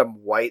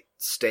random white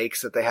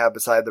stakes that they have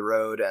beside the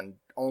road and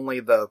only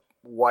the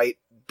white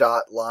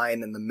dot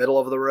line in the middle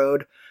of the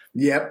road.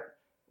 Yep.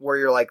 Where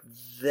you're like,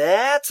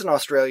 that's an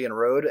Australian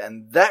road,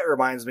 and that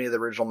reminds me of the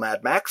original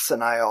Mad Max,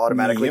 and I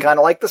automatically kind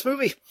of like this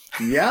movie.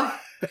 Yeah.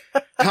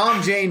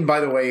 Tom Jane,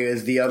 by the way,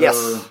 is the other.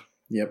 Yes.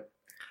 Yep.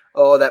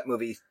 Oh, that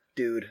movie,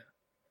 dude.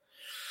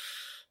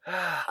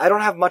 I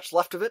don't have much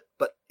left of it,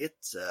 but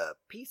it's a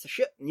piece of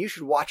shit, and you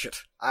should watch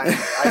it. I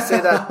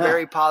say that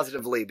very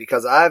positively,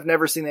 because I've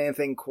never seen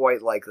anything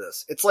quite like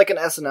this. It's like an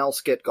SNL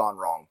skit gone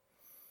wrong.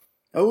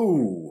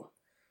 Oh.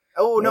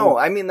 Oh, no,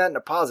 I mean that in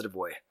a positive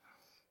way.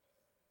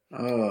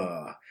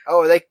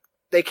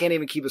 They can't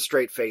even keep a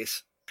straight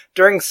face.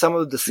 During some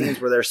of the scenes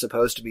where they're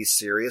supposed to be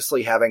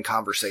seriously having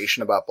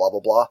conversation about blah, blah,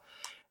 blah,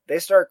 they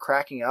start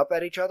cracking up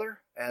at each other,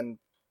 and,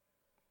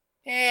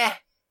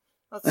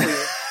 let's leave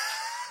it.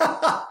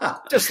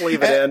 Just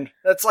leave it in.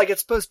 That's like,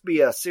 it's supposed to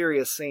be a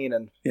serious scene,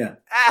 and... Yeah.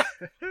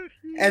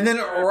 And then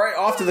right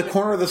off to the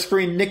corner of the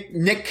screen,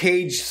 Nick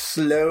Cage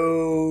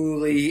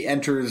slowly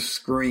enters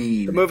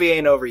screen. The movie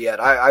ain't over yet.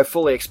 I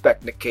fully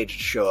expect Nick Cage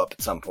to show up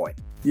at some point.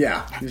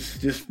 Yeah,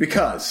 just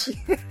because.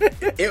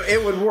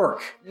 it would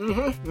work.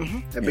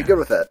 I'd be good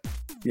with that.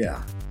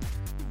 Yeah.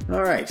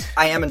 All right.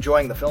 I am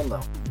enjoying the film,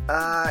 though.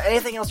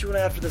 Anything else you want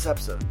to add for this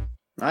episode?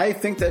 I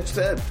think that's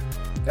it.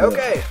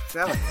 Okay.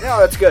 No,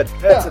 that's good.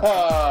 That's it.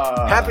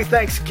 Happy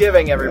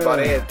Thanksgiving,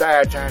 everybody.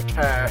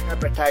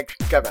 Happy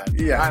Thanksgiving.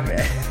 Yeah.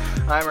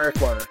 I'm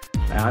Eric Warner.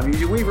 I'm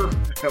Eugene Weaver.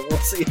 And we'll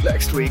see you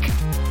next week.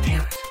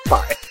 Damn it.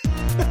 Bye.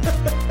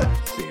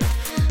 See ya.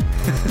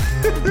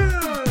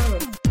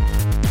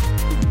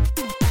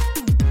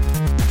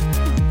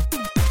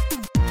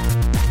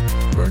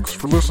 Thanks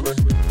for listening.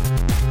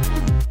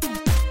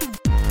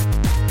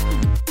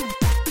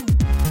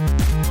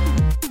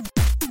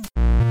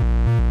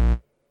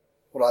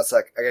 Hold on a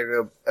sec. I gotta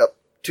go.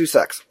 2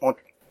 secs.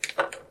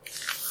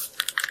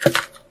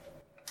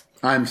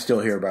 I'm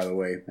still here, by the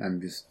way. I'm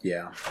just,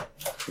 yeah,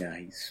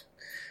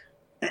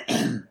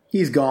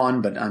 he's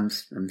gone, but I'm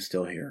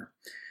still here.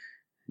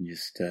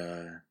 Just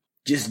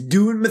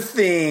doing my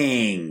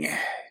thing.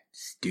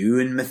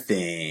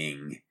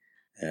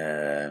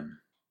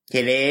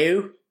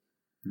 Hello?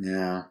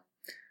 No.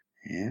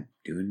 Yeah,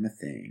 doing my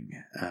thing.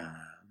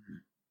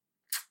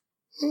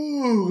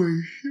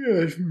 Holy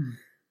shit.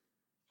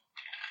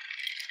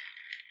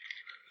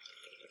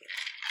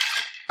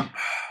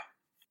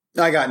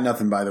 I got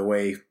nothing, by the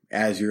way,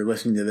 as you're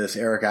listening to this,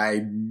 Eric. I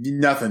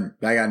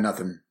got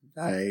nothing.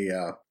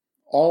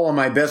 All of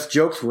my best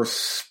jokes were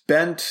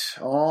spent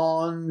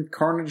on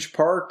Carnage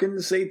Park and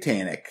the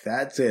Satanic.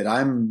 That's it.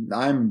 I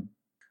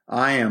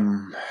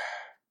am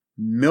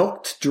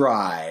milked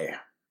dry.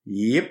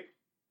 Yep.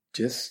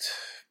 Just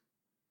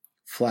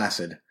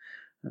flaccid.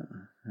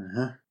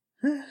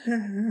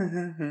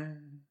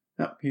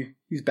 Oh,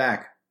 he's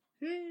back.